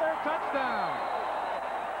another touchdown.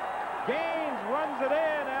 Gaines runs it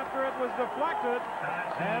in after it was deflected,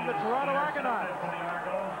 and the Toronto Argonauts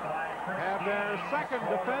have their second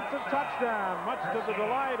defensive touchdown, much to the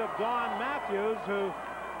delight of Don Matthews, who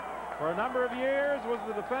for a number of years was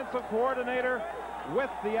the defensive coordinator with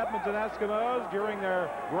the Edmonton Eskimos during their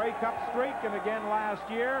Grey Cup streak and again last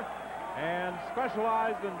year, and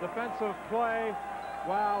specialized in defensive play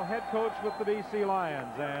while head coach with the BC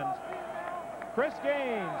Lions. And Chris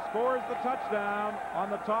Gaines scores the touchdown on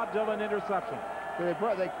the Todd Dillon interception. So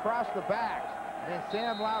they cross the backs. And then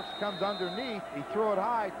Sam Loucks comes underneath. He threw it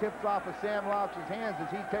high, tips off of Sam Loucks' hands as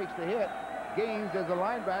he takes the hit. Gaines, as a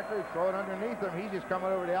linebacker, he throw it underneath him. He's just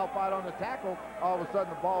coming over to help out on the tackle. All of a sudden,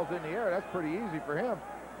 the ball's in the air. That's pretty easy for him.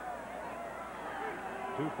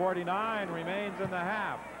 2:49 remains in the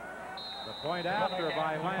half. The point after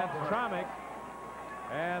by Lance Tromick.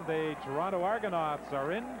 And the Toronto Argonauts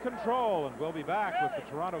are in control, and we'll be back with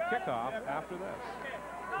the Toronto kickoff after this.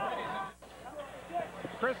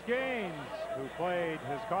 Chris Gaines, who played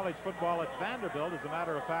his college football at Vanderbilt, as a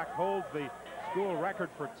matter of fact, holds the school record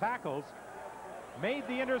for tackles, made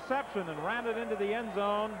the interception and ran it into the end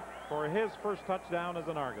zone for his first touchdown as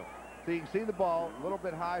an Argo. So you can see the ball a little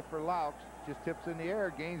bit high for Loucks, just tips in the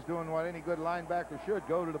air. Gaines doing what any good linebacker should,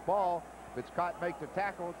 go to the ball. If it's caught, make the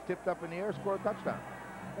tackle. It's tipped up in the air, score a touchdown.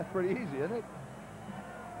 That's pretty easy, isn't it?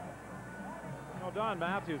 Well, Don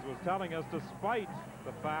Matthews was telling us, despite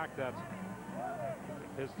the fact that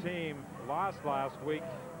his team lost last week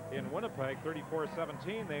in Winnipeg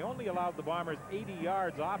 34-17, they only allowed the Bombers 80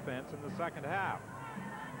 yards offense in the second half.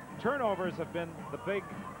 Turnovers have been the big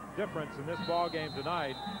difference in this ball game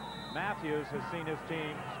tonight. Matthews has seen his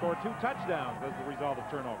team score 2 touchdowns as a result of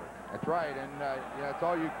turnovers. That's right, and that's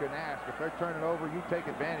all you can ask. If they're turning over, you take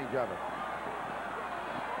advantage of it.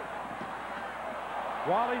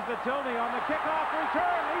 Wally Zatilny on the kickoff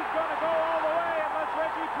return. He's going to go all the way unless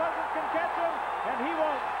Reggie Pleasant can catch him, and he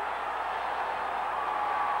won't.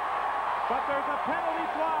 But there's a penalty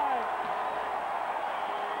flag.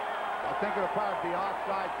 I think it'll probably be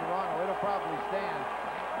offside Toronto. It'll probably stand.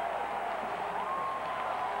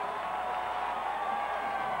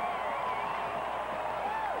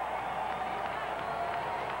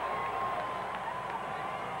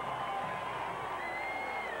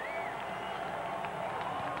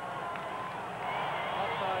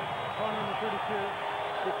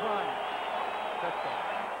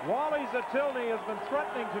 Wally Zatilny has been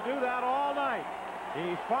threatening to do that all night.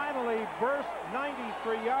 He finally burst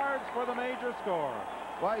 93 yards for the major score.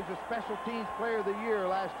 Well, he's a special teams player of the year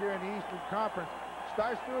last year in the Eastern Conference.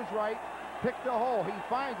 Starts to his right, picked the hole. He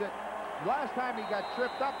finds it. Last time he got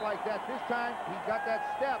tripped up like that. This time he got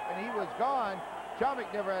that step and he was gone.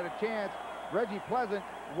 Chummick never had a chance. Reggie Pleasant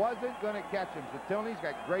wasn't going to catch him. Zatilny's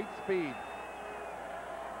got great speed.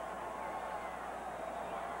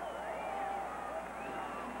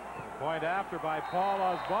 Point after by Paul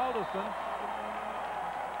Osbaldiston.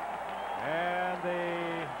 And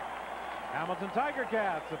the Hamilton Tiger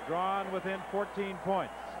Cats have drawn within 14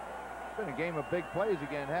 points. It's been a game of big plays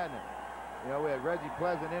again, hasn't it? You know, we had Reggie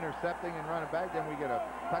Pleasant intercepting and running back. Then we get a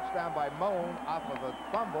touchdown by Moan off of a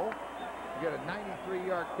fumble. We get a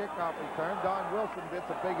 93-yard kickoff return. Don Wilson gets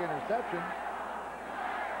a big interception.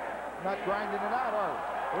 Not grinding it out, are we?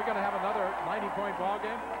 We're going to have another 90-point ball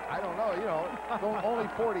game? I don't know. You know, only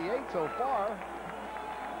 48 so far.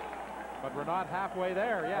 But we're not halfway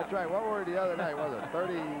there yet. That's right. What were we the other night? Was it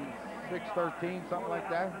 36-13, something like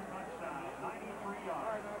that?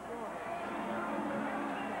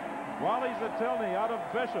 Wally Zatilny out of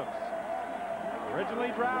Bishops.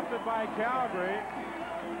 Originally drafted by Calgary.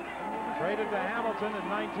 Traded to Hamilton in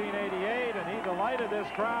 1988, and he delighted this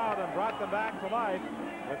crowd and brought them back to life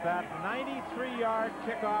with that 93-yard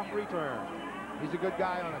kickoff return. He's a good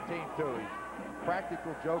guy on the team, too. He's a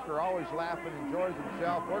practical joker, always laughing, enjoys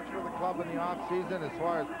himself, works for the club in the off-season as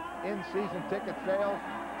far as in-season ticket sales,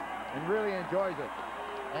 and really enjoys it.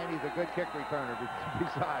 And he's a good kick returner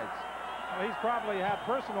besides. Well, he's probably had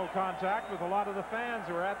personal contact with a lot of the fans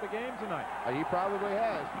who are at the game tonight. He probably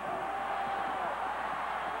has.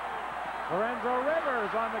 Lorenzo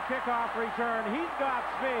Rivers on the kickoff return. He's got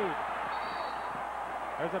speed.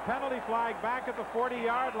 There's a penalty flag back at the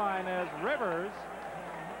 40-yard line as Rivers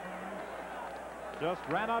just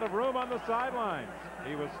ran out of room on the sidelines.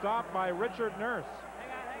 He was stopped by Richard Nurse.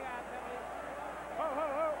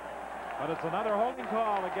 But it's another holding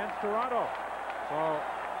call against Toronto. So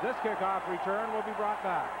this kickoff return will be brought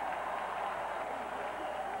back.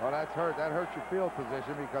 Well, that's hurt. That hurts your field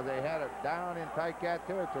position because they had it down in Ticat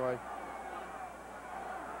territory.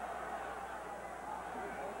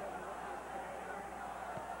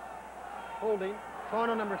 Holding.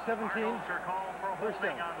 Toronto number 17. First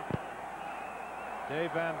down.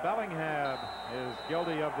 Dave Van Bellingham is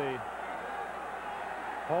guilty of the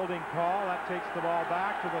holding call. That takes the ball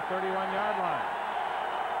back to the 31-yard line.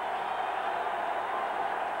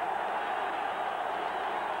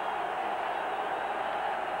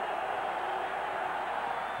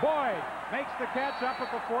 Boyd makes the catch up at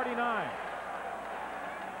the 49.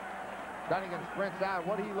 Dunnigan sprints out.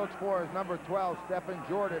 What he looks for is number 12, Stephen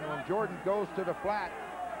Jordan. When Jordan goes to the flat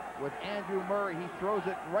with Andrew Murray, he throws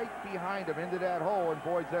it right behind him into that hole, and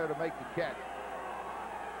Boyd's there to make the catch.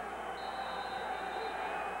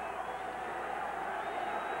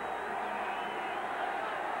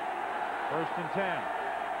 First and 10.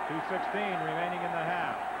 2:16 remaining in the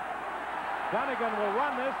half. Dunnigan will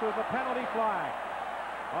run this with a penalty flag.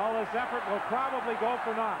 All this effort will probably go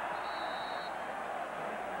for naught.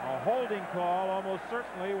 A holding call almost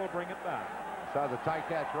certainly will bring it back. Saw the tight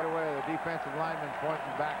catch right away. The defensive lineman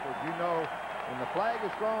pointing backwards. You know, when the flag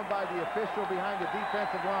is thrown by the official behind the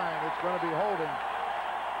defensive line, it's going to be holding.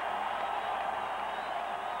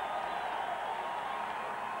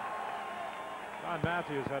 John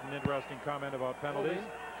Matthews had an interesting comment about penalties.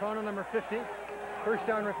 Corner number 50. First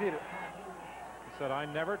down repeated. He said, I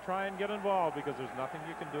never try and get involved because there's nothing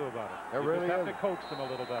you can do about it. There You really just have is. to coach them a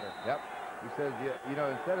little better. Yep. He says, you know,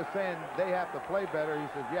 instead of saying they have to play better, he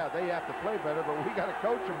says, yeah, they have to play better, but we got to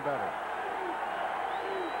coach them better.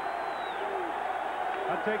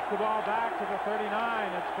 That takes the ball back to the 39.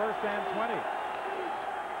 It's first and 20.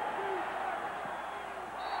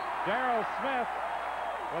 Darrell Smith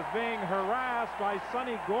was being harassed by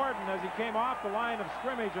Sonny Gordon as he came off the line of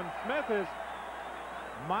scrimmage, and Smith is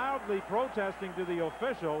mildly protesting to the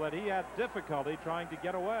official that he had difficulty trying to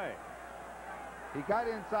get away. He got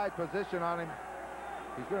inside position on him.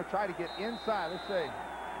 He's going to try to get inside. Let's say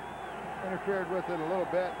interfered with it a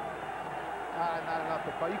little bit. Not enough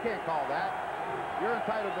to call. You can't call that. You're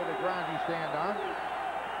entitled to the ground you stand on.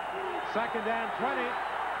 Second and 20.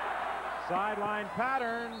 Sideline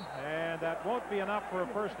pattern, and that won't be enough for a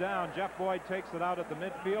first down. Jeff Boyd takes it out at the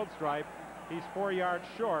midfield stripe. He's 4 yards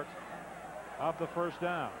short of the first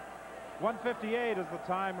down. 1:58 is the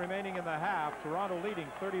time remaining in the half. Toronto leading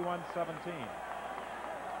 31-17.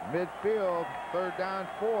 Midfield, third down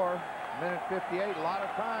 4, minute 58. A lot of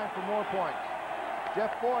time for more points. Jeff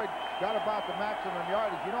Boyd got about the maximum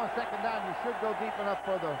yardage. You know, on second down, you should go deep enough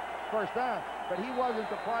for the first down, but he wasn't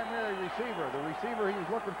the primary receiver. The receiver he was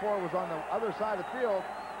looking for was on the other side of the field,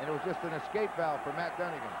 and it was just an escape valve for Matt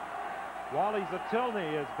Dunnigan. Wally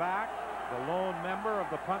Zatilny is back, the lone member of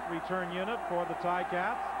the punt return unit for the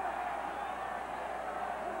Ticats.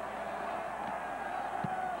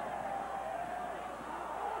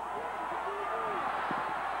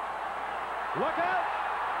 Look out!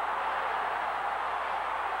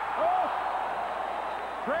 Oh!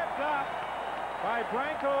 Tripped up by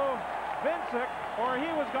Branko Vincic, or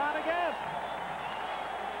he was gone again.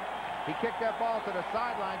 He kicked that ball to the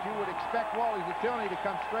sidelines. You would expect Wally Zatilny to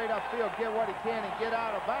come straight upfield, get what he can, and get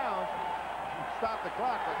out of bounds and stop the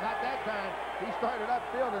clock, but not that time. He started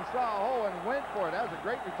upfield and saw a hole and went for it. That was a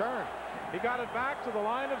great return. He got it back to the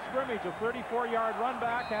line of scrimmage, a 34-yard run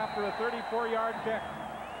back after a 34-yard kick.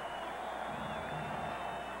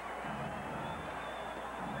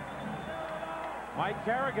 Mike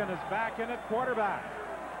Kerrigan is back in at quarterback.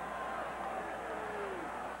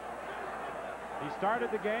 He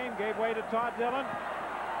started the game, gave way to Todd Dillon.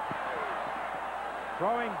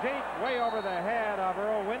 Throwing deep, way over the head of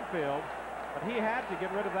Earl Winfield. But he had to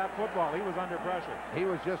get rid of that football. He was under pressure. He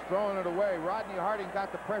was just throwing it away. Rodney Harding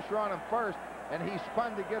got the pressure on him first, and he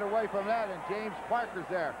spun to get away from that, and James Parker's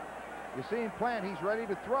there. You see him plant. He's ready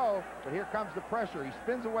to throw, but here comes the pressure. He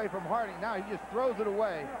spins away from Harding. Now he just throws it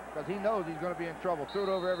away because he knows he's going to be in trouble. Threw it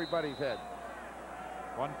over everybody's head.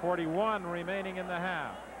 1:41 remaining in the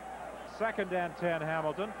half. Second and 10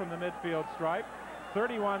 Hamilton from the midfield stripe.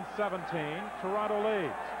 31-17. Toronto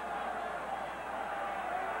leads.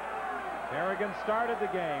 Kerrigan started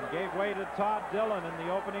the game, gave way to Todd Dillon in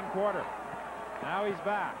the opening quarter. Now he's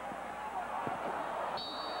back.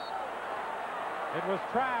 It was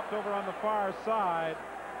trapped over on the far side.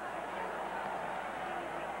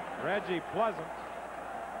 Reggie Pleasant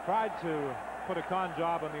tried to put a con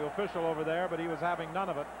job on the official over there, but he was having none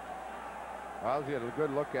of it. Well, he had a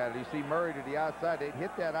good look at it. You see Murray to the outside. They'd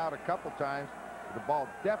hit that out a couple times. The ball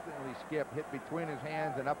definitely skipped, hit between his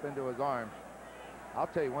hands and up into his arms. I'll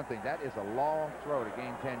tell you one thing, that is a long throw to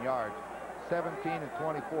gain 10 yards. 17 and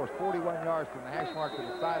 24, 41 yards from the hash mark to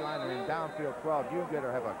the sideline, and in downfield 12. You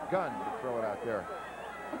better have a gun to throw it out there.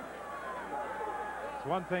 It's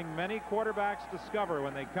one thing many quarterbacks discover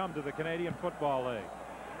when they come to the Canadian Football League.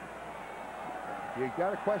 You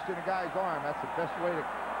got to question a guy's arm. That's the best way to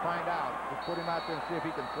find out. Just put him out there and see if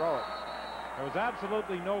he can throw it. There was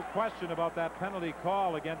absolutely no question about that penalty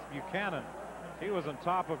call against Buchanan. He was on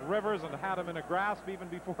top of Rivers and had him in a grasp even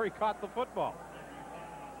before he caught the football.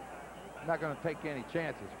 Not going to take any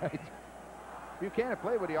chances, right? Buchanan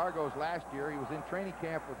played with the Argos last year. He was in training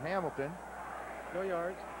camp with Hamilton. No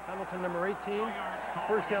yards. Hamilton, number 18.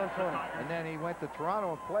 First down, Toronto. And then he went to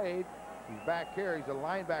Toronto and played. He's back here. He's a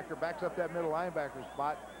linebacker. Backs up that middle linebacker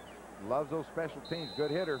spot. Loves those special teams.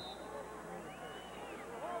 Good hitter.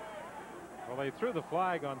 Well, they threw the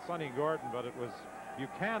flag on Sonny Gordon, but it was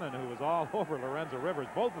Buchanan who was all over Lorenzo Rivers.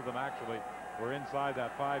 Both of them actually were inside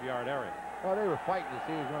that 5-yard area. Well, they were fighting to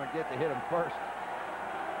see who was going to get to hit him first.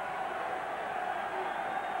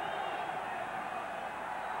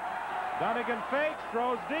 Dunnigan fakes,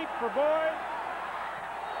 throws deep for Boyd.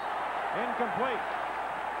 Incomplete.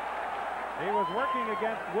 He was working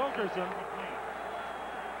against Wilkerson.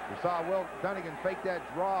 We saw Will Dunnigan fake that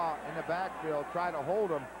draw in the backfield, try to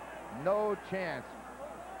hold him. No chance.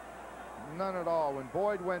 None at all. When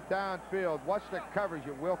Boyd went downfield, watch the coverage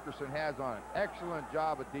that Wilkerson has on it. Excellent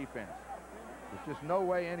job of defense. There's just no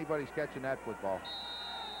way anybody's catching that football.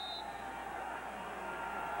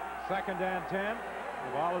 2nd and 10.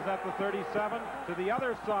 The ball is at the 37 to the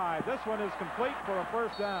other side. This one is complete for a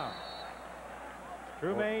first down.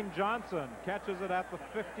 Trumaine Johnson catches it at the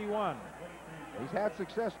 51. He's had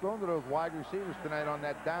success throwing to those wide receivers tonight on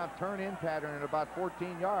that down turn-in pattern at about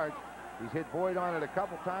 14 yards. He's hit Boyd on it a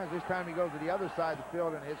couple times. This time he goes to the other side of the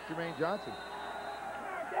field and hits Trumaine Johnson.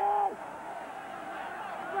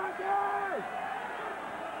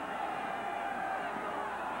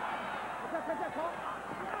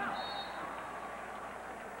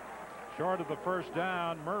 Short of the first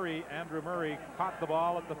down, Andrew Murray caught the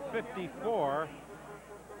ball at the 54.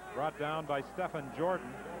 Brought down by Stephen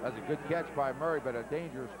Jordan. That's a good catch by Murray, but a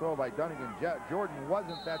dangerous throw by Dunnigan. Jordan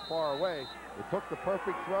wasn't that far away. It took the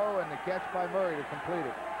perfect throw and the catch by Murray to complete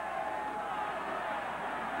it.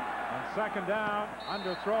 On 2nd down,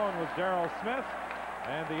 underthrown was Darrell Smith.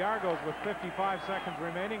 And the Argos, with 55 seconds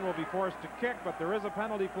remaining, will be forced to kick, but there is a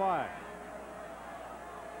penalty flag.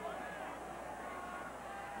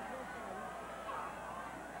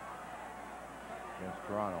 Against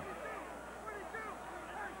Toronto.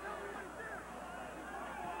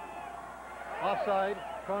 Offside.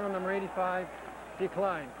 Toronto, number 85.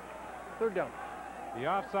 Declined. 3rd down. The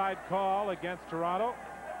offside call against Toronto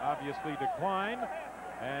obviously declined,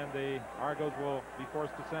 and the Argos will be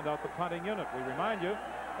forced to send out the punting unit. We remind you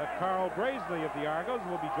that Carl Graisley of the Argos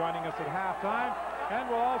will be joining us at halftime, and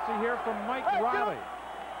we'll also hear from Mike Riley,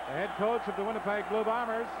 the head coach of the Winnipeg Blue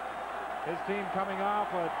Bombers. His team coming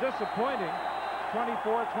off a disappointing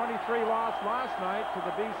 24-23 loss last night to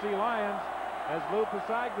the BC Lions, as Lou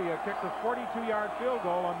Pasaglia kicked a 42-yard field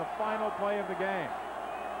goal on the final play of the game.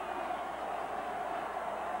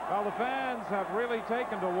 Well, the fans have really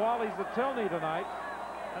taken to Wally's at Tilney tonight,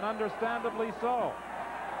 and understandably so.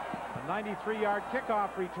 A 93-yard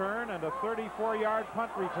kickoff return and a 34-yard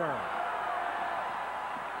punt return.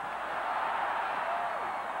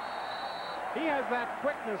 He has that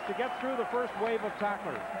quickness to get through the first wave of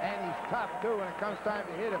tacklers. And he's tough, too, when it comes time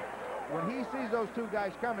to hit him. When he sees those two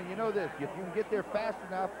guys coming, you know this. If you can get there fast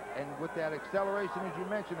enough, and with that acceleration, as you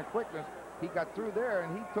mentioned, the quickness, he got through there,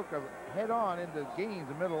 and he took a head-on into Gaines,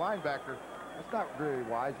 the middle linebacker. That's not really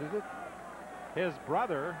wise, is it? His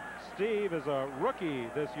brother, Steve, is a rookie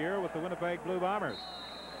this year with the Winnipeg Blue Bombers.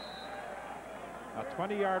 A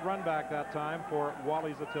 20-yard run back that time for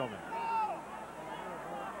Wally Zatilny.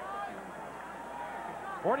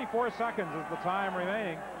 44 seconds is the time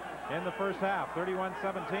remaining in the first half.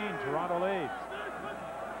 31-17, Toronto leads.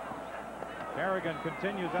 Kerrigan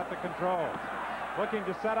continues at the controls, looking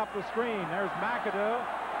to set up the screen. There's McAdoo.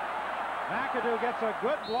 McAdoo gets a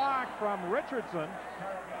good block from Richardson,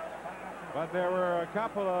 but there were a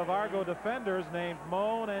couple of Argo defenders named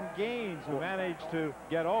Moan and Gaines who managed to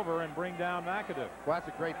get over and bring down McAdoo. Well, that's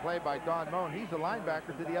a great play by Don Moan. He's a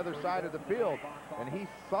linebacker to the other side of the field, and he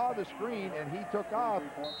saw the screen, and he took off,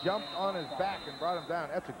 jumped on his back, and brought him down.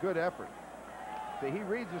 That's a good effort. See, he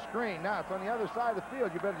reads the screen. Now, it's on the other side of the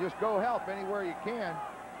field. You better just go help anywhere you can.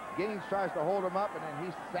 Gaines tries to hold him up, and then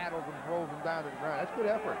he saddles and throws him down to the ground. That's good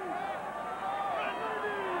effort.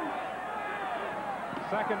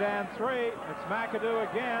 2nd and 3. It's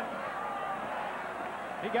McAdoo again.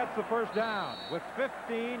 He gets the first down with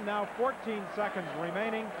 15, now 14 seconds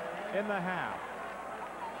remaining in the half.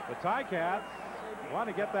 The Ticats want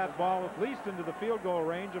to get that ball at least into the field goal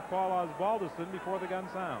range of Paul Osbaldiston before the gun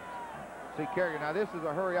sounds. See, Kerrigan, now this is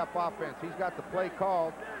a hurry-up offense. He's got the play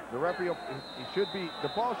called. The referee,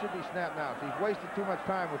 the ball should be snapped now. So he's wasted too much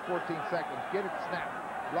time with 14 seconds. Get it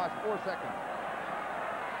snapped. Lost 4 seconds.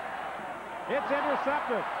 It's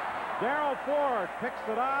intercepted. Darrell Ford picks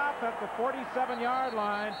it off at the 47-yard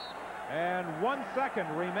line, and 1 second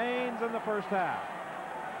remains in the first half.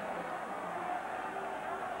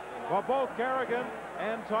 Well, both Kerrigan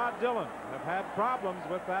and Todd Dillon have had problems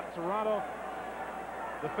with that Toronto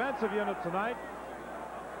defensive unit tonight.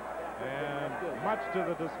 And much to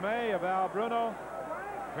the dismay of Al Bruno,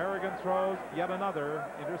 Kerrigan throws yet another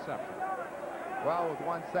interception. Well, with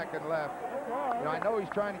 1 second left, you know, I know he's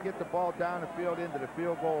trying to get the ball down the field into the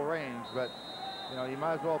field goal range, but, you know, you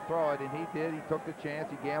might as well throw it, and he did. He took the chance.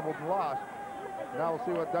 He gambled and lost. Now we'll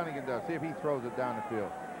see what Dunnigan does. See if he throws it down the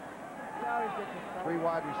field. 3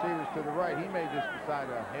 wide receivers to the right. He may just decide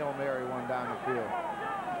a Hail Mary one down the field.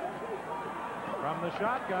 From the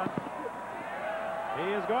shotgun,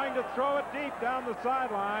 he is going to throw it deep down the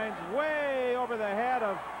sidelines, way over the head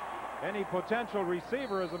of any potential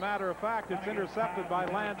receiver. As a matter of fact, it's intercepted by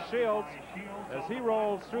Lance Shields as he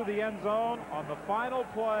rolls through the end zone on the final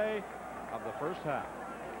play of the first half.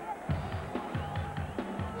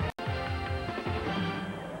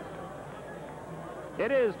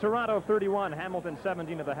 It is Toronto 31, Hamilton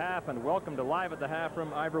 17 at the half, and welcome to Live at the Half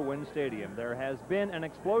from Ivor Wynne Stadium. There has been an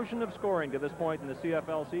explosion of scoring to this point in the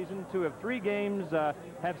CFL season. 2 of 3 games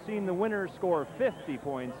have seen the winners score 50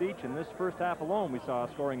 points each. In this first half alone, we saw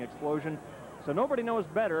a scoring explosion. So nobody knows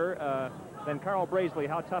better than Carl Brazeley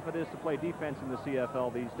how tough it is to play defense in the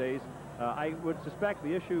CFL these days. I would suspect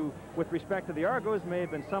the issue with respect to the Argos may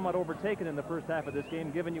have been somewhat overtaken in the first half of this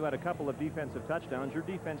game, given you had a couple of defensive touchdowns. Your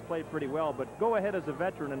defense played pretty well, but go ahead as a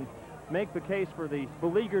veteran and make the case for the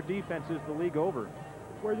beleaguered defenses the league over.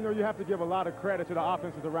 Well, you know, you have to give a lot of credit to the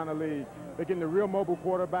offenses around the league. They're getting the real mobile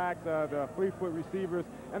quarterbacks, the fleet-foot receivers,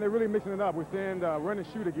 and they're really mixing it up. We're seeing run and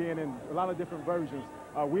shoot again in a lot of different versions.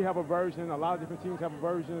 We have a version, a lot of different teams have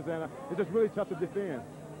versions, and it's just really tough to defend.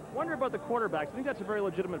 Wonder about the quarterbacks. I think that's a very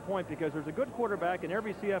legitimate point because there's a good quarterback in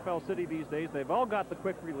every CFL city these days. They've all got the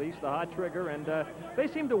quick release, the hot trigger, and they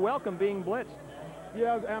seem to welcome being blitzed.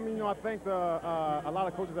 Yeah, I mean, you know, I think a lot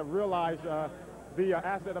of coaches have realized the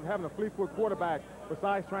asset of having a fleet-foot quarterback.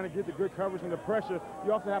 Besides trying to get the good coverage and the pressure,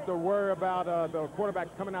 you also have to worry about the quarterback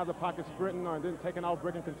coming out of the pocket sprinting or then taking off,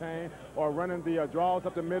 break and contain, or running the draws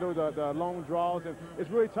up the middle, the long draws. And it's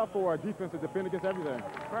really tough for a defense to defend against everything.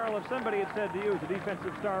 Carl, if somebody had said to you as a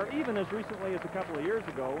defensive star, even as recently as a couple of years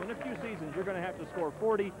ago, in a few seasons you're going to have to score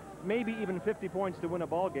 40, maybe even 50 points to win a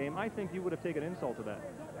ball game, I think you would have taken insult to that.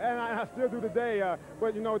 And I still do today.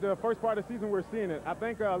 But, you know, the first part of the season we're seeing it. I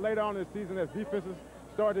think later on in the season as defenses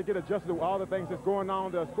start to get adjusted to all the things that's going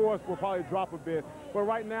on, the scores will probably drop a bit. But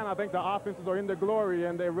right now, I think the offenses are in their glory,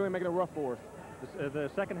 and they're really making it rough for us.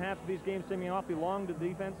 The second half of these games seeming awfully long to the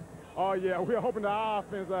defense? Oh, yeah. We're hoping the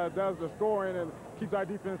offense does the scoring and keeps our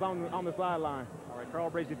defense on the sideline. All right,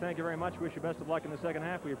 Carl Brazeley, thank you very much. Wish you best of luck in the second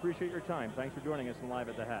half. We appreciate your time. Thanks for joining us in Live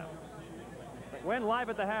at the Half. When Live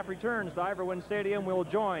at the Half returns to Ivor Wynne Stadium, we'll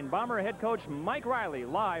join Bomber head coach Mike Riley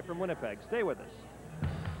live from Winnipeg. Stay with us.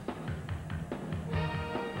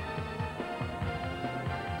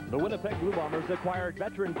 The Winnipeg Blue Bombers acquired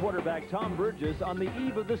veteran quarterback Tom Burgess on the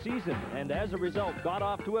eve of the season, and as a result got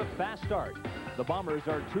off to a fast start. The Bombers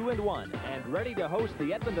are 2-1 and ready to host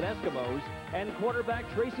the Edmonton Eskimos and quarterback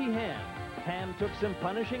Tracy Ham. Ham took some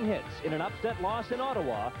punishing hits in an upset loss in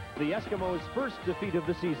Ottawa, the Eskimos' first defeat of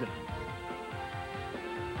the season.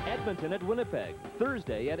 Edmonton at Winnipeg,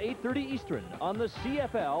 Thursday at 8:30 Eastern on the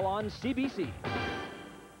CFL on CBC.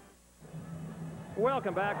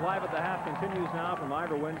 Welcome back. Live at the Half continues now from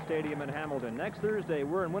Ivor Wynne Stadium in Hamilton. Next Thursday,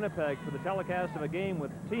 we're in Winnipeg for the telecast of a game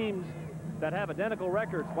with teams that have identical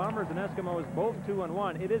records. Bombers and Eskimos both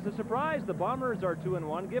 2-1. It is a surprise the Bombers are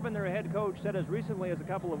 2-1, given their head coach said as recently as a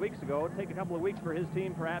couple of weeks ago, it'd take a couple of weeks for his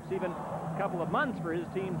team, perhaps even a couple of months for his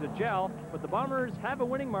team to gel. But the Bombers have a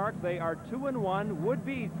winning mark. They are 2-1, would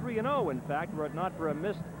be 3-0, in fact, were it not for a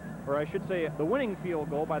missed, or I should say the winning field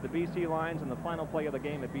goal by the BC Lions in the final play of the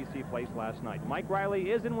game at BC Place last night. Mike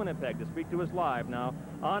Riley is in Winnipeg to speak to us live now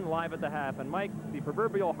on Live at the Half. And Mike, the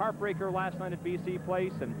proverbial heartbreaker last night at BC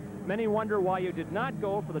Place, and many wonder why you did not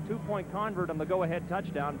go for the two-point convert on the go-ahead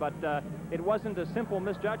touchdown, but it wasn't a simple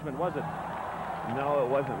misjudgment, was it? No, it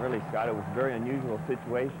wasn't really, Scott. It was a very unusual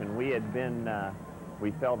situation. We had been,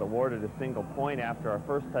 we felt awarded a single point after our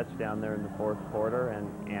first touchdown there in the fourth quarter,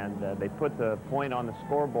 and they put the point on the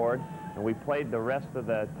scoreboard, and we played the rest of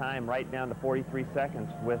the time right down to 43 seconds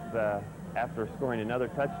with, after scoring another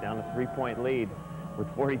touchdown, a 3-point lead. With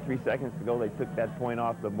 43 seconds to go, they took that point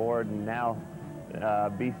off the board, and now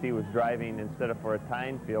BC was driving, instead of for a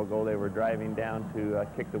tying field goal, they were driving down to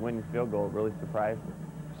kick the winning field goal. It really surprised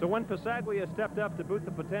us. So when Pasaglia stepped up to boot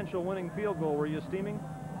the potential winning field goal, were you steaming?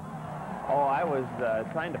 Oh, I was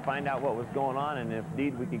trying to find out what was going on, and if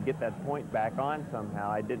indeed we could get that point back on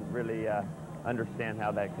somehow. I didn't really understand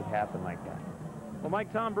how that could happen like that. Well,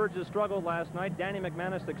 Mike, Tom Burgess struggled last night. Danny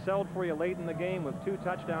McManus excelled for you late in the game with 2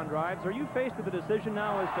 touchdown drives. Are you faced with a decision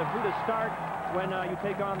now as to who to start when you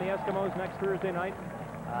take on the Eskimos next Thursday night?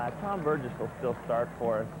 Tom Burgess will still start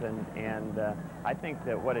for us, and I think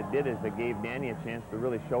that what it did is it gave Danny a chance to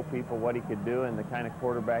really show people what he could do and the kind of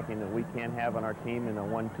quarterbacking that we can have on our team in a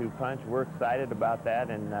 1-2 punch. We're excited about that,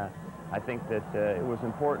 and I think that it was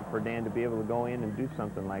important for Dan to be able to go in and do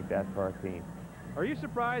something like that for our team. Are you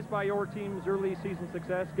surprised by your team's early season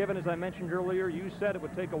success, given, as I mentioned earlier, you said it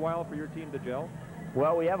would take a while for your team to gel?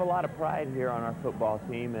 Well, we have a lot of pride here on our football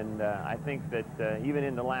team, and I think that even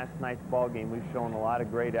in the last night's ball game, we've shown a lot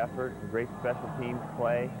of great effort, great special teams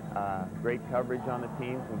play, great coverage on the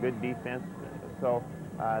team, some good defense. So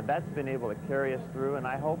that's been able to carry us through, and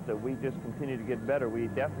I hope that we just continue to get better. We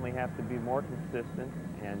definitely have to be more consistent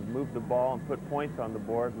and move the ball and put points on the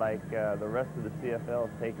board like the rest of the CFL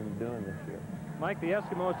has taken to doing this year. Mike, the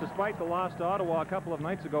Eskimos, despite the loss to Ottawa a couple of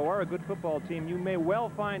nights ago, are a good football team. You may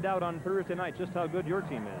well find out on Thursday night just how good your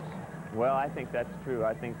team is. Well, I think that's true.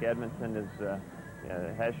 I think Edmonton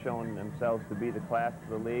has shown themselves to be the class of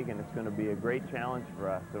the league, and it's going to be a great challenge for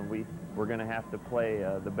us. And we're going to have to play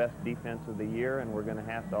the best defense of the year, and we're going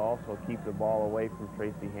to have to also keep the ball away from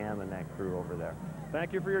Tracy Ham and that crew over there.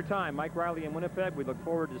 Thank you for your time, Mike Riley in Winnipeg. We look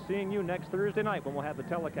forward to seeing you next Thursday night when we'll have the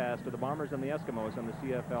telecast of the Bombers and the Eskimos on the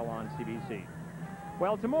CFL on CBC.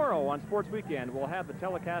 Well, tomorrow on Sports Weekend, we'll have the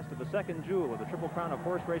telecast of the second jewel of the Triple Crown of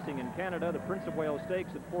horse racing in Canada, the Prince of Wales Stakes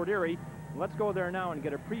at Fort Erie. Let's go there now and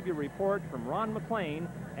get a preview report from Ron McLean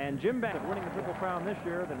and Jim Bennett, winning the Triple Crown this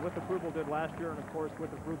year, than With Approval did last year, and of course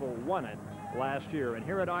With Approval won it last year. And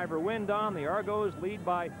here at Ivor Wyndon, the Argos lead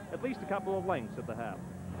by at least a couple of lengths at the half.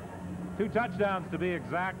 2 touchdowns to be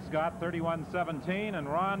exact, Scott, 31-17, and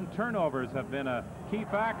Ron, turnovers have been a key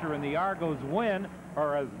factor in the Argos win,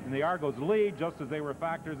 or in the Argos lead, just as they were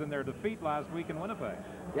factors in their defeat last week in Winnipeg.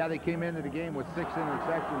 Yeah, they came into the game with 6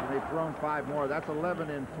 interceptions, and they've thrown 5 more. That's 11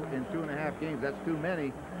 in 2.5 games. That's too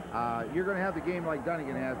many. You're going to have the game like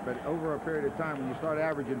Dunnigan has, but over a period of time, when you start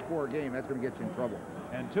averaging 4 a game, that's going to get you in trouble.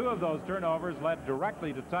 And 2 of those turnovers led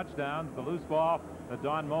directly to touchdowns. The loose ball that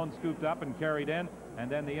Don Moan scooped up and carried in, and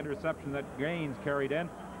then the interception that Gaines carried in.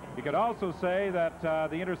 You could also say that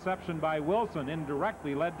the interception by Wilson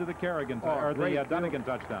indirectly led to the Dunnigan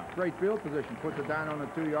touchdown. Great field position. Puts it down on the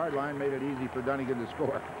 2-yard line, made it easy for Dunnigan to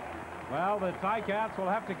score. Well, the Ticats will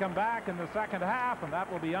have to come back in the second half, and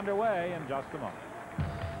that will be underway in just a moment.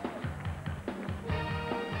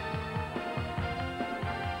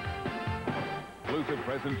 Exclusive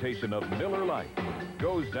presentation of Miller Lite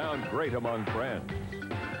goes down great among friends.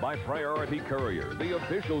 By Priority Courier, the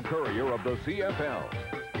official courier of the CFL.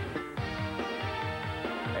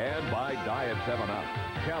 And by Diet 7-Up.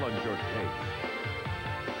 Challenge your taste.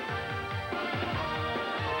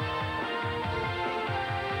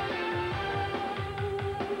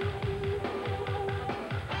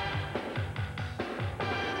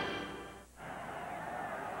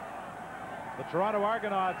 The Toronto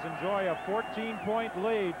Argonauts enjoy a 14-point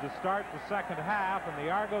lead to start the second half, and the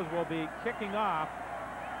Argos will be kicking off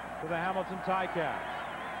to the Hamilton Ticats.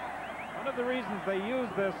 One of the reasons they use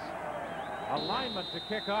this alignment to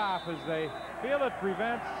kick off is they feel it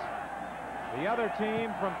prevents the other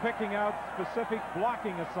team from picking out specific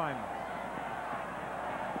blocking assignments.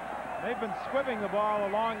 They've been squibbing the ball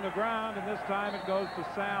along the ground, and this time it goes to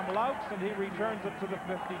Sam Loucks, and he returns it to the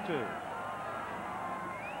 52.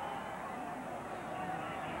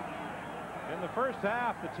 In the first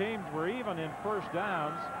half, the teams were even in first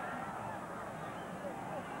downs.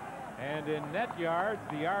 And in net yards,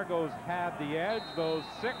 the Argos had the edge. Those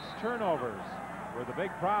 6 turnovers were the big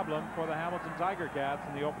problem for the Hamilton Tiger Cats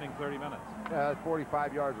in the opening 30 minutes. Yeah, that's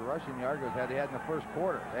 45 yards of rushing the Argos had in the first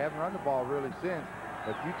quarter. They haven't run the ball really since.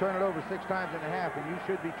 But you turn it over 6 times in a half, and you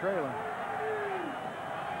should be trailing.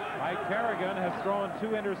 Mike Kerrigan has thrown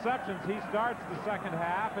 2 interceptions. He starts the second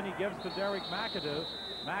half, and he gives to Derek McAdoo.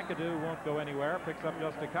 McAdoo won't go anywhere, picks up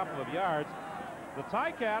just a couple of yards. The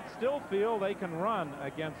Ticats still feel they can run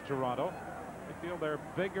against Toronto. They feel they're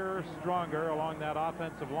bigger, stronger along that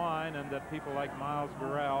offensive line, and that people like Miles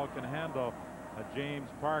Burrell can handle James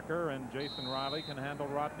Parker, and Jason Riley can handle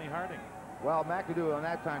Rodney Harding. Well, McAdoo on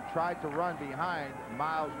that time tried to run behind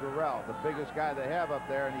Miles Burrell, the biggest guy they have up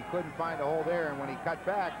there, and he couldn't find a hole there, and when he cut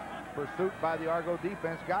back, pursuit by the Argo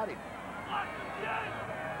defense got him.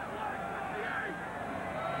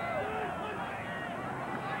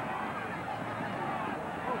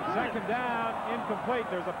 Second down, incomplete.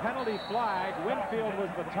 There's a penalty flag. Winfield was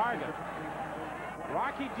the target.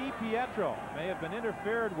 Rocky DiPietro may have been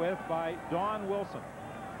interfered with by Don Wilson.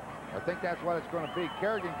 I think that's what it's going to be.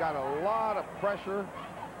 Kerrigan got a lot of pressure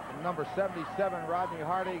from number 77, Rodney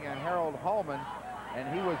Harding, and Harold Hallman, and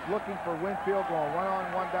he was looking for Winfield going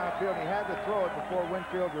one-on-one downfield. He had to throw it before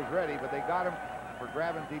Winfield was ready, but they got him for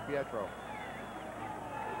grabbing DiPietro.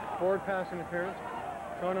 forward pass interference.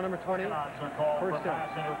 Thrown to number 20. First down.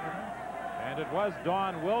 And it was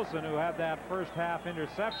Don Wilson who had that first half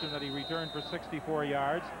interception that he returned for 64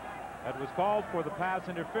 yards. That was called for the pass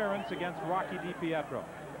interference against Rocky DiPietro.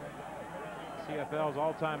 CFL's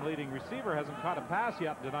all-time leading receiver hasn't caught a pass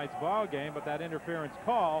yet in tonight's ball game, but that interference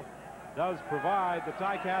call does provide the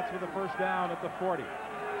Ticats with a first down at the 40.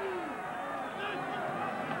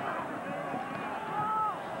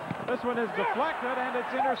 This one is deflected, and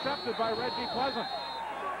it's intercepted by Reggie Pleasant.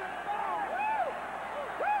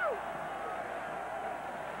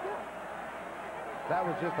 That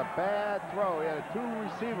was just a bad throw. He had two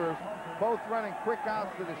receivers, both running quick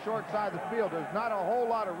outs to the short side of the field. There's not a whole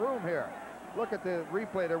lot of room here. Look at the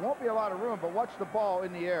replay. There won't be a lot of room, but watch the ball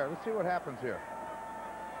in the air. Let's see what happens here.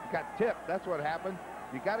 Got tipped. That's what happened.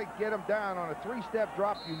 You got to get him down on a three-step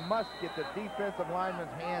drop. You must get the defensive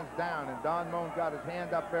lineman's hands down, and Don Moan got his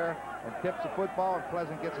hand up there and tips the football, and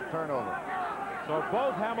Pleasant gets a turnover. So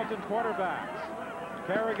both Hamilton quarterbacks,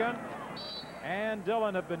 Kerrigan and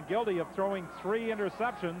Dillon, have been guilty of throwing 3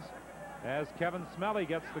 interceptions, as Kevin Smelly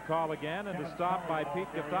gets the call again, and is stopped by Pete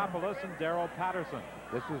Giftopoulos and Darrell Patterson.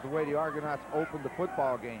 This is the way the Argonauts opened the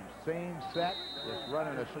football game. Same set, just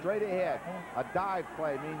running a straight ahead. A dive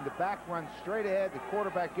play, meaning the back runs straight ahead, the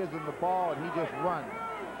quarterback gives him the ball, and he just runs.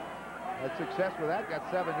 Had success with that, got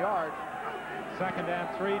 7 yards. 2nd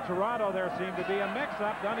and 3, Toronto. There seemed to be a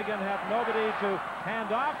mix-up. Dunnigan had nobody to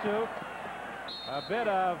hand off to. A bit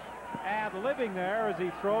of ad-libbing there as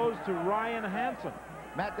he throws to Ryan Hansen.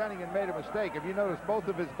 Matt Dunnigan made a mistake. If you notice, both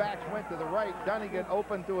of his backs went to the right. Dunnigan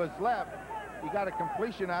opened to his left. He got a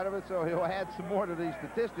completion out of it, so he'll add some more to these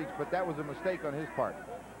statistics, but that was a mistake on his part.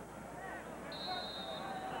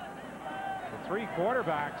 The 3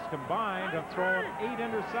 quarterbacks combined have thrown 8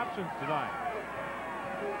 interceptions tonight.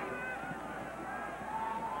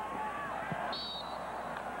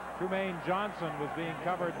 Trumaine Johnson was being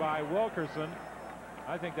covered by Wilkerson.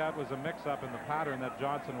 I think that was a mix-up in the pattern that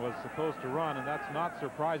Johnson was supposed to run, and that's not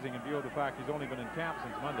surprising in view of the fact he's only been in camp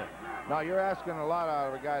since Monday. Now, you're asking a lot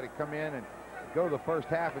out of a guy to come in and go the first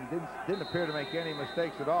half and didn't appear to make any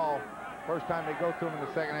mistakes at all. First time they go to him in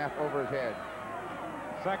the second half, over his head.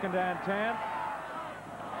 2nd and 10.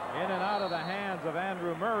 In and out of the hands of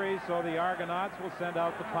Andrew Murray, so the Argonauts will send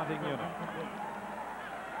out the punting unit.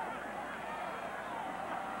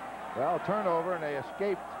 Well, turnover, and they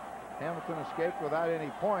escaped. Hamilton escaped without any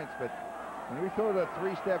points, but when we throw the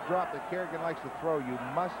 3-step drop that Kerrigan likes to throw, you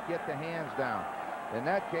must get the hands down. In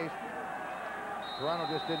that case, Toronto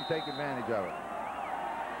just didn't take advantage of it.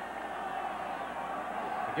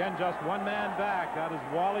 Again, just one man back. That is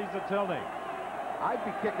Wally Zatilny. I'd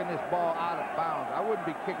be kicking this ball out of bounds. I wouldn't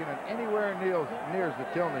be kicking it anywhere near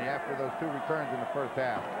Zatilny after those 2 returns in the first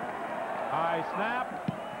half. High snap.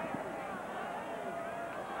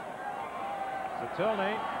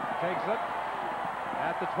 Zatilny takes it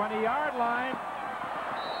at the 20-yard line.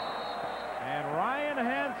 And Ryan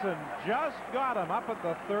Hansen just got him up at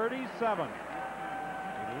the 37.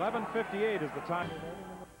 11:58 is the time.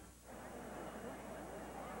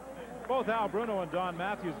 Both Al Bruno and Don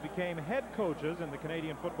Matthews became head coaches in the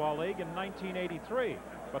Canadian Football League in 1983.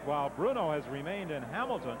 But while Bruno has remained in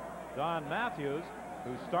Hamilton, Don Matthews,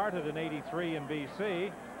 who started in '83 in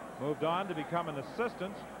BC, moved on to become an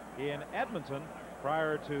assistant in Edmonton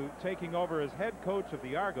prior to taking over as head coach of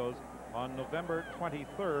the Argos on November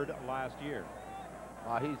 23rd last year.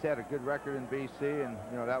 He's had a good record in BC, and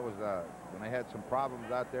you know that was when they had some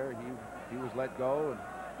problems out there. He was let go,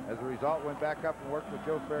 and as a result went back up and worked with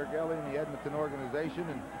Joe Faragelli in the Edmonton organization,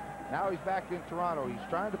 and now he's back in Toronto. He's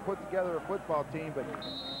trying to put together a football team, but he's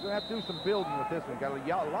going to have to do some building with this one. Got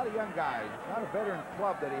a lot of young guys. Not a veteran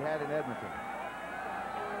club that he had in Edmonton.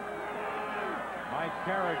 Mike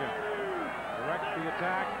Kerrigan directs the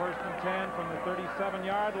attack, 1st and 10 from the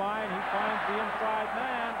 37-yard line. He finds the inside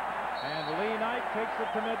man, and Lee Knight takes it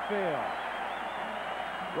to midfield.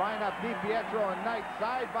 Line up DiPietro and Knight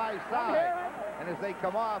side by side, and as they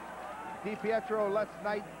come off, DiPietro lets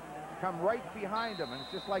Knight come right behind him, and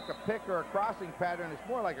it's just like a pick or a crossing pattern. It's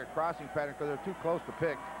more like a crossing pattern because they're too close to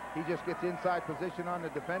pick. He just gets inside position on the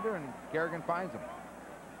defender, and Kerrigan finds him.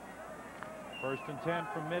 1st and 10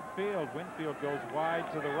 from midfield. Winfield goes wide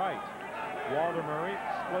to the right. Walter Murray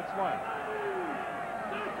splits left.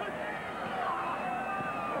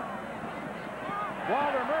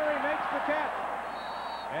 Walter Murray makes the catch.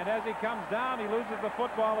 And as he comes down, he loses the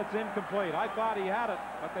football. It's incomplete. I thought he had it,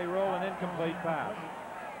 but they roll an incomplete pass.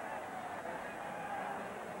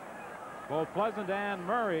 Both Pleasant and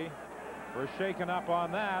Murray were shaken up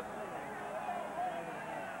on that.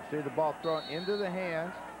 See the ball thrown into the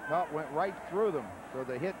hands. No, it went right through them. So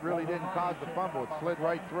the hit really didn't cause the fumble. It slid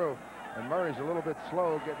right through. And Murray's a little bit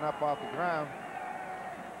slow getting up off the ground.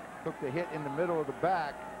 Took the hit in the middle of the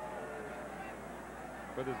back.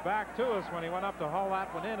 With his back to us, when he went up to haul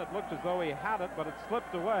that one in, it looked as though he had it, but it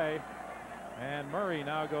slipped away. And Murray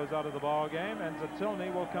now goes out of the ball game, and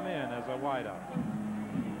Zatilny will come in as a wideout.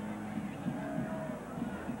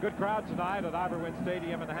 Good crowd tonight at Iverwin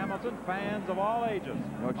Stadium in Hamilton. Fans of all ages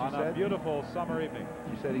on a beautiful summer evening.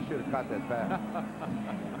 You said he should have caught that pass.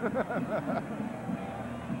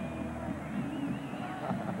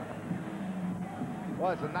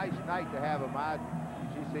 Well, it's a nice night to have him out.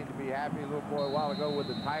 She seemed to be happy. A little boy a while ago with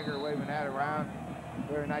the tiger waving that around.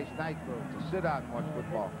 Very nice night to sit out and watch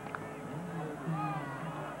football.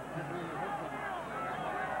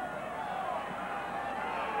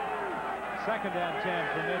 Second and 10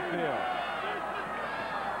 from midfield.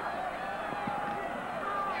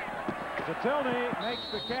 Zatilny makes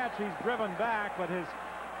the catch. He's driven back, but his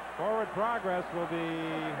forward progress will be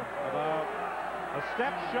about a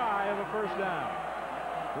step shy of a first down.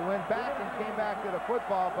 He went back and came back to the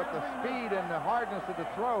football, but the speed and the hardness of the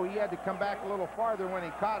throw, he had to come back a little farther when he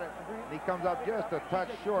caught it. And he comes up just a touch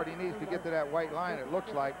short. He needs to get to that white line, it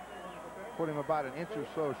looks like. Put him about an inch or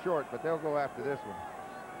so short, but they'll go after this one.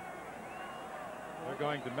 They're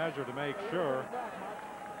going to measure to make sure.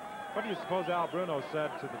 What do you suppose Al Bruno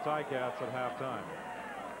said to the Ticats at halftime?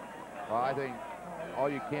 Well, I think all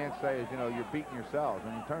you can say is, you know, you're beating yourselves.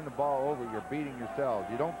 When you turn the ball over, you're beating yourselves.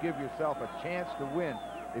 You don't give yourself a chance to win.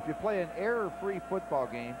 If you play an error-free football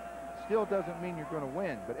game, still doesn't mean you're going to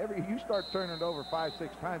win. But you start turning it over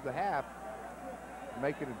 5-6 times a half,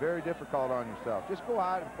 making it very difficult on yourself. Just go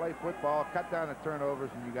out and play football, cut down the turnovers,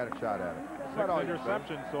 and you got a shot at it. 6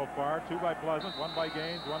 interceptions so far, 2 by Pleasant, 1 by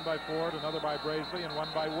Gaines, 1 by Ford, another by Brazeley, and 1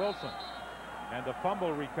 by Wilson. And a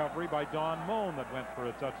fumble recovery by Don Moan that went for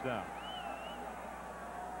a touchdown.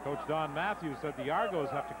 Coach Don Matthews said the Argos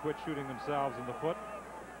have to quit shooting themselves in the foot.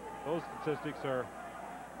 Those statistics are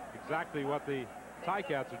exactly what the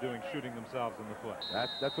Ticats are doing, shooting themselves in the foot.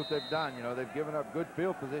 That's what they've done. You know, they've given up good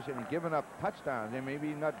field position and given up touchdowns. And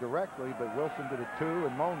maybe not directly, but Wilson did it too,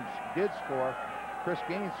 and Moan did score. Chris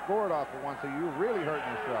Gaines scored off of one, so you're really hurting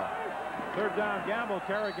yourself. Third down gamble,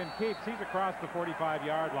 Kerrigan keeps. He's across the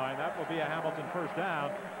 45-yard line. That will be a Hamilton first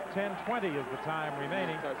down. 10:20 is the time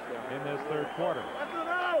remaining in this third quarter.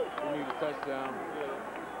 We need a touchdown.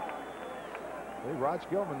 Hey, Rod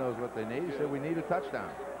Skillman knows what they need. He said we need a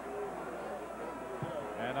touchdown.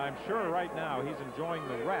 And I'm sure right now he's enjoying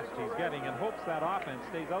the rest he's getting and hopes that offense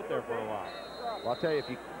stays out there for a while. Well, I'll tell you, if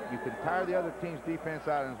you can tire the other team's defense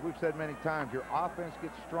out, and as we've said many times, your offense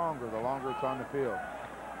gets stronger the longer it's on the field.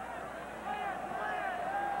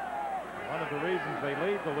 One of the reasons they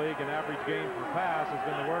lead the league in average gain per pass has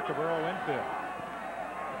been the work of Earl Winfield.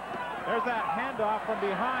 There's that handoff from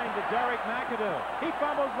behind to Derek McAdoo. He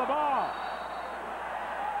fumbles the ball.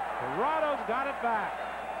 Toronto's got it back.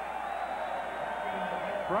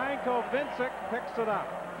 Franco Vincic picks it up.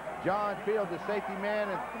 John Field, the safety man,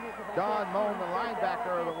 and Don Moan, the linebacker,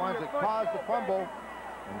 are the ones that caused the fumble.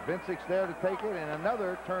 And Vincic's there to take it, and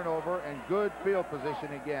another turnover and good field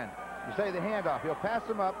position again. You say the handoff. He'll pass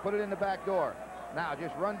him up, put it in the back door. Now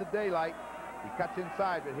just run to daylight. He cuts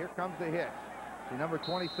inside, but here comes the hitch. See, number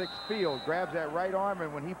 26 Field grabs that right arm,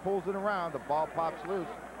 and when he pulls it around, the ball pops loose.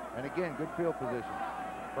 And again, good field position.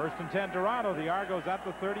 First and 10 Toronto. The Argos at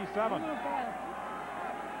the 37.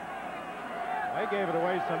 They gave it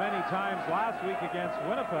away so many times last week against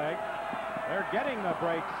Winnipeg. They're getting the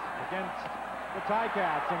breaks against the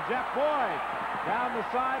Ticats. And Jeff Boyd down the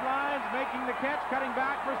sidelines, making the catch, cutting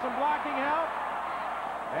back for some blocking help.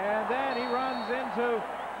 And then he runs into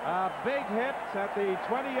a big hit at the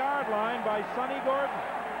 20-yard line by Sonny Gordon.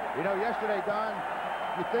 You know, yesterday, Don,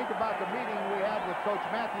 you think about the meeting we had with Coach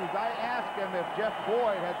Matthews. I asked him if Jeff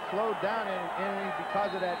Boyd had slowed down any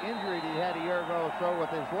because of that injury he had a year ago or so with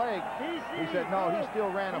his leg. He said, no, he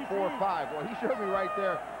still ran a 4.5. Well, he showed me right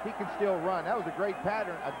there he can still run. That was a great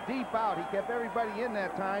pattern, a deep out. He kept everybody in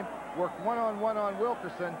that time, worked one-on-one on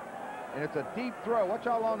Wilkerson, and it's a deep throw. Watch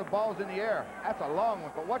how long the ball's in the air. That's a long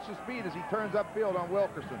one, but watch the speed as he turns upfield on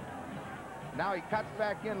Wilkerson. Now he cuts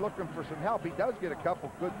back in looking for some help. He does get a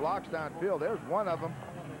couple good blocks downfield. There's one of them.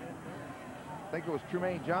 I think it was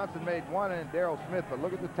Tremaine Johnson made one and Darrell Smith, but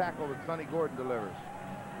look at the tackle that Sonny Gordon delivers.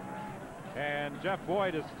 And Jeff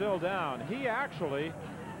Boyd is still down. He actually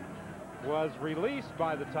was released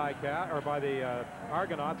by the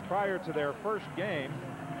Argonauts prior to their first game.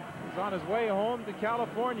 He's on his way home to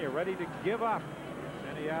California, ready to give up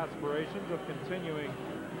any aspirations of continuing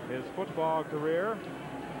his football career.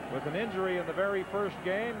 with an injury in the very first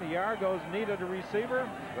game. The Argos needed a receiver.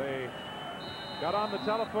 They got on the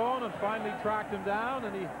telephone and finally tracked him down,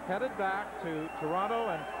 and he headed back to Toronto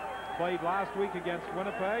and played last week against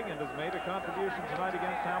Winnipeg and has made a contribution tonight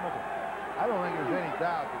against Hamilton. I don't think there's any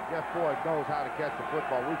doubt that Jeff Boyd knows how to catch the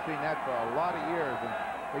football. We've seen that for a lot of years, and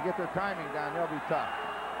they get their timing down, they'll be tough.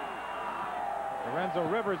 Lorenzo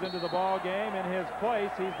Rivers into the ball game. In his place,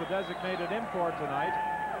 he's the designated import tonight.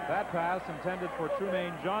 That pass intended for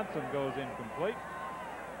Trumaine Johnson goes incomplete.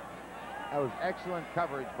 That was excellent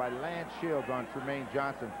coverage by Lance Shields on Trumaine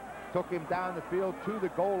Johnson. Took him down the field to the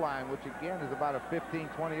goal line, which again is about a 15,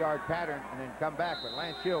 20-yard pattern, and then come back. But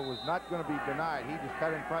Lance Shields was not going to be denied. He just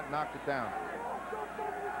cut in front and knocked it down.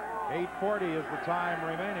 8:40 is the time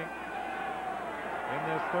remaining in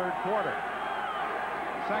this third quarter.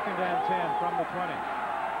 2nd and 10 from the 20.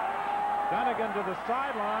 Dunnigan to the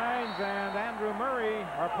sidelines, and Andrew Murray,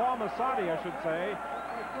 or Paul Massotti, I should say,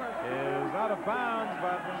 is out of bounds,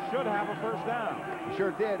 but should have a first down. He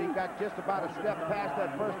sure did. He got just about a step past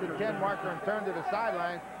that 1st and 10 marker and turned to the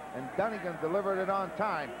sidelines, and Dunnigan delivered it on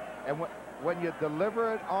time. And when you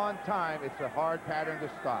deliver it on time, it's a hard pattern to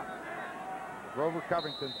stop. Grover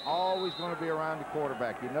Covington's always going to be around the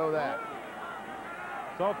quarterback. You know that.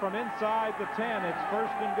 So from inside the 10, it's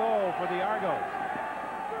 1st and goal for the Argos.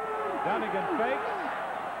 Dunnigan fakes,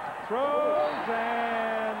 throws,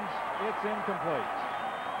 and it's incomplete.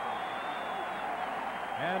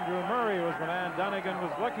 Andrew Murray was the man Dunnigan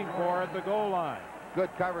was looking for at the goal line. Good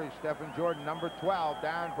coverage, Stephen. Jordan, number 12,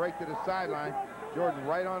 down, break to the sideline. Jordan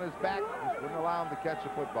right on his back, just wouldn't allow him to catch the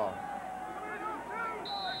football.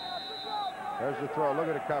 There's the throw. Look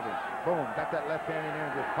at the coverage. Boom, got that left hand in there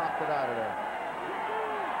and just popped it out of there.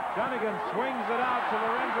 Dunnigan swings it out to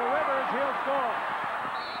Lorenzo Rivers. He'll score.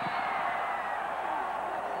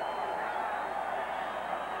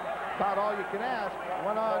 About all you can ask.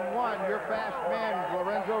 One-on-one, your fast man,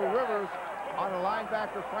 Lorenzo Rivers, on a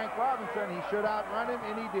linebacker, Frank Robinson. He should outrun him,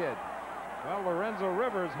 and he did. Well, Lorenzo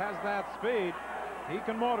Rivers has that speed. He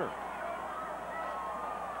can motor.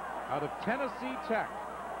 Out of Tennessee Tech.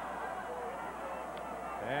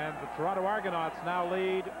 And the Toronto Argonauts now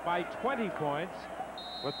lead by 20 points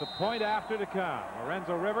with the point after to come.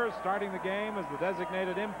 Lorenzo Rivers starting the game as the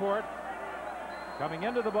designated import, coming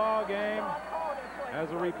into the ball game as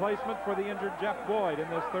a replacement for the injured Jeff Boyd in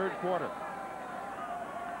this third quarter.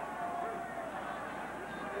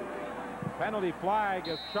 Penalty flag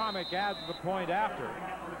as Chomick adds the point after.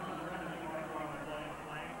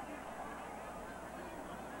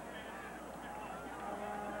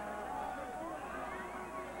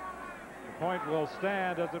 The point will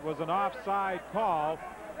stand as it was an offside call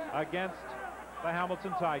against the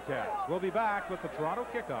Hamilton Ticats. We'll be back with the Toronto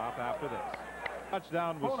kickoff after this.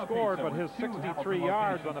 Touchdown was scored, but his 63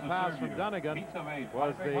 yards on the pass from Dunnigan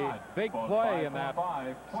was the big play in that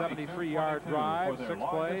 73-yard drive. 6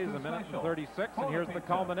 plays, 1 minute and 36, and here's the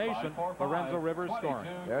culmination. Lorenzo Rivers scoring.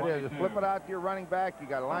 There it is. Just flip it out to your running back. You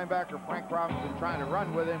got a linebacker, Frank Robinson, trying to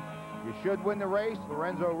run with him. You should win the race.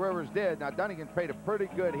 Lorenzo Rivers did. Now, Dunnigan paid a pretty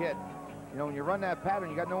good hit. You know, when you run that pattern,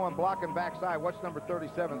 you got no one blocking backside. Watch number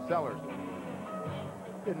 37, Sellers.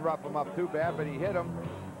 Didn't rough him up too bad, but he hit him.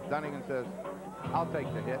 Dunnigan says, I'll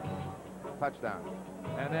take the hit. Touchdown.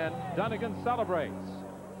 And then Dunnigan celebrates.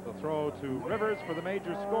 The throw to Rivers for the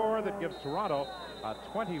major score that gives Toronto a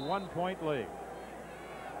 21-point lead.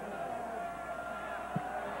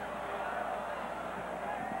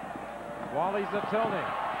 Wally's at Tilney,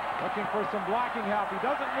 looking for some blocking help. He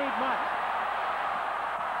doesn't need much.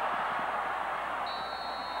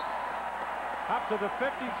 Up to the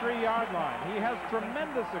 53-yard line. He has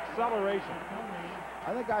tremendous acceleration.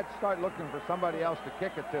 I think I'd start looking for somebody else to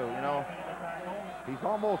kick it to, you know. He's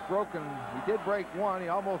almost broken. He did break one. He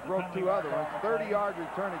almost broke 2 other ones. 30-yard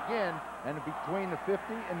return again, and between the 50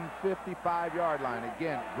 and 55-yard line.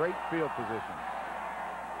 Again, great field position.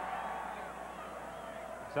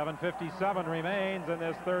 7:57 remains in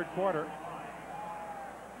this third quarter.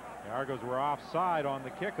 The Argos were offside on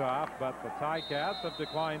the kickoff, but the Ticats have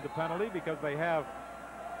declined the penalty because they have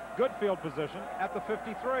good field position at the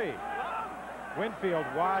 53. Winfield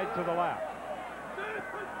wide to the left.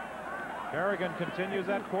 Kerrigan continues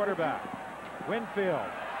at quarterback. Winfield,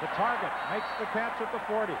 the target, makes the catch at the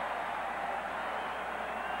 40.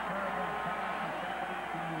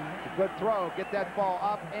 It's a good throw. Get that ball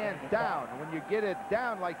up and down. And when you get it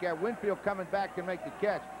down like that, Winfield coming back can make the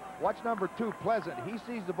catch. Watch number 2, Pleasant. He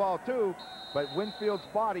sees the ball too, but Winfield's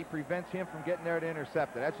body prevents him from getting there to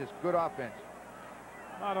intercept it. That's just good offense.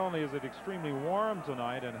 Not only is it extremely warm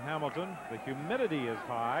tonight in Hamilton, the humidity is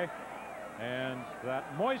high, and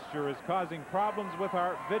that moisture is causing problems with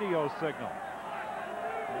our video signal.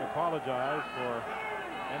 If apologize for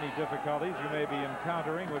any difficulties you may be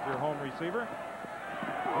encountering with your home receiver.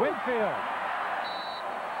 Winfield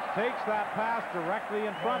takes that pass directly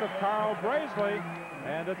in front of Carl Braisley,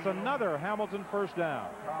 and it's another Hamilton first down.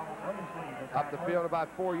 Up the field about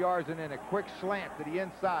 4 yards, and then a quick slant to the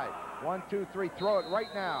inside. 1, 2, 3, throw it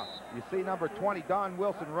right now. You see number 20, Don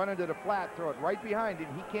Wilson, run into the flat, throw it right behind him.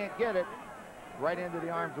 He can't get it. Right into the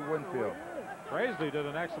arms of Winfield. Braisley did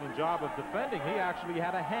an excellent job of defending. He actually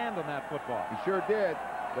had a hand on that football. He sure did.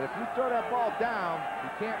 But if you throw that ball down, you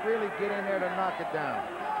can't really get in there to knock it down.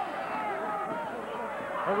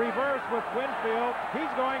 A reverse with Winfield. He's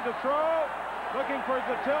going to throw. Looking for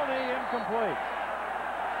Zatilny, incomplete.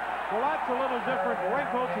 Well, that's a little different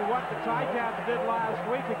wrinkle to what the Ticats did last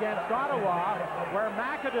week against Ottawa, where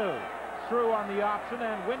McAdoo threw on the option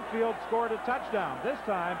and Winfield scored a touchdown. This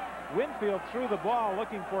time, Winfield threw the ball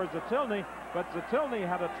looking for Zatilny, but Zatilny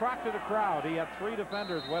had attracted a crowd. He had 3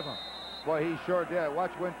 defenders with him. Boy, he sure did.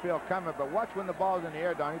 Watch Winfield coming, but watch when the ball's in the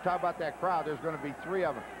air, Don. You talk about that crowd, there's going to be 3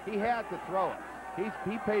 of them. He had to throw it.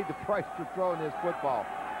 He paid the price for throwing this football.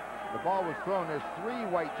 The ball was thrown. There's 3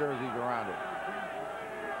 white jerseys around it.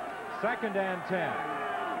 2nd and 10.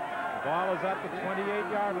 The ball is at the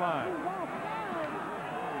 28-yard line.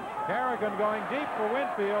 Kerrigan going deep for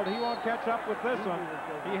Winfield. He won't catch up with this one.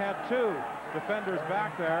 He had 2 defenders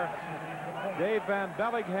back there, Dave Van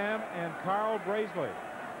Bellingham and Carl Braisley.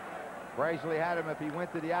 Braisley had him. If he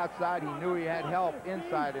went to the outside, he knew he had help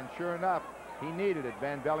inside, and sure enough, he needed it.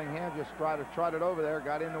 Van Bellingham just trotted over there,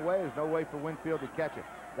 got in the way. There's no way for Winfield to catch it.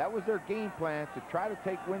 That was their game plan, to try to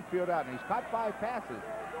take Winfield out, and he's caught 5 passes,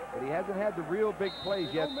 but he hasn't had the real big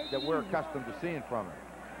plays yet that we're accustomed to seeing from him.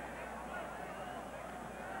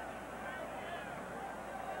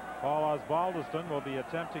 Paul Osbaldiston will be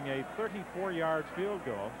attempting a 34-yard field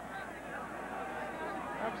goal.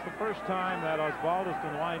 That was the first time that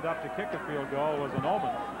Osbaldiston lined up to kick a field goal was an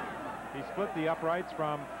omen. He split the uprights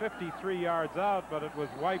from 53 yards out, but it was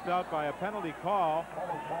wiped out by a penalty call.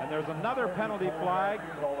 And there's another penalty flag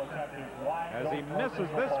as he misses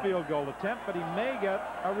this field goal attempt, but he may get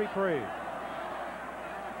a reprieve.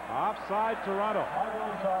 Offside, Toronto.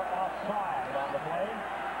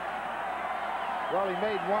 Well, he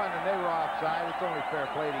made one, and they were offside. It's only fair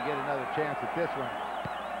play to get another chance at this one.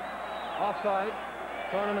 Offside.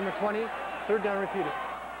 Toronto number 20. 3rd down repeated.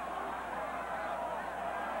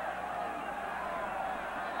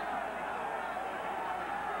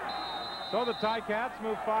 So the Ticats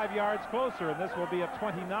move 5 yards closer, and this will be a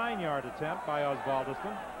 29-yard attempt by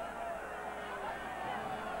Osbaldiston.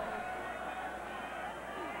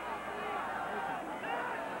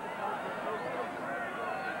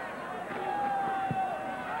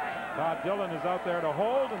 Todd Dillon is out there to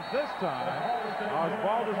hold, and this time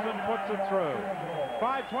Osbaldiston puts it through.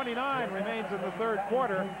 5:29 remains in the 3rd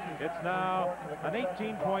quarter. It's now an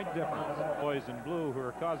 18-point difference. Boys in blue who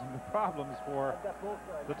are causing the problems for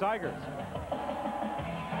the Tigers.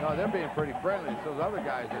 No, they're being pretty friendly. It's those other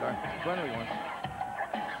guys that aren't friendly ones.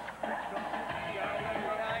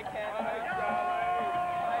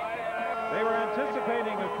 They were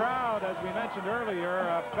anticipating a crowd, as we mentioned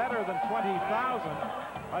earlier, better than 20,000.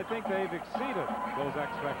 I think they've exceeded those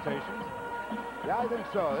expectations. Yeah, I think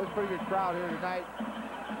so. There's a pretty good crowd here tonight.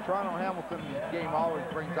 Toronto-Hamilton game always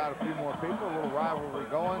brings out a few more people, a little rivalry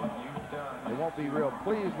going. They won't be real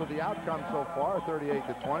pleased with the outcome so far,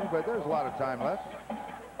 38-20, but there's a lot of time left.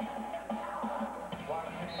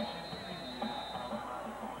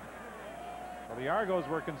 Well, the Argos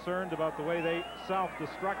were concerned about the way they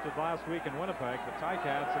self-destructed last week in Winnipeg. The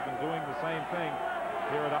Ticats have been doing the same thing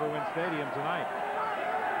here at Argonauts Stadium tonight.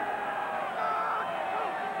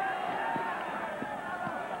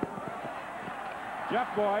 Jeff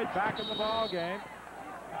Boyd back in the ball game,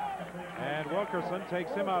 and Wilkerson takes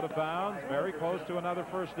him out of bounds, very close to another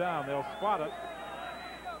first down. They'll spot it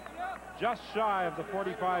just shy of the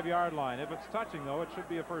 45-yard line. If it's touching, though, it should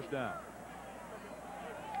be a first down.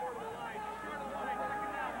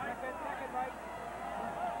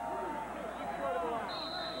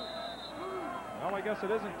 Well, I guess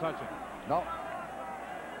it isn't touching. No.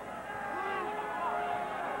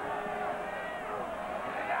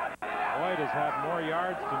 Boyd has had more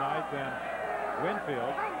yards tonight than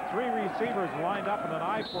Winfield. 3 receivers lined up in an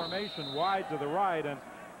I formation wide to the right, and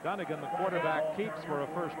Dunnigan, the quarterback, keeps for a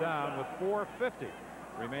first down with 4:50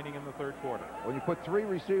 remaining in the 3rd quarter. When you put 3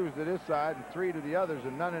 receivers to this side and 3 to the others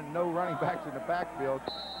and no running backs in the backfield,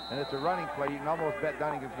 and it's a running play, you can almost bet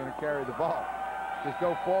Dunnigan's going to carry the ball. Just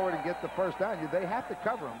go forward and get the first down. They have to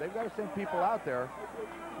cover him. They've got to send people out there.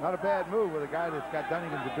 Not a bad move with a guy that's got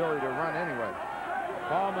Dunnigan's ability to run anyway.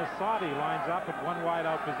 Paul Masadi lines up at 1 wide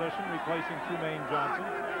out position, replacing Trumaine Johnson.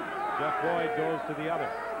 Jeff Boyd goes to the other.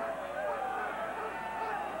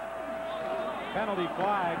 Penalty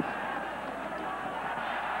flag.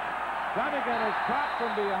 Dunnigan is caught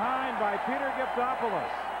from behind by Peter Giftopoulos.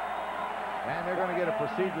 And they're going to get a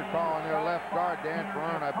procedure call on their left guard. Dan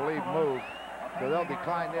Ferrone, I believe, moved. So they'll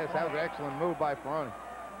decline this. That was an excellent move by Ferrone.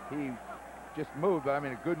 He just moved, but I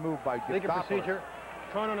mean a good move by Giftopoulos. Legal procedure.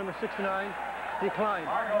 Toronto number 69 declined.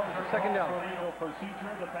 Second down. For legal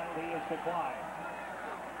procedure, the penalty is declined.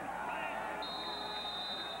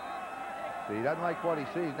 See, he doesn't like what he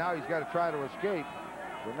sees. Now he's got to try to escape.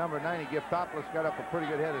 But number 90, Giftopoulos, got up a pretty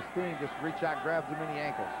good head of steam. Just reach out, grabs him in the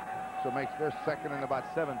ankles. So it makes their second and about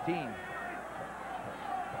 17.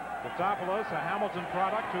 Giftopoulos, a Hamilton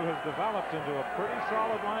product who has developed into a pretty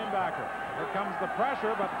solid linebacker. Here comes the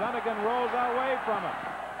pressure, but Dunnigan rolls away from it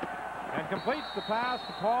and completes the pass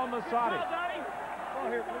to Paul Massotti.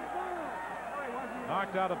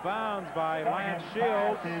 Knocked out of bounds by Lance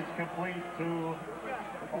Shields. Is complete to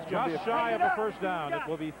Just shy of a first down. It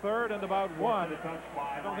will be third and about 1.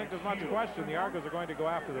 I don't think there's much question. The Argos are going to go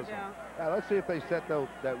after this one. Let's see if they set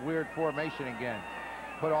that weird formation again.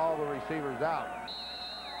 Put all the receivers out.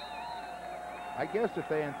 I guess if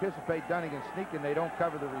they anticipate Dunnigan sneaking, they don't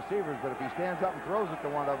cover the receivers. But if he stands up and throws it to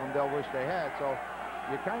one of them, they'll wish they had. So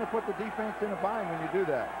you kind of put the defense in a bind when you do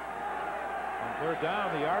that. On third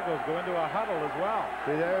down, the Argos go into a huddle as well.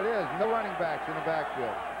 See, there it is. No running backs in the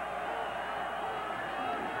backfield.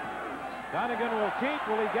 Dunnigan will keep.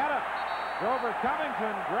 Will he get it? Grover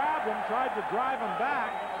Covington grabbed him, tried to drive him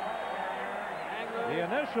back. The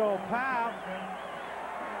initial path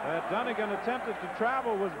that Dunnigan attempted to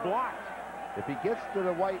travel was blocked. If he gets to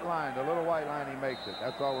the white line, the little white line, he makes it.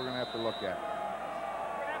 That's all we're going to have to look at.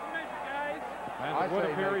 And it would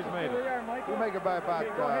appear he's made it. We'll make it by about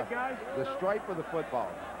the stripe of the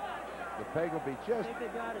football. The peg will be just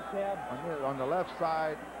on the left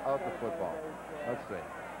side of the football. Let's see.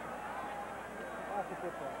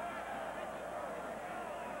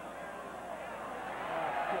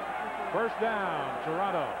 First down,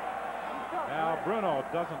 Toronto. Now Bruno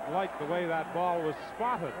doesn't like the way that ball was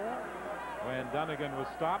spotted when Dunnigan was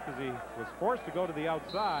stopped, as he was forced to go to the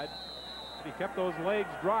outside. He kept those legs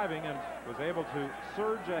driving and was able to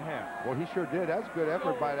surge ahead. Well, he sure did. That's good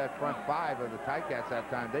effort by that front five of the Ticats that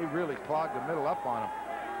time. They really clogged the middle up on him.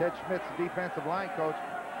 Ted Schmidt's the defensive line coach.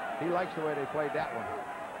 He likes the way they played that one.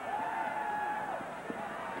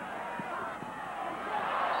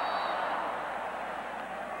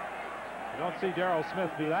 You don't see Darrell Smith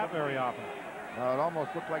do that very often. No, it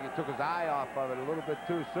almost looked like he took his eye off of it a little bit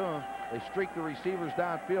too soon. They streak the receivers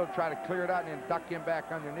downfield, try to clear it out, and then duck him back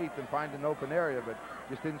underneath and find an open area, but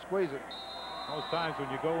just didn't squeeze it. Most times when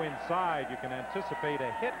you go inside, you can anticipate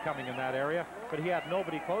a hit coming in that area, but he had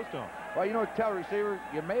nobody close to him. Well, you know, tell receivers,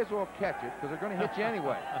 you may as well catch it, because they're going to hit you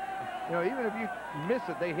anyway. You know, even if you miss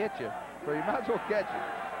it, they hit you, so you might as well catch it.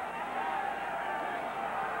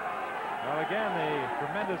 Well, again, the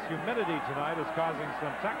tremendous humidity tonight is causing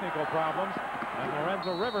some technical problems, and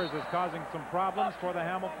Lorenzo Rivers is causing some problems for the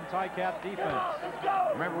Hamilton Ticat defense.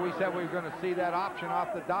 Remember, we said we were going to see that option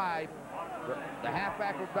off the dive. The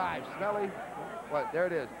halfback will dive. Smelly, what? There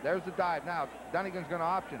it is. There's the dive. Now, Dunnigan's going to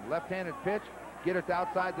option. Left-handed pitch, get it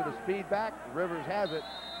outside to the speed back. Rivers has it,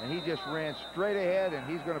 and he just ran straight ahead, and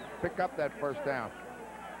he's going to pick up that first down.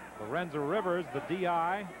 Lorenzo Rivers, the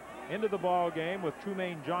DI, into the ball game with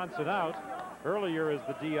Trumaine Johnson out. Earlier as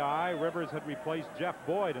the DI, Rivers had replaced Jeff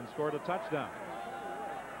Boyd and scored a touchdown.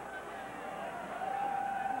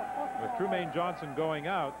 With Trumaine Johnson going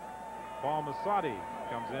out, Paul Massotti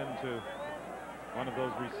comes into one of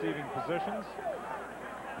those receiving positions,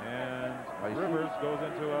 and Rivers goes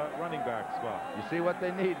into a running back spot. You see what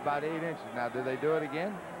they need, about 8 inches. Now, do they do it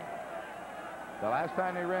again? The last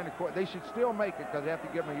time they ran the court, they should still make it because they have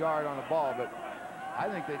to give them a yard on the ball, but I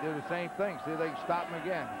think they do the same thing. See if they can stop him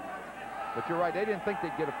again. But you're right, they didn't think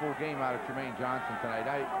they'd get a full game out of Trumaine Johnson tonight.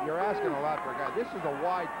 You're asking a lot for a guy. This is a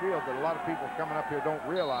wide field that a lot of people coming up here don't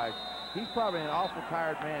realize. He's probably an awful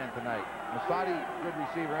tired man tonight. Massotti, good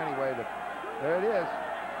receiver anyway, but there it is.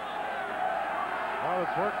 Well,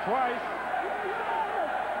 it's worked twice.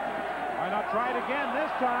 Why not try it again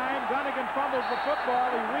this time? Dunnigan fumbles the football.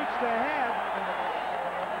 He reached ahead.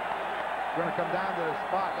 Going to come down to the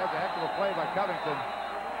spot. That's a heck of a play by Covington.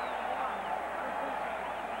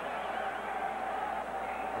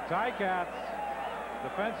 The Ticats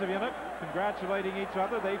defensive unit congratulating each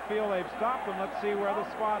other. They feel they've stopped them. Let's see where the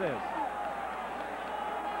spot is.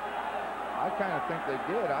 I kind of think they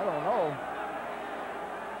did. I don't know.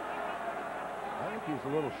 I think he's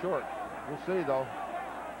a little short. We'll see, though.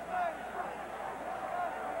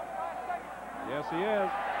 Yes, he is.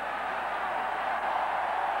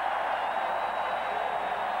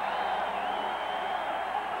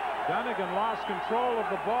 Dunnigan lost control of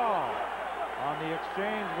the ball on the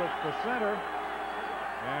exchange with the center.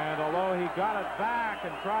 And although he got it back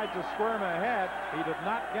and tried to squirm ahead, he did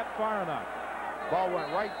not get far enough. Ball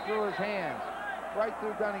went right through his hands, right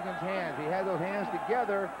through Dunnigan's hands. He had those hands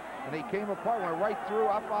together, and he came apart, went right through,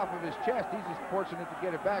 up off of his chest. He's just fortunate to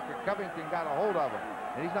get it back, but Covington got a hold of him.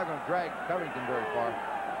 And he's not going to drag Covington very far.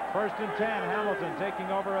 1st and 10, Hamilton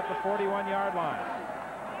taking over at the 41-yard line.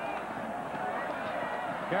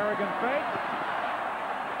 Kerrigan faked.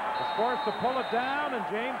 Was forced to pull it down, and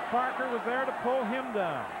James Parker was there to pull him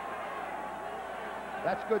down.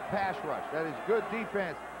 That's good pass rush. That is good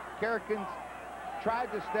defense. Kerrigan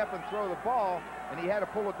tried to step and throw the ball, and he had to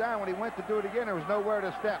pull it down. When he went to do it again, there was nowhere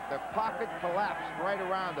to step. The pocket collapsed right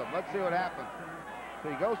around him. Let's see what happens. So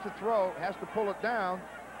he goes to throw, has to pull it down.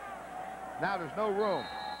 Now there's no room.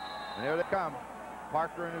 And there they come.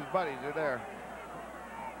 Parker and his buddies are there.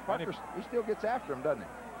 Parker, he still gets after him, doesn't he?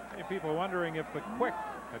 Many people wondering if the quick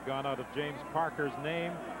had gone out of James Parker's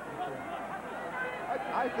name.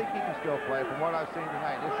 I think he can still play from what I've seen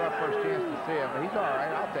tonight. This is our first chance to see him, but he's all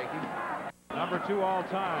right. I'll take him. Number 2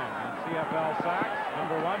 all-time in CFL sacks.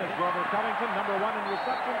 Number 1 is Grover Covington. Number 1 in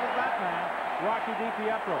receptions is that man, Rocky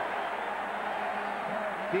DiPietro.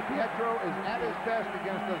 DiPietro is at his best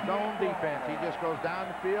against the zone defense. He just goes down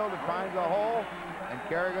the field and finds a hole, and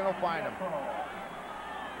Kerrigan will find him.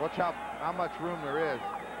 Watch how much room there is.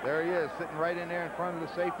 There he is, sitting right in there in front of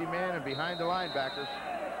the safety man and behind the linebackers.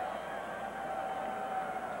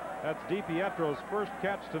 That's DiPietro's first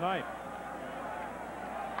catch tonight.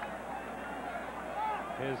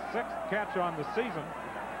 His 6th catch on the season.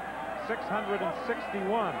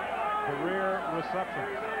 661 career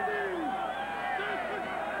receptions.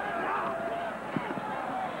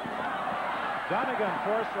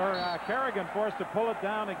 Kerrigan forced to pull it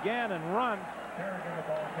down again and run.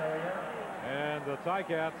 And the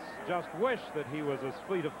Ticats just wish that he was as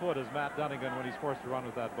fleet of foot as Matt Dunnigan when he's forced to run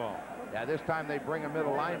with that ball. Yeah, this time they bring a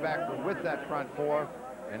middle linebacker with that front 4,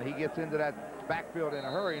 and he gets into that backfield in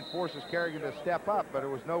a hurry and forces Kerrigan to step up, but there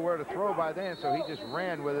was nowhere to throw by then, so he just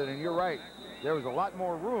ran with it, and you're right. There was a lot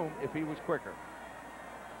more room if he was quicker.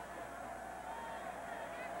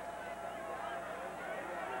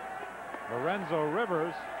 Lorenzo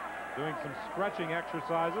Rivers doing some stretching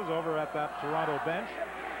exercises over at that Toronto bench.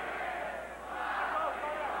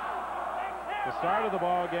 The start of the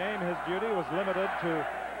ball game, his duty was limited to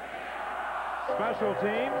special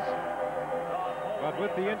teams, but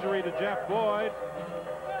with the injury to Jeff Boyd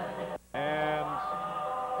and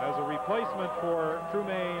as a replacement for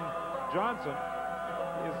Trumaine Johnson,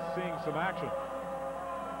 he is seeing some action.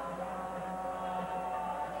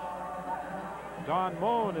 Don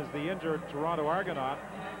Moan is the injured Toronto Argonaut.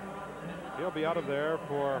 He'll be out of there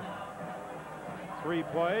for 3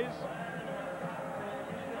 plays.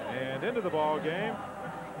 And into the ball game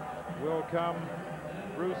will come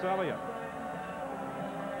Bruce Elliott.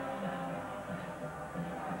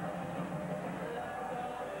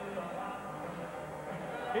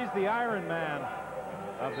 He's the Iron Man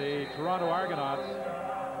of the Toronto Argonauts.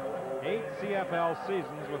 8 CFL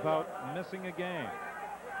seasons without missing a game.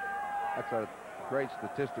 That's a great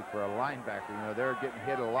statistic for a linebacker. You know, they're getting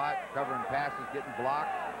hit a lot, covering passes, getting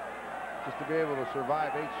blocked. Just to be able to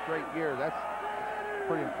survive 8 straight years, that's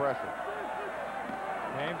pretty impressive.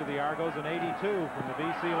 Came to the Argos in '82 from the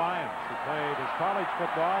BC Lions. He played his college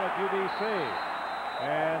football at UBC.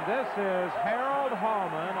 And this is Harold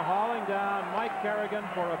Hallman hauling down Mike Kerrigan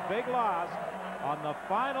for a big loss on the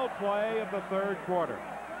final play of the 3rd quarter.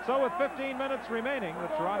 So with 15 minutes remaining, the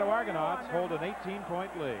Toronto Argonauts hold an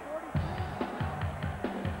 18-point lead.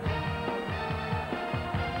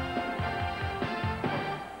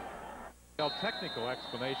 Technical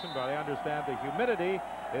explanation, but I understand the humidity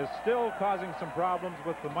is still causing some problems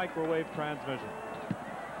with the microwave transmission.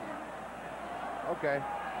 Okay.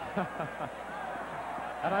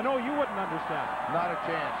 And I know you wouldn't understand it. Not a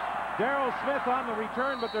chance. Darrell Smith on the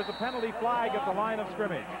return, but there's a penalty flag at the line of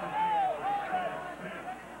scrimmage.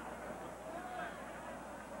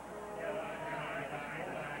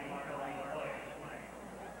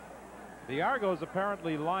 The Argos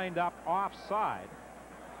apparently lined up offside.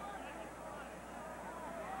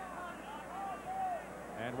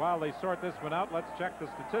 And while they sort this one out, let's check the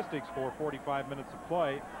statistics for 45 minutes of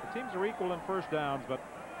play. The teams are equal in first downs, but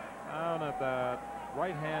down at the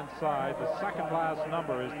right-hand side, the second last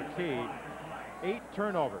number is the key. 8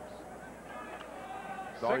 turnovers.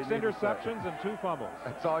 6 interceptions and 2 fumbles.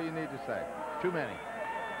 That's all you need to say. Too many.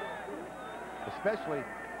 Especially,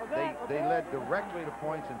 they led directly to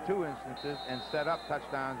points in 2 instances and set up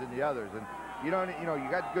touchdowns in the others. And you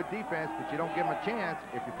got good defense, but you don't give them a chance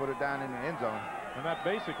if you put it down in the end zone. And that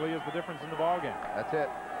basically is the difference in the ball game. That's it.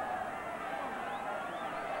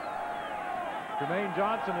 Jermaine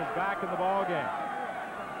Johnson is back in the ball game.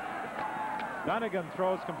 Dunnigan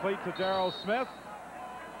throws complete to Darrell Smith.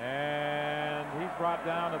 And he's brought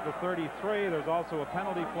down at the 33. There's also a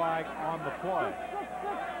penalty flag on the play.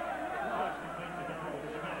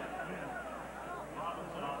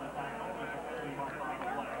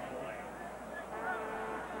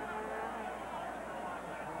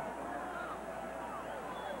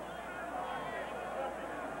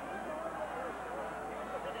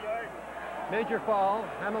 Major foul.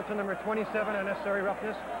 Hamilton, number 27, unnecessary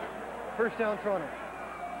roughness. First down, Toronto.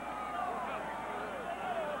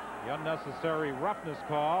 The unnecessary roughness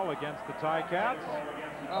call against the Ticats.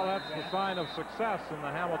 Well, that's the sign of success in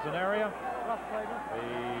the Hamilton area.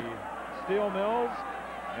 The steel mills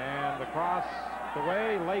and across the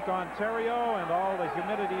way, Lake Ontario, and all the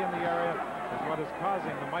humidity in the area is what is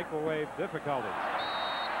causing the microwave difficulties.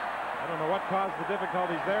 I don't know what caused the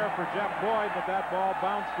difficulties there for Jeff Boyd, but that ball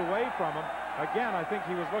bounced away from him. Again, I think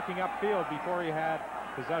he was looking upfield before he had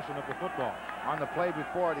possession of the football. On the play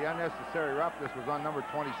before, the unnecessary roughness was on number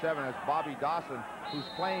 27. As Bobby Dawson, who's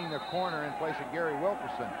playing the corner in place of Gary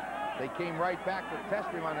Wilkerson. They came right back to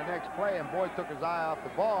test him on the next play, and Boyd took his eye off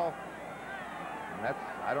the ball. And that's,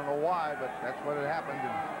 I don't know why, but that's what had happened.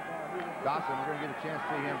 And Dawson, we're going to get a chance to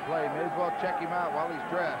see him play. May as well check him out while he's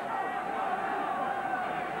dressed.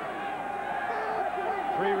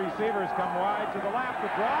 Three receivers come wide to the left,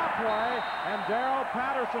 the draw play, and Darrell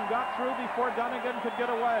Patterson got through before Dunnigan could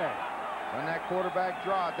get away. On that quarterback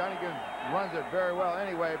draw, Dunnigan runs it very well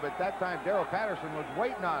anyway, but that time Darrell Patterson was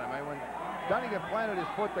waiting on him. And when Dunnigan planted his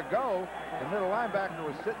foot to go, the middle linebacker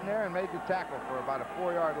was sitting there and made the tackle for about a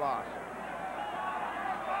 4-yard loss.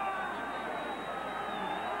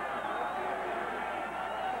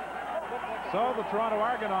 So the Toronto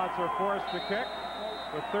Argonauts are forced to kick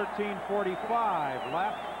with 13:45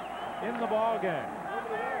 left in the ball game.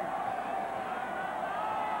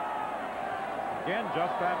 Again,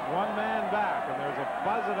 just that one man back, and there's a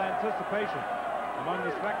buzz of anticipation among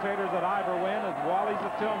the spectators at Iberwin as Wally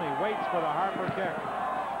Zatilny waits for the Harper kick.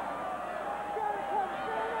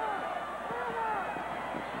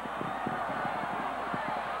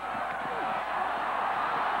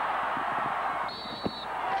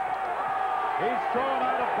 He's thrown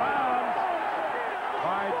out of bounds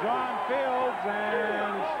by John Fields,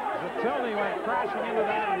 and Zatilny went crashing into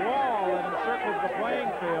that wall that encircles the playing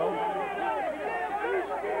field.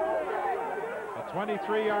 A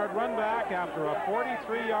 23-yard run back after a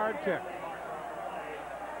 43-yard kick.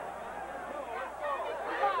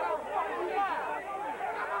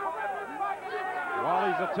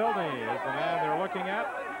 Wally Zatilny is the man they're looking at.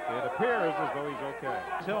 It appears as though he's okay.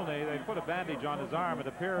 Tilney, they put a bandage on his arm. It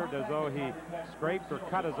appeared as though he scraped or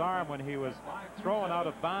cut his arm when he was thrown out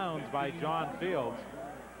of bounds by John Fields.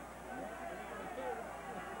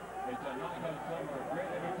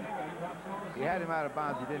 He had him out of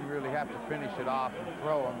bounds. He didn't really have to finish it off and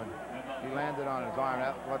throw him, and he landed on his arm.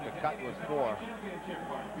 That's what the cut was for.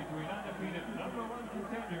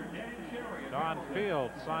 John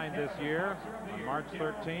Fields signed this year on March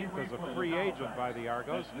 13th as a free agent by the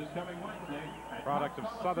Argos. Product of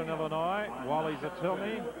Southern Illinois. Wally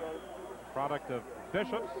Zatilny, product of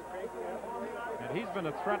Bishops. And he's been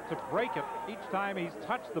a threat to break it each time he's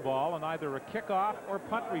touched the ball on either a kickoff or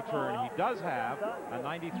punt return. He does have a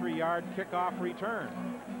 93-yard kickoff return.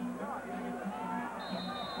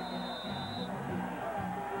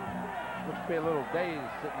 Looks to be a little dazed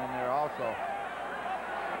sitting in there also.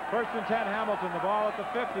 First and 10, Hamilton, the ball at the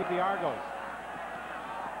 50, the Argos.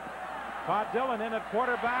 Todd Dillon in at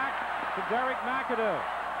quarterback to Derek McAdoo.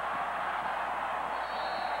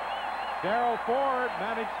 Darrell Ford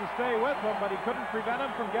managed to stay with him, but he couldn't prevent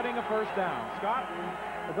him from getting a first down. Scott?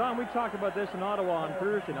 Well, Don, we talked about this in Ottawa on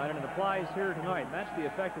Thursday night, and it applies here tonight. And that's the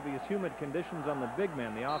effect of these humid conditions on the big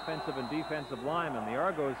men, the offensive and defensive linemen. The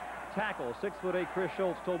Argos tackle, 6'8" Chris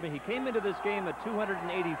Schultz, told me he came into this game at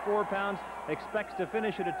 284 pounds, expects to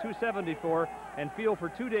finish it at 274, and feel for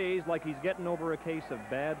 2 days like he's getting over a case of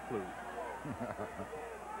bad flu.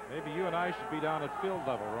 Maybe you and I should be down at field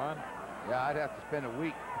level, Ron. Yeah, I'd have to spend a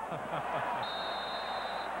week.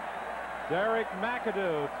 Derek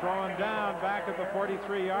McAdoo throwing down back at the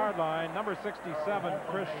 43-yard line. Number 67,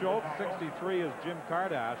 Chris Schultz. 63 is Jim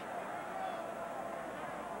Kardash.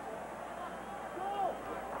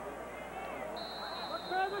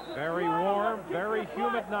 Very warm, very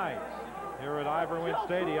humid night here at Iberwin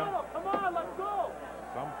Stadium.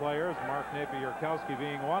 Some players, Mark Napier-Kowski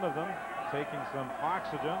being one of them, taking some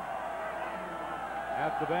oxygen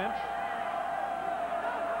at the bench.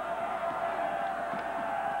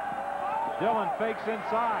 Dillon fakes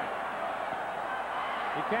inside.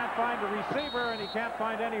 He can't find a receiver, and he can't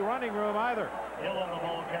find any running room either.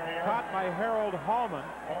 Caught by Harold Hallman.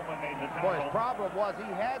 Boy, his problem was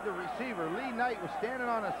he had the receiver. Lee Knight was standing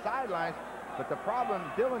on the sidelines, but the problem,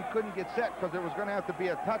 Dillon couldn't get set because there was going to have to be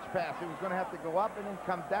a touch pass. It was going to have to go up and then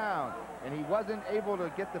come down, and he wasn't able to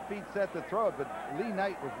get the feet set to throw it, but Lee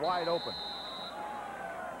Knight was wide open.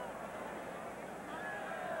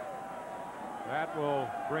 That will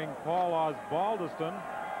bring Paul Osbaldiston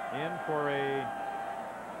in for a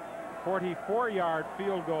 44-yard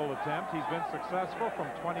field goal attempt. He's been successful from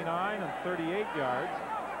 29 and 38 yards.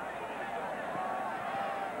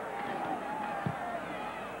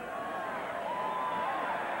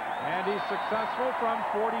 And he's successful from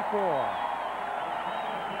 44.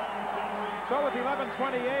 So with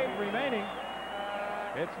 11:28 remaining,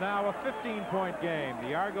 it's now a 15-point game.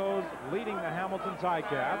 The Argos leading the Hamilton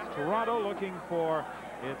Ticats. Toronto looking for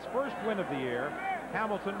its first win of the year.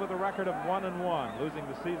 Hamilton with a record of 1-1, losing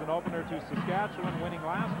the season opener to Saskatchewan, winning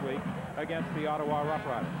last week against the Ottawa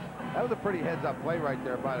Roughriders. That was a pretty heads-up play right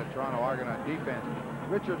there by the Toronto Argonaut defense.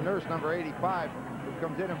 Richard Nurse, number 85, who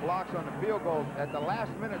comes in and blocks on the field goal, at the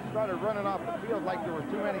last minute started running off the field like there were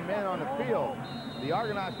too many men on the field. The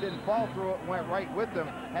Argonauts didn't fall through it and went right with them.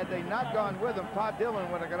 Had they not gone with him, Todd Dillon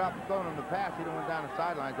would have got up and thrown him the pass. He'd have went down the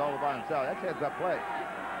sidelines all by himself. That's heads-up play.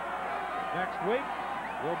 Next week,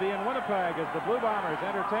 we'll be in Winnipeg as the Blue Bombers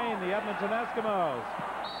entertain the Edmonton Eskimos.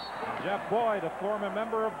 And Jeff Boyd, a former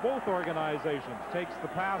member of both organizations, takes the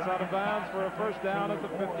pass out of bounds for a first down at the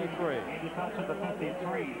 53.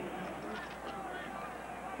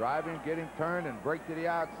 Driving, getting turned, and break to the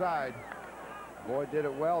outside. Boyd did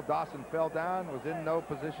it well. Dawson fell down, was in no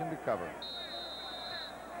position to cover.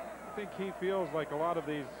 I think he feels like a lot of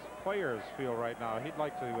these players feel right now. He'd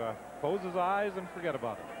like to close his eyes and forget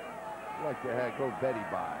about it. I'd like to go Betty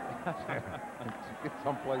by. Get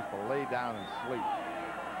someplace to lay down and sleep.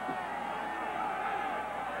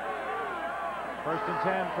 First and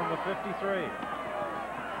 10 from the 53.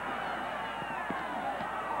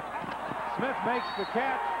 Smith makes the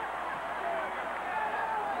catch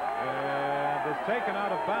and is taken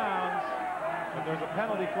out of bounds, and there's a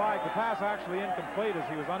penalty flag. The pass actually incomplete as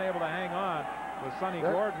he was unable to hang on with Sonny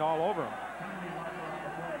Gordon all over him.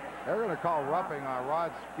 They're going to call roughing on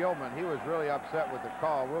Rod Skillman. He was really upset with the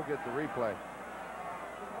call. We'll get the replay.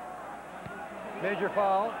 Major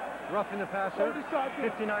foul, roughing the passer,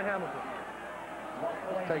 59 Hamilton.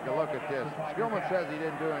 Let's take a look at this. Skillman says he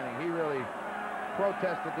didn't do anything. He really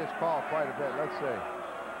protested this call quite a bit. Let's see.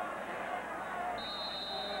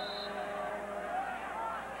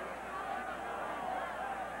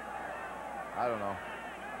 I don't know.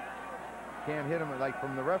 Can't hit him, like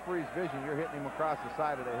from the referee's vision, you're hitting him across the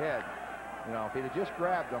side of the head. You know, if he'd have just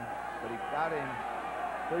grabbed him, but he got in,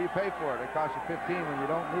 so you pay for it. It costs you 15 when you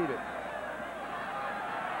don't need it.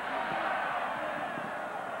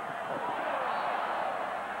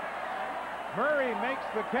 Murray makes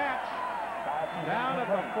the catch down at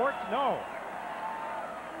the fort. No.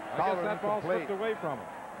 I guess that ball slipped away from him.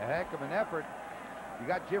 A heck of an effort. You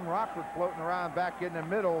got Jim Rockford floating around back in the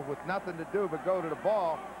middle with nothing to do but go to the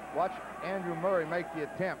ball. Watch Andrew Murray make the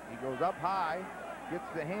attempt. He goes up high, gets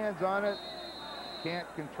the hands on it, can't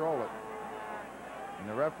control it. And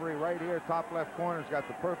the referee right here, top left corner, has got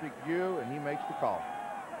the perfect view, and he makes the call.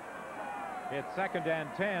 It's second and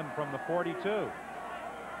 10 from the 42.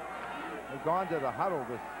 They've gone to the huddle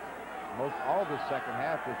all the second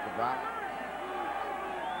half just about.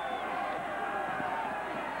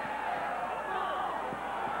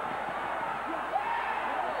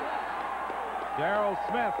 Darrell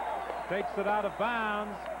Smith takes it out of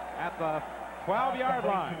bounds at the 12-yard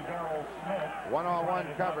line. One-on-one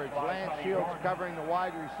coverage. Lance Shields covering the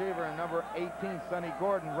wide receiver, and number 18, Sonny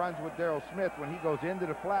Gordon, runs with Darrell Smith when he goes into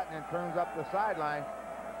the flat and then turns up the sideline.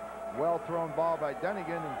 Well-thrown ball by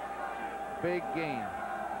Dunnigan, and big gain.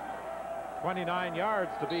 29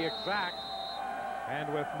 yards to be exact.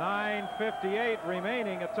 And with 9:58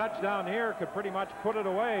 remaining, a touchdown here could pretty much put it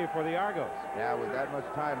away for the Argos. Yeah, with that much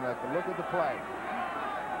time left. But look at the play.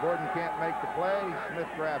 Gordon can't make the play. Smith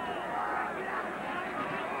grabs it.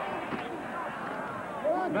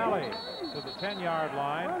 Smelly to the 10-yard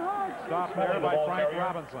line. Stopped there by Frank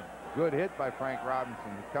Robinson. Good hit by Frank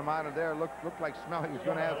Robinson. He come out of there, looked like Smelly was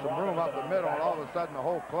going to have some room up the middle, and all of a sudden the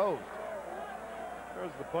hole closed.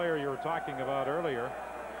 There's the player you were talking about earlier,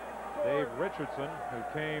 Dave Richardson, who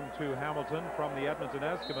came to Hamilton from the Edmonton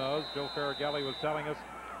Eskimos. Joe Faragelli was telling us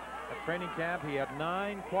at training camp he had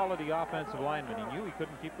 9 quality offensive linemen. He knew he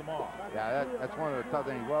couldn't keep them all. Yeah, that's one of the tough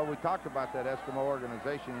things. Well, we talked about that Eskimo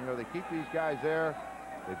organization. You know, they keep these guys there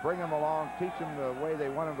They bring them along, teach them the way they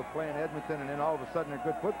want them to play in Edmonton, and then all of a sudden they're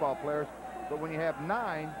good football players. But when you have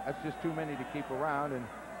 9, that's just too many to keep around, and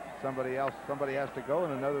somebody has to go,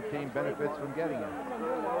 and another team benefits from getting him.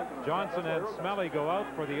 Johnson and Smelly go out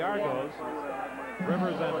for the Argos.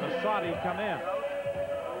 Rivers and Massotti come in.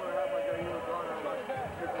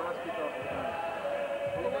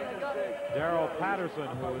 Darrell Patterson,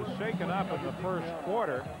 who was shaken up in the first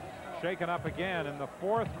quarter, shaken up again in the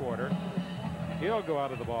fourth quarter. He'll go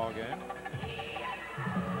out of the ball game. Yeah,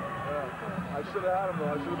 I should have had him, though.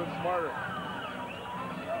 I should have been smarter.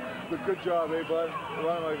 Good job, eh, bud?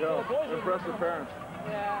 Run like hell. Impressive parents.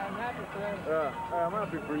 Yeah, I'm happy for them. Yeah, I'm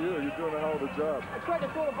happy for you. You're doing a hell of a job. I tried to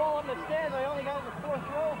throw the ball up the stand, I only got it in the fourth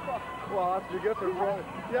row. Well, that's what you get for throwing.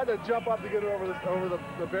 You had to jump up to get it over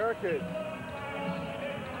the barricade.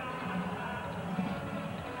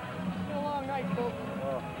 It's been a long night, folks.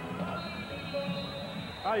 Oh.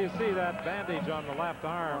 Oh, you see that bandage on the left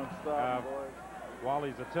arm of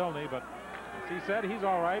Wally Zatilny, but as he said, he's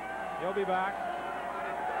all right. He'll be back.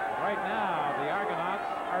 But right now, the Argonauts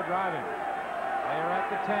are driving. They are at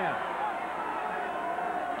the 10.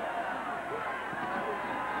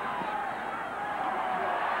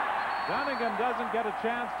 Dunnigan doesn't get a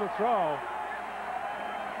chance to throw.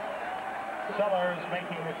 Sellers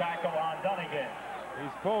making the tackle on Dunnigan.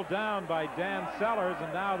 He's pulled down by Dan Sellers,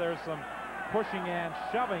 and now there's some pushing and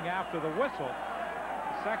shoving after the whistle.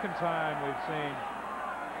 The second time we've seen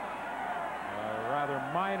a rather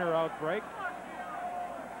minor outbreak.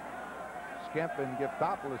 Skemp and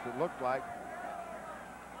Giftopoulos, it looked like.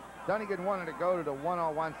 Dunnigan wanted to go to the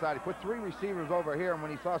one-on-one side. He put 3 receivers over here, and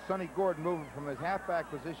when he saw Sonny Gordon moving from his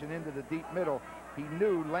halfback position into the deep middle, he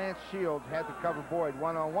knew Lance Shields had to cover Boyd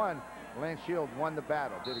one-on-one. Lance Shields won the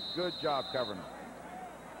battle, did a good job covering him.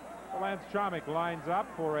 Lance Chomick lines up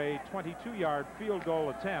for a 22-yard field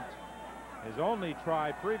goal attempt. His only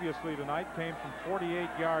try previously tonight came from 48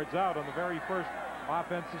 yards out on the very first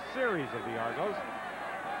offensive series of the Argos.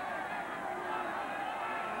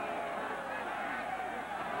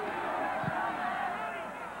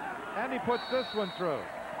 And he puts this one through.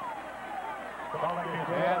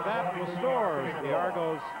 And that restores the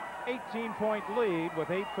Argos' 18-point lead with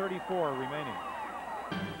 8:34 remaining.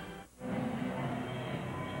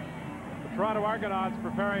 The Toronto Argonauts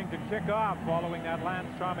preparing to kick off following that Lance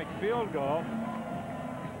Chomick field goal.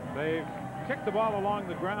 They've kicked the ball along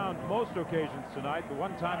the ground most occasions tonight. The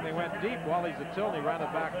one time they went deep, Wally Zatilny ran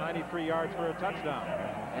it back 93 yards for a touchdown.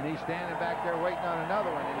 And he's standing back there waiting on another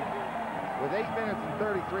one. With 8 minutes and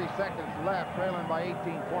 33 seconds left, trailing by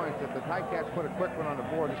 18 points, if the Ticats put a quick one on the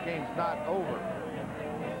board, this game's not over.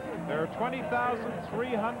 There are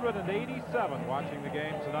 20,387 watching the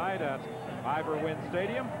game tonight at Ivor Wynne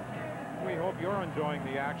Stadium. We hope you're enjoying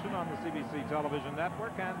the action on the CBC television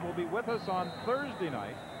network, and will be with us on Thursday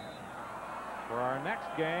night for our next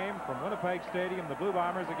game from Winnipeg Stadium, the Blue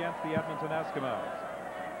Bombers against the Edmonton Eskimos.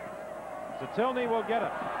 Zatilny will get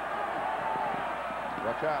it.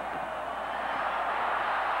 Watch out.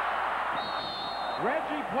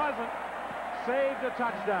 Reggie Pleasant saved a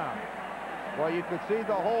touchdown. Well, you could see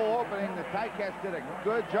the whole opening. The Ticats did a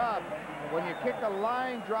good job. When you kick a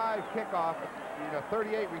line drive kickoff,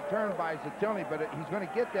 38 return by Zatilny, but he's going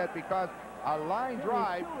to get that because a line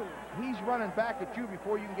drive, he's running back at you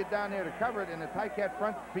before you can get down there to cover it, and the Ticat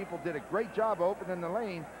front people did a great job opening the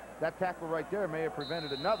lane. That tackle right there may have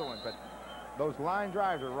prevented another one, but those line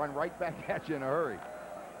drives will run right back at you in a hurry.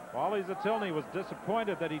 Wally Zatilny was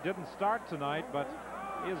disappointed that he didn't start tonight, but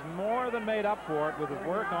he has more than made up for it with his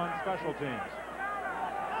work on special teams.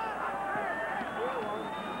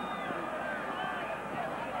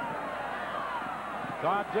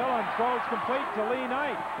 Todd Dillon throws complete to Lee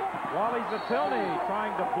Knight. Wally Zatilny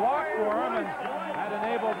trying to block for him, and that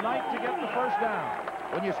enabled Knight to get the first down.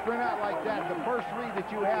 When you sprint out like that, the first read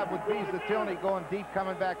that you have would be Zatilny going deep,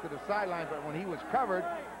 coming back to the sideline, but when he was covered,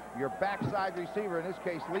 your backside receiver, in this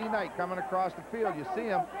case Lee Knight, coming across the field, you see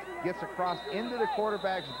him, gets across into the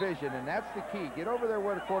quarterback's vision, and that's the key. Get over there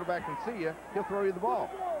where the quarterback can see you. He'll throw you the ball.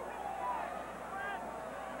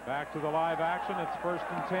 Back to the live action. It's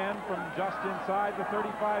 1st and 10 from just inside the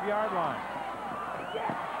 35-yard line.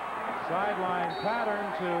 Sideline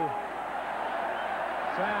pattern to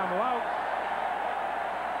Sam Louch.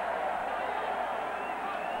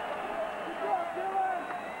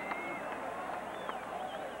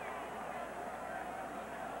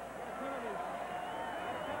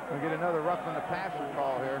 We'll get another roughing the passer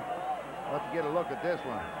call here. Let's get a look at this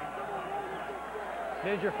one.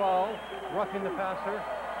 Major foul, roughing the passer.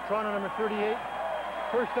 Toronto number 38,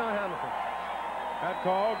 first down Hamilton. That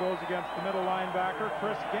call goes against the middle linebacker,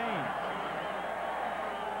 Chris Gaines.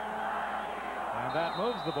 And that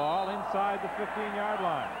moves the ball inside the 15-yard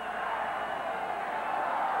line.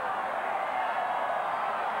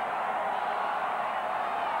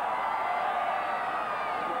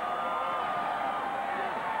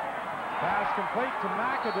 Pass complete to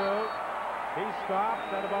McAdoo. He stops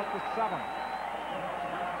at about the 7.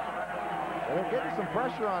 Well, they're getting some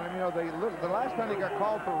pressure on him. You know, the last time they got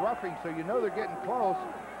called for roughing, so you know they're getting close.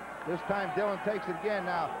 This time Dillon takes it again.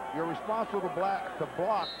 Now, you're responsible to block a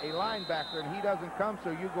linebacker, and he doesn't come,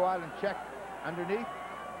 so you go out and check underneath.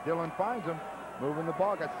 Dillon finds him, moving the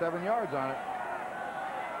ball, got 7 yards on it.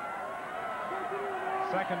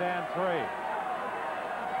 2nd and 3.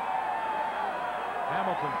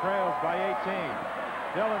 Hamilton trails by 18.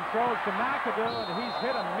 Dillon throws to McAdoo, and he's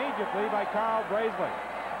hit immediately by Carl Braisley.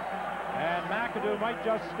 And McAdoo might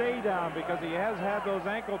just stay down because he has had those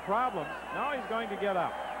ankle problems. Now he's going to get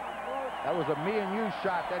up. That was a me and you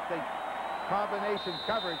shot. That's a combination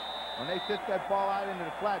coverage. When they fit that ball out into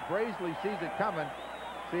the flat, Braisley sees it coming.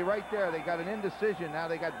 See right there, they got an indecision. Now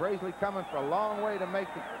they got Braisley coming for a long way to make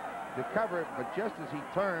the cover, but just as he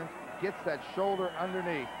turns, gets that shoulder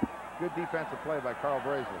underneath. Good defensive play by Carl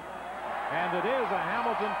Braisley. And it is a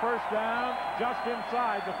Hamilton first down just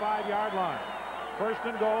inside the 5-yard line. 1st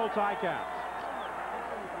and goal, Ticats.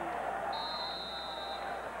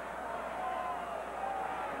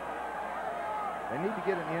 They need to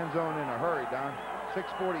get in the end zone in a hurry, Don.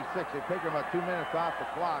 6:46. They've taken about 2 minutes off the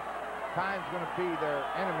clock. Time's going to be their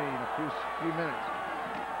enemy in a few minutes.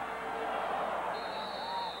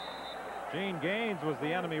 Gene Gaines was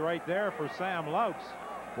the enemy right there for Sam Louts.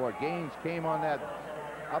 Boy, Gaines came on that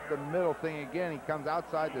up the middle thing again. He comes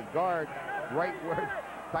outside the guard, right where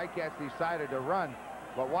Ticats decided to run.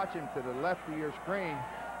 But watch him to the left of your screen.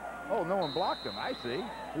 Oh, no one blocked him. I see.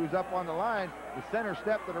 He was up on the line. The center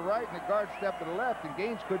stepped to the right and the guard stepped to the left, and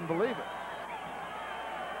Gaines couldn't believe it.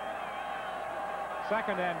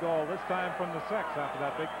 2nd and goal, this time from the 6 after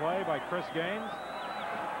that big play by Chris Gaines.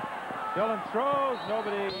 Dillon throws,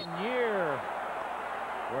 nobody near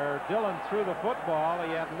where Dillon threw the football.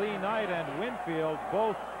 He had Lee Knight and Winfield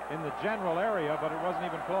both in the general area, but it wasn't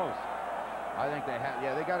even close. I think they have,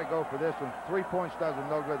 yeah, they got to go for this one. 3 points does them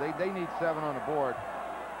no good. They need 7 on the board.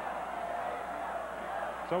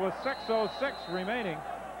 So with 6:06 remaining,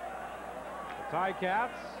 the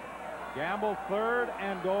Ticats gamble 3rd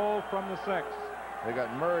and goal from the 6. They got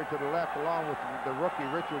Murray to the left along with the rookie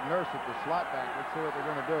Richard Nurse at the slot back. Let's see what they're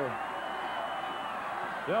going to do.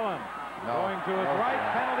 Dillon going to his right,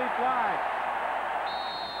 penalty flag.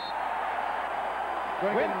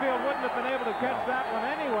 Winfield wouldn't have been able to catch that one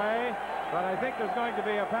anyway, but I think there's going to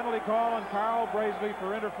be a penalty call on Carl Braisley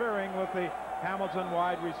for interfering with the Hamilton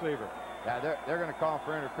wide receiver. Yeah, they're going to call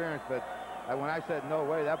for interference, but when I said no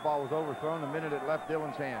way, that ball was overthrown the minute it left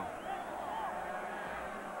Dillon's hand.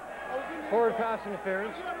 Forward pass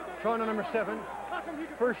interference. Toronto number 7.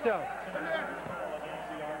 First down.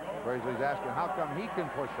 Braisley's asking how come he can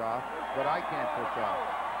push off, but I can't push off.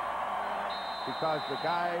 Because the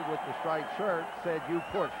guy with the striped shirt said you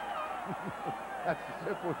push. That's as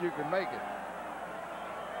simple as you can make it.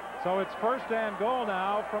 So it's 1st and goal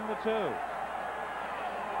now from the 2.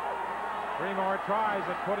 3 more tries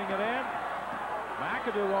at putting it in.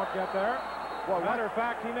 McAdoo won't get there. Well, matter of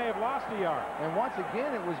fact, he may have lost a yard. And once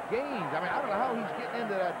again, it was Gaines. I mean, I don't know how he's getting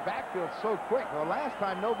into that backfield so quick. The last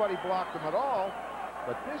time, nobody blocked him at all.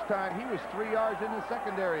 But this time, he was 3 yards in the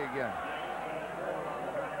secondary again.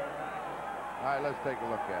 All right, let's take a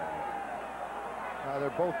look at it.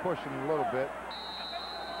 They're both pushing a little bit.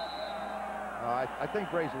 I think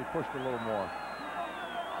Braisley pushed a little more.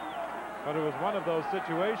 But it was one of those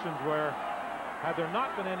situations where, had there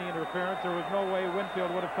not been any interference, there was no way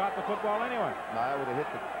Winfield would have caught the football anyway. No, I would have hit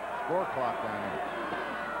the score clock down there.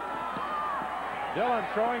 Dillon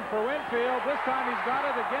throwing for Winfield. This time he's got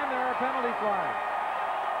it. Again, there are penalty flags.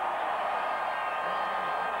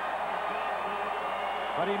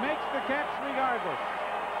 But he makes the catch regardless.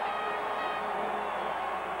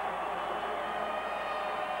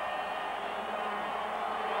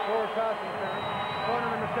 Forward pass interference. Corner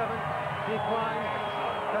number 7. Decline.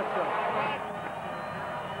 Touchdown.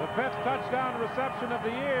 The 5th touchdown reception of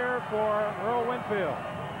the year for Earl Winfield.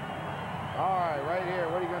 All right, right here.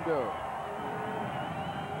 What are you going to do?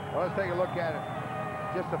 Well, let's take a look at it.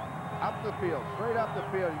 Just up the field, straight up the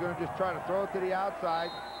field. You're going to just try to throw it to the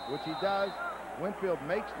outside, which he does. Winfield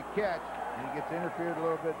makes the catch, and he gets interfered a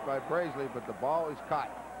little bit by Braisley, but the ball is caught.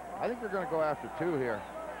 I think they're going to go after 2 here.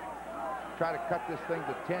 Try to cut this thing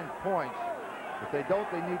to 10 points. If they don't,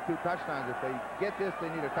 they need 2 touchdowns. If they get this, they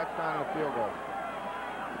need a touchdown and a field goal.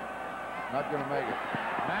 Not going to make it.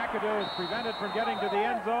 McAdoo is prevented from getting to the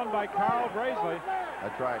end zone by Carl Braisley.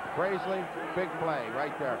 That's right. Crazley, big play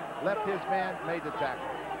right there. Left his man, made the tackle.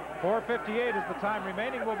 4:58 is the time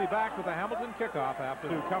remaining. We'll be back with the Hamilton kickoff after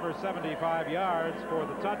to cover 75 yards for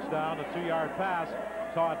the touchdown, a 2-yard pass.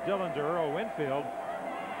 Todd Dillon to Earl Winfield.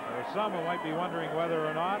 There are some who might be wondering whether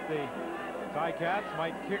or not the Ticats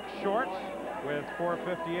might kick short with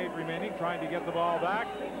 4:58 remaining, trying to get the ball back.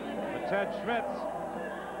 But Ted Schmitz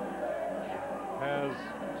has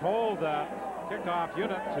told that kickoff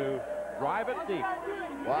unit to drive it deep.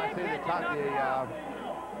 Well, I see the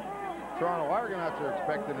Toronto Argonauts are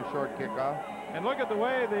expecting a short kickoff. And look at the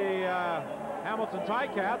way the Hamilton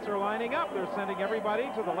Ticats are lining up. They're sending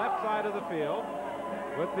everybody to the left side of the field,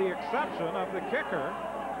 with the exception of the kicker,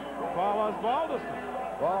 Paul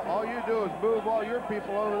Osbaldiston. Well, all you do is move all your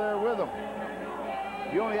people over there with them.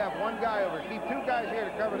 You only have one guy over. Keep 2 guys here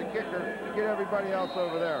to cover the kicker. Get everybody else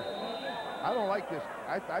over there. I don't like this.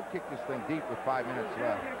 I'd kick this thing deep with 5 minutes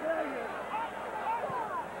left.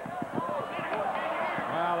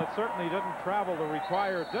 Well, it certainly didn't travel the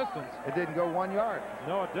required distance. It didn't go 1 yard.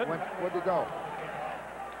 No, it didn't. Where'd it go?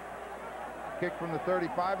 Kick from the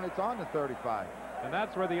 35, and it's on the 35. And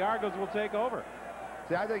that's where the Argos will take over.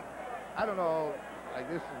 See, I don't know, like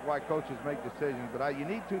this is why coaches make decisions, but you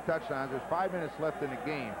need 2 touchdowns. There's 5 minutes left in the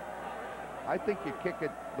game. I think you kick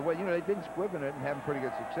it the way, they've been squibbing it and having pretty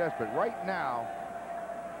good success, but right now,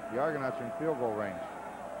 the Argonauts are in field goal range.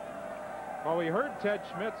 Well, we heard Ted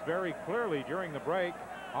Schmitz very clearly during the break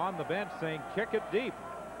on the bench saying, kick it deep.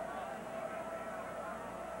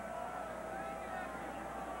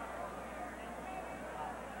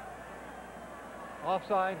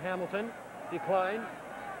 Offside, Hamilton. Decline.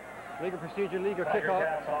 Legal procedure, legal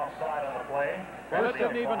kickoff. Offside on the play. Well, it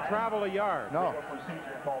didn't even travel a yard. No.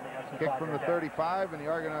 Kick from the 35, and the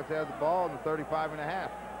Argonauts have the ball in the 35.5.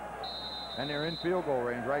 And they're in field goal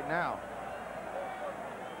range right now.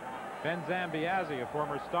 Ben Zambiazzi, a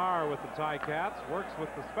former star with the Ticats, works with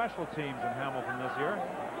the special teams in Hamilton this year.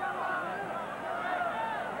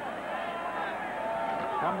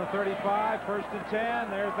 From the 35, 1st and 10.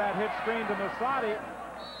 There's that hitch screen to Masadi.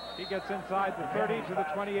 He gets inside the 30 to the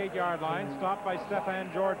 28-yard line, stopped by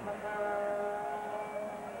Stefan Jordan.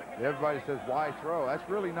 Everybody says, why throw? That's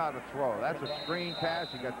really not a throw. That's a screen pass.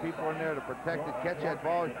 You got people in there to protect it, catch that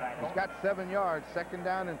ball. He's got 7 yards, 2nd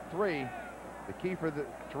down and 3. The key for the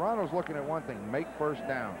Toronto's looking at one thing, make 1st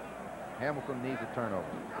down. Hamilton needs a turnover.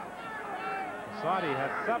 Masadi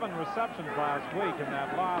had 7 receptions last week in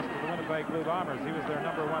that loss to the Winnipeg Blue Bombers. He was their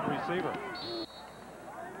 #1 receiver.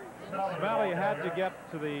 Smelly had to get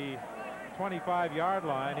to the 25-yard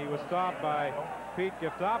line. He was stopped by Pete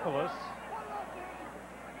Giftopoulos.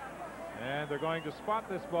 And they're going to spot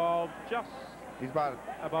this ball just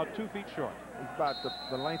about 2 feet short. He's about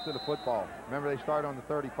the length of the football. Remember, they start on the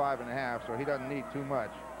 35.5, so he doesn't need too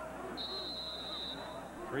much.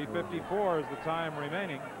 3:54 is the time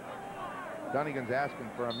remaining. Dunnigan's asking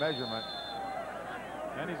for a measurement.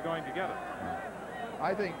 And he's going to get it.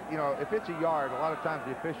 I think, if it's a yard, a lot of times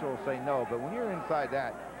the official will say no, but when you're inside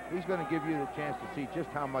that, he's going to give you the chance to see just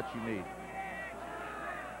how much you need.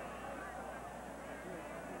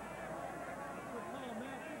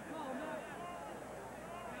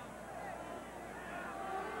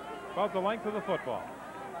 About the length of the football.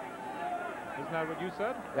 Isn't that what you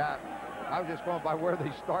said? Yeah, I was just going by where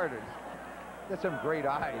they started. That's some great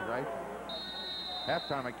eyes, right?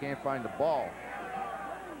 Halftime, I can't find the ball.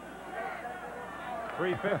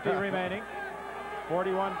 3:50 remaining.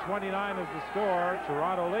 41-29 is the score.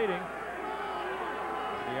 Toronto leading.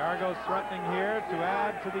 The Argos threatening here to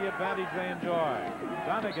add to the advantage they enjoy.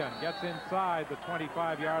 Dunnigan gets inside the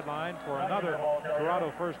 25-yard line for another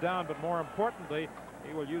Toronto 1st down, but more importantly,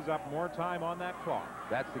 he will use up more time on that clock.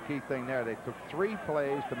 That's the key thing there. They took 3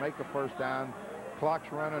 plays to make a 1st down.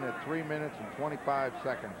 Clock's running at 3 minutes and 25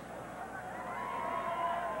 seconds.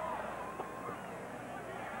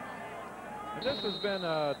 And this has been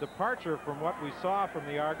a departure from what we saw from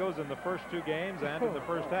the Argos in the first 2 games and in the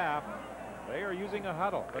first half. They are using a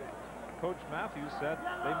huddle, but Coach Matthews said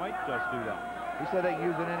they might just do that. He said they can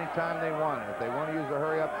use it any time they want. If they want to use the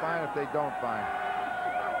hurry up, fine. If they don't, fine.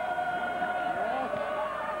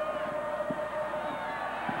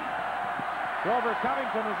 Grover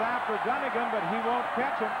Covington is after Dunnigan, but he won't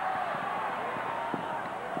catch him.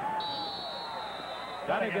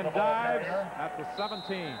 Dunnigan dives at the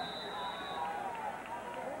 17.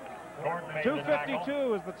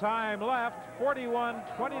 2:52 is the time left.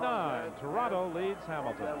 41-29. Toronto leads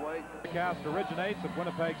Hamilton. The cast originates at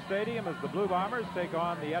Winnipeg Stadium as the Blue Bombers take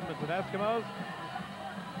on the Edmonton Eskimos.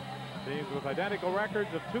 Teams with identical records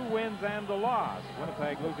of 2 wins and a loss.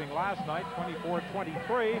 Winnipeg losing last night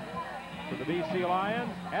 24-23 to the BC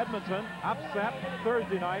Lions. Edmonton upset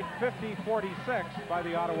Thursday night 50-46 by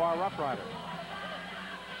the Ottawa Rough Riders.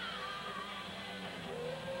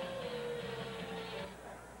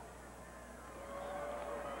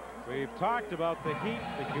 We've talked about the heat,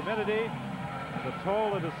 the humidity, the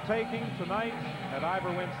toll it is taking tonight at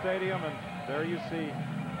Iverwin Stadium, and there you see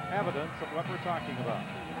evidence of what we're talking about.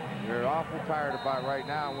 You're awful tired about right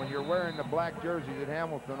now. When you're wearing the black jerseys that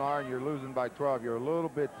Hamilton are and you're losing by 12, you're a little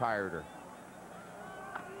bit tireder.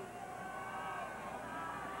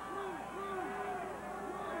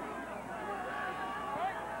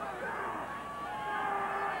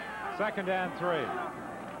 Second and 3.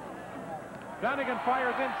 Dunnigan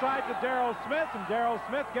fires inside to Darrell Smith, and Darrell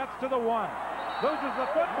Smith gets to the 1. Loses the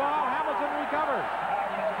football. Hamilton recovers.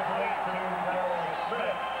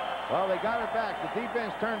 Well, they got it back. The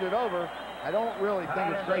defense turned it over. I don't really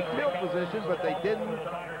think it's great field position, but they didn't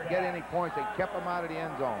get any points. They kept them out of the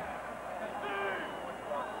end zone.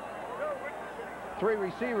 3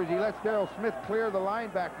 receivers. He lets Darrell Smith clear the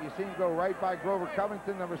linebacker. You see him go right by Grover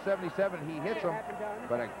Covington, number 77. He hits him,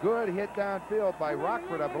 but a good hit downfield by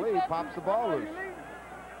Rockford, I believe, pops the ball loose.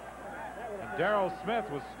 And Darrell Smith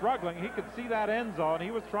was struggling. He could see that end zone.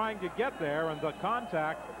 He was trying to get there, and the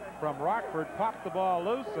contact from Rockford popped the ball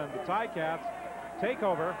loose, and the Ticats take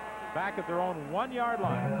over back at their own 1-yard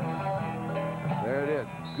line. There it is.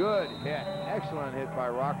 Good hit. Excellent hit by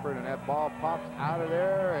Rockford, and that ball pops out of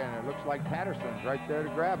there, and it looks like Patterson's right there to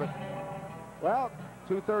grab it. Well,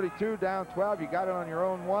 2:32 down 12. You got it on your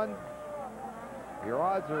own 1. Your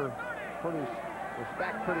odds are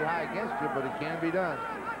stacked pretty high against you, but it can be done.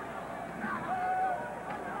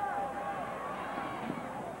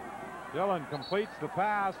 Dillon completes the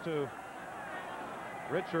pass to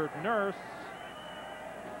Richard Nurse.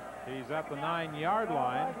 He's at the 9-yard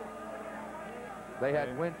line. They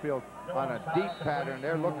had Winfield on a deep pattern.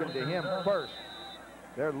 They're looking to him first.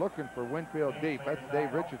 They're looking for Winfield deep. That's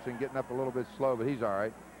Dave Richardson getting up a little bit slow, but he's all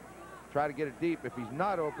right. Try to get it deep. If he's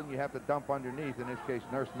not open, you have to dump underneath. In this case,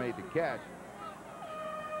 Nurse made the catch.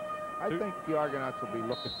 I think the Argonauts will be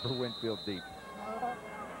looking for Winfield deep.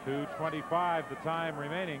 2:25 the time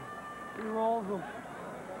remaining. He rolls them.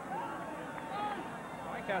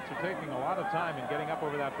 Ticats are taking a lot of time in getting up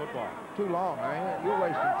over that football. Too long, man. You're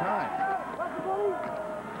wasting time.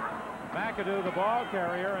 McAdoo, the ball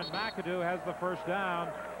carrier, and McAdoo has the first down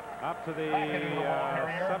up to the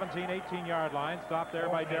 17, 18-yard line. Stopped there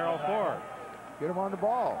by Darrell Ford. Get him on the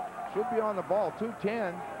ball. Should be on the ball.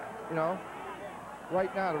 2:10. You know,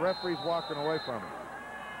 right now the referee's walking away from him.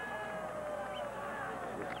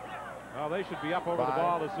 Well, they should be up over the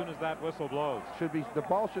ball as soon as that whistle blows. The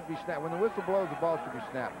ball should be snapped. When the whistle blows, the ball should be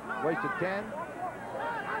snapped. Wasted 10,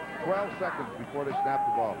 12 seconds before they snap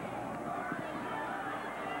the ball.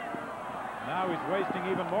 Now he's wasting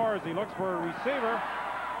even more as he looks for a receiver.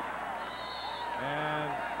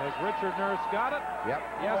 And has Richard Nurse got it? Yep.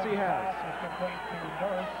 Yes, he has.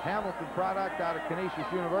 Hamilton product out of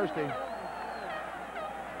Canisius University.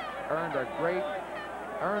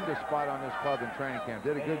 Earned a spot on this club in training camp.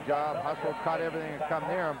 Did a good job. Hustle, caught everything and come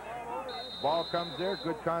near him. Ball comes there,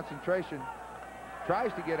 good concentration.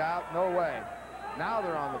 Tries to get out, no way. Now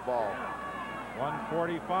they're on the ball.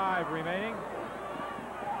 1:45 remaining.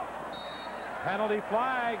 Penalty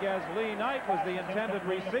flag as Lee Knight was the intended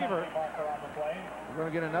receiver. We're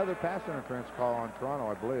going to get another pass interference call on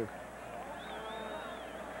Toronto, I believe.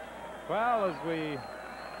 Well, as we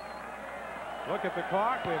look at the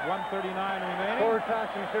clock, we have 1:39 remaining. Forward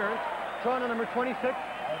pass interference. Toronto number 26.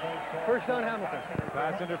 First down, Hamilton.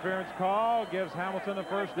 Pass interference call gives Hamilton a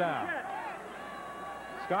first down.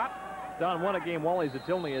 Scott? Don, what a game Wally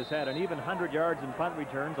Zatilny has had, an even 100 yards in punt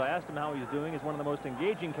returns. I asked him how he's doing. He's one of the most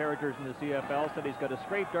engaging characters in the CFL. Said he's got a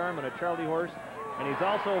scraped arm and a Charlie horse, and he's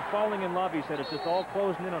also falling in love. He said it's just all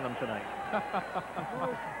closing in on him tonight.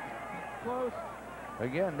 Close.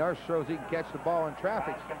 Again, Nurse shows he can catch the ball in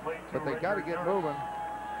traffic, but they got to get moving.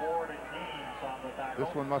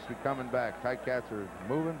 This one must be coming back. Ticats are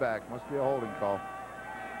moving back. Must be a holding call.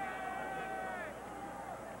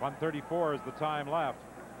 1:34 is the time left.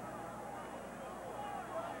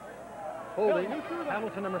 Holding.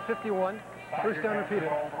 Hamilton number 51. First down repeated.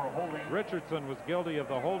 Richardson was guilty of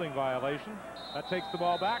the holding violation. That takes the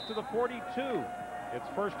ball back to the 42. It's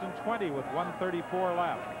 1st and 20 with 1:34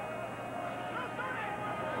 left.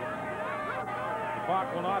 The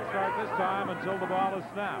clock will not start this time until the ball is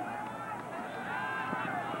snapped.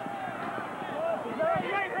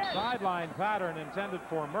 Sideline pattern intended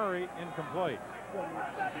for Murray, incomplete.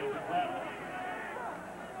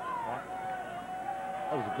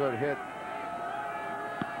 That was a good hit.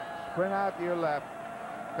 Sprint out to your left.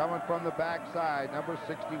 Coming from the backside, number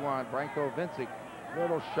 61, Branko Vincic.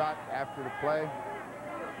 Little shot after the play.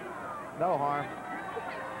 No harm.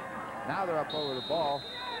 Now they're up over the ball.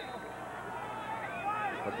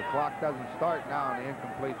 But the clock doesn't start now on the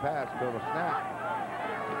incomplete pass till the snap.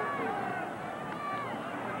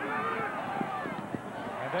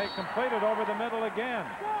 And they complete it over the middle again.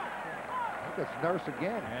 I think it's Nurse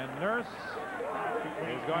again. And Nurse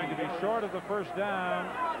is going to be short of the first down.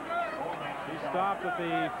 He stopped at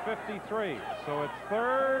the 53. So it's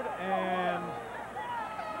 3rd and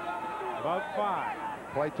about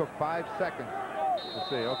 5. Play took 5 seconds. Let's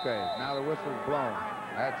see. Okay, now the whistle's blown.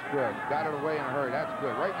 That's good. Got it away in a hurry. That's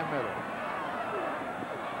good. Right in the middle.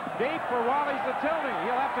 Deep for Wally Zatilny.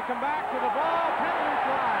 He'll have to come back to the ball. Penalty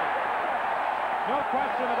flag. No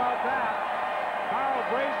question about that. Carl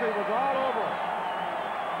Bracely was all over it.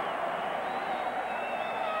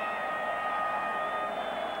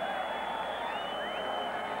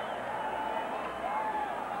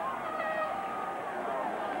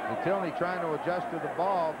 Zatilny trying to adjust to the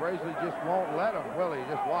ball. Bracely just won't let him, will he?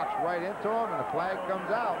 Just walks right into him, and the flag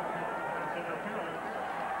comes out.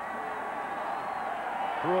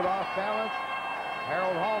 Threw it off balance.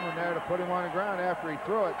 Harold Hallman there to put him on the ground after he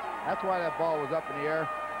threw it. That's why that ball was up in the air.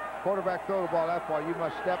 Quarterback throw the ball that far, you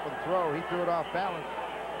must step and throw. He threw it off balance.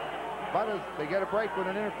 But as they get a break with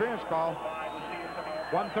an interference call.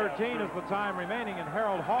 1:13 is the time remaining, and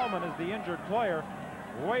Harold Hallman is the injured player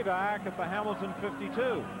way back at the Hamilton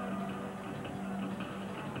 52.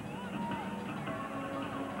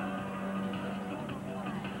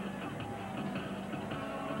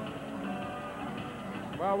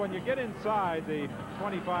 Well, when you get inside the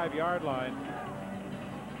 25-yard line,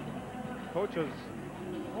 coaches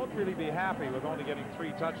won't really be happy with only getting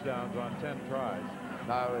 3 touchdowns on 10 tries.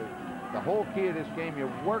 Now, the whole key of this game, you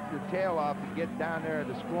work your tail off to get down there at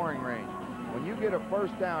the scoring range. When you get a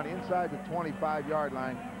first down inside the 25-yard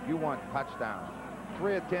line, you want touchdowns.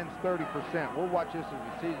 3 of 10 is 30%. We'll watch this as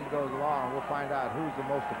the season goes along, and we'll find out who's the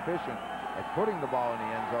most efficient at putting the ball in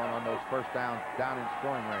the end zone on those first downs down in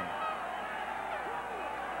scoring range.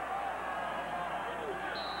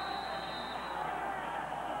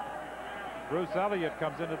 Bruce Elliott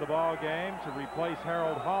comes into the ball game to replace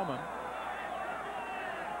Harold Hallman.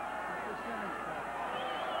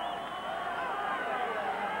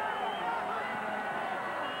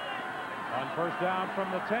 On first down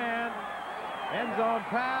from the 10, end zone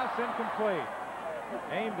pass incomplete.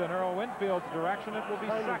 Aimed in Earl Winfield's direction, it will be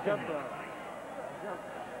second.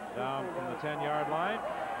 Down from the 10-yard line.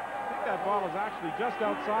 I think that ball is actually just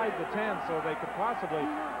outside the 10, so they could possibly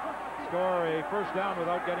score a first down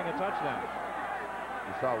without getting a touchdown.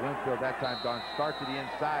 You saw Winfield that time, Don, start to the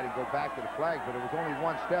inside and go back to the flag, but it was only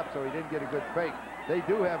 1 step, so he didn't get a good fake. They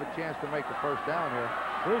do have a chance to make the first down here.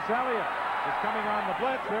 Bruce Elliott is coming on the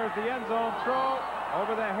blitz. There's the end zone throw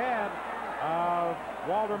over the head of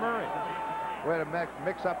Walter Murray. We had a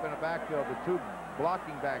mix-up in the backfield. The 2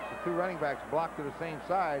 blocking backs, the 2 running backs blocked to the same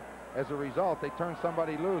side. As a result, they turned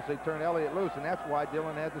somebody loose. They turned Elliott loose, and that's why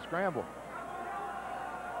Dillon had to scramble.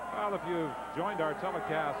 Well, if you've joined our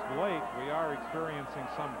telecast late, we are experiencing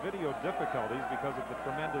some video difficulties because of the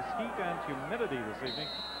tremendous heat and humidity this evening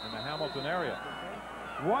in the Hamilton area.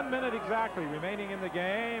 1 minute exactly remaining in the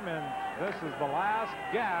game, and this is the last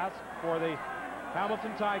gasp for the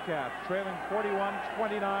Hamilton Ticats, trailing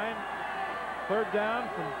 41-29. 3rd down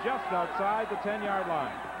from just outside the 10-yard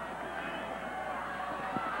line.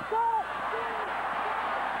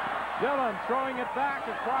 Dillon throwing it back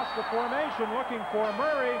across the formation, looking for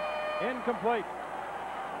Murray. Incomplete.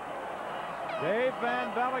 Dave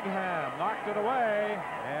Van Bellingham knocked it away,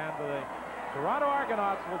 and the Toronto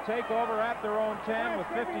Argonauts will take over at their own 10 with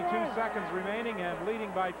 52 seconds remaining and leading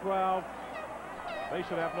by 12. They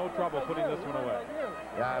should have no trouble putting this one away.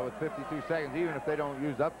 Yeah, with 52 seconds, even if they don't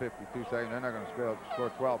use up 52 seconds, they're not going to score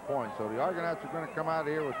 12 points. So the Argonauts are going to come out of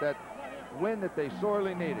here with that win that they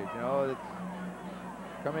sorely needed. You know, it's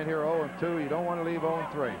come in here 0-2. You don't want to leave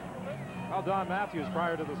 0-3. Well, Don Matthews,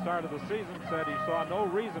 prior to the start of the season, said he saw no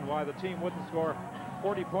reason why the team wouldn't score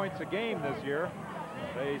 40 points a game this year.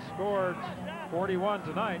 They scored 41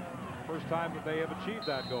 tonight. First time that they have achieved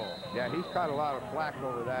that goal. Yeah, he's caught a lot of flack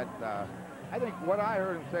over that. I think what I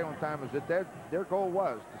heard him say one time is that their goal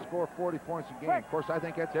was to score 40 points a game. Of course, I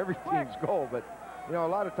think that's every team's goal, but, you know,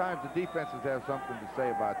 a lot of times the defenses have something to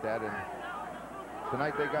say about that, and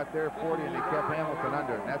tonight they got their 40 and they kept Hamilton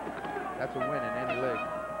under, and that's a win in any league.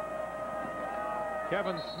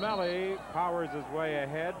 Kevin Smelly powers his way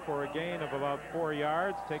ahead for a gain of about 4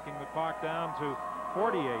 yards, taking the clock down to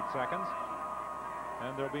 48 seconds.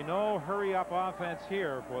 And there'll be no hurry-up offense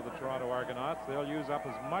here for the Toronto Argonauts. They'll use up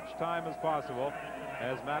as much time as possible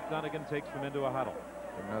as Matt Dunnigan takes them into a huddle.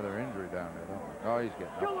 Another injury down there, don't we? Oh, he's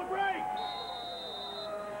getting up.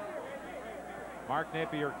 Mark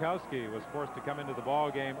Napierkowski was forced to come into the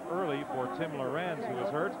ball game early for Tim Lorenz, who was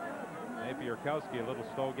hurt. Napierkowski a little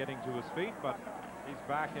slow getting to his feet, but he's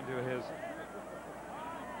back into his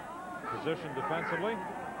position defensively.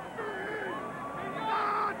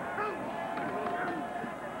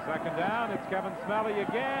 Second down, it's Kevin Smelly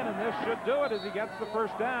again, and this should do it as he gets the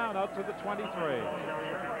first down out to the 23.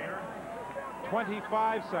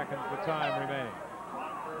 25 seconds the time remaining.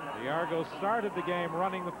 The Argos started the game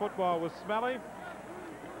running the football with Smelly.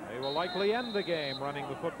 They will likely end the game running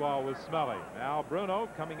the football with Smelly. Al Bruno,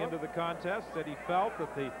 coming into the contest, said he felt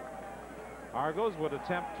that the Argos would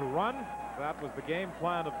attempt to run. That was the game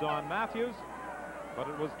plan of Don Matthews, but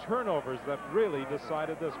it was turnovers that really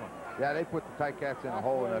decided this one. Yeah, they put the Ticats in a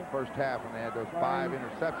hole in that first half when they had those 5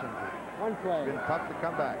 interceptions. One play. It's been tough to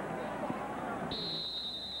come back.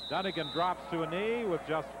 Dunnigan drops to a knee with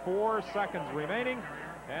just 4 seconds remaining,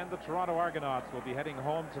 and the Toronto Argonauts will be heading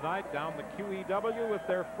home tonight down the QEW with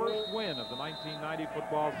their first win of the 1990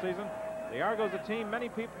 football season. The Argos, a team many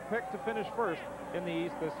people picked to finish first in the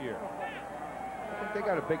East this year. I think they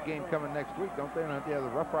got a big game coming next week, don't they? They have the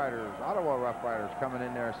Rough Riders, Ottawa Rough Riders coming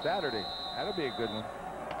in there Saturday. That'll be a good one.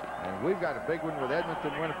 And we've got a big one with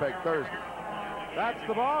Edmonton, Winnipeg Thursday. That's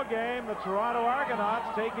the ball game. The Toronto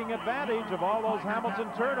Argonauts taking advantage of all those Hamilton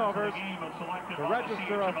turnovers to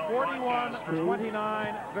register a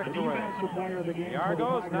 41-29 victory. The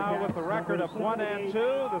Argos now with the record of 1-2,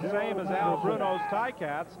 the same as Al Bruno's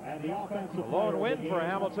Ticats. A lone win for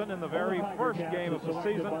Hamilton in the very first game of the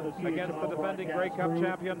season against the defending Grey Cup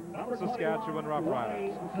champion Saskatchewan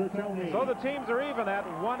Roughriders. So the teams are even at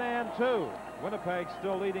 1-2. Winnipeg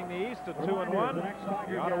still leading the East at 2-1.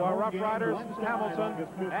 The Ottawa Roughriders, Hamilton,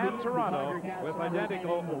 and Toronto with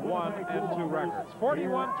identical 1-2 records.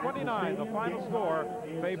 41-29, the final score,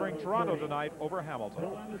 favoring Toronto tonight over Hamilton.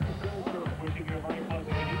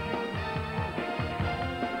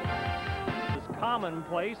 It's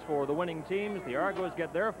commonplace for the winning teams. The Argos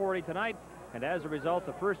get their 40 tonight, and as a result,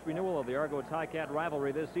 the first renewal of the Argo-Ticat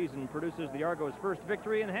rivalry this season produces the Argos' first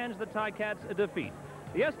victory and hands the Ticats a defeat.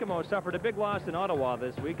 The Eskimos suffered a big loss in Ottawa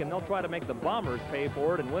this week, and they'll try to make the Bombers pay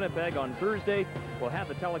for it in Winnipeg on Thursday. We'll have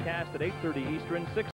the telecast at 8:30 Eastern, 6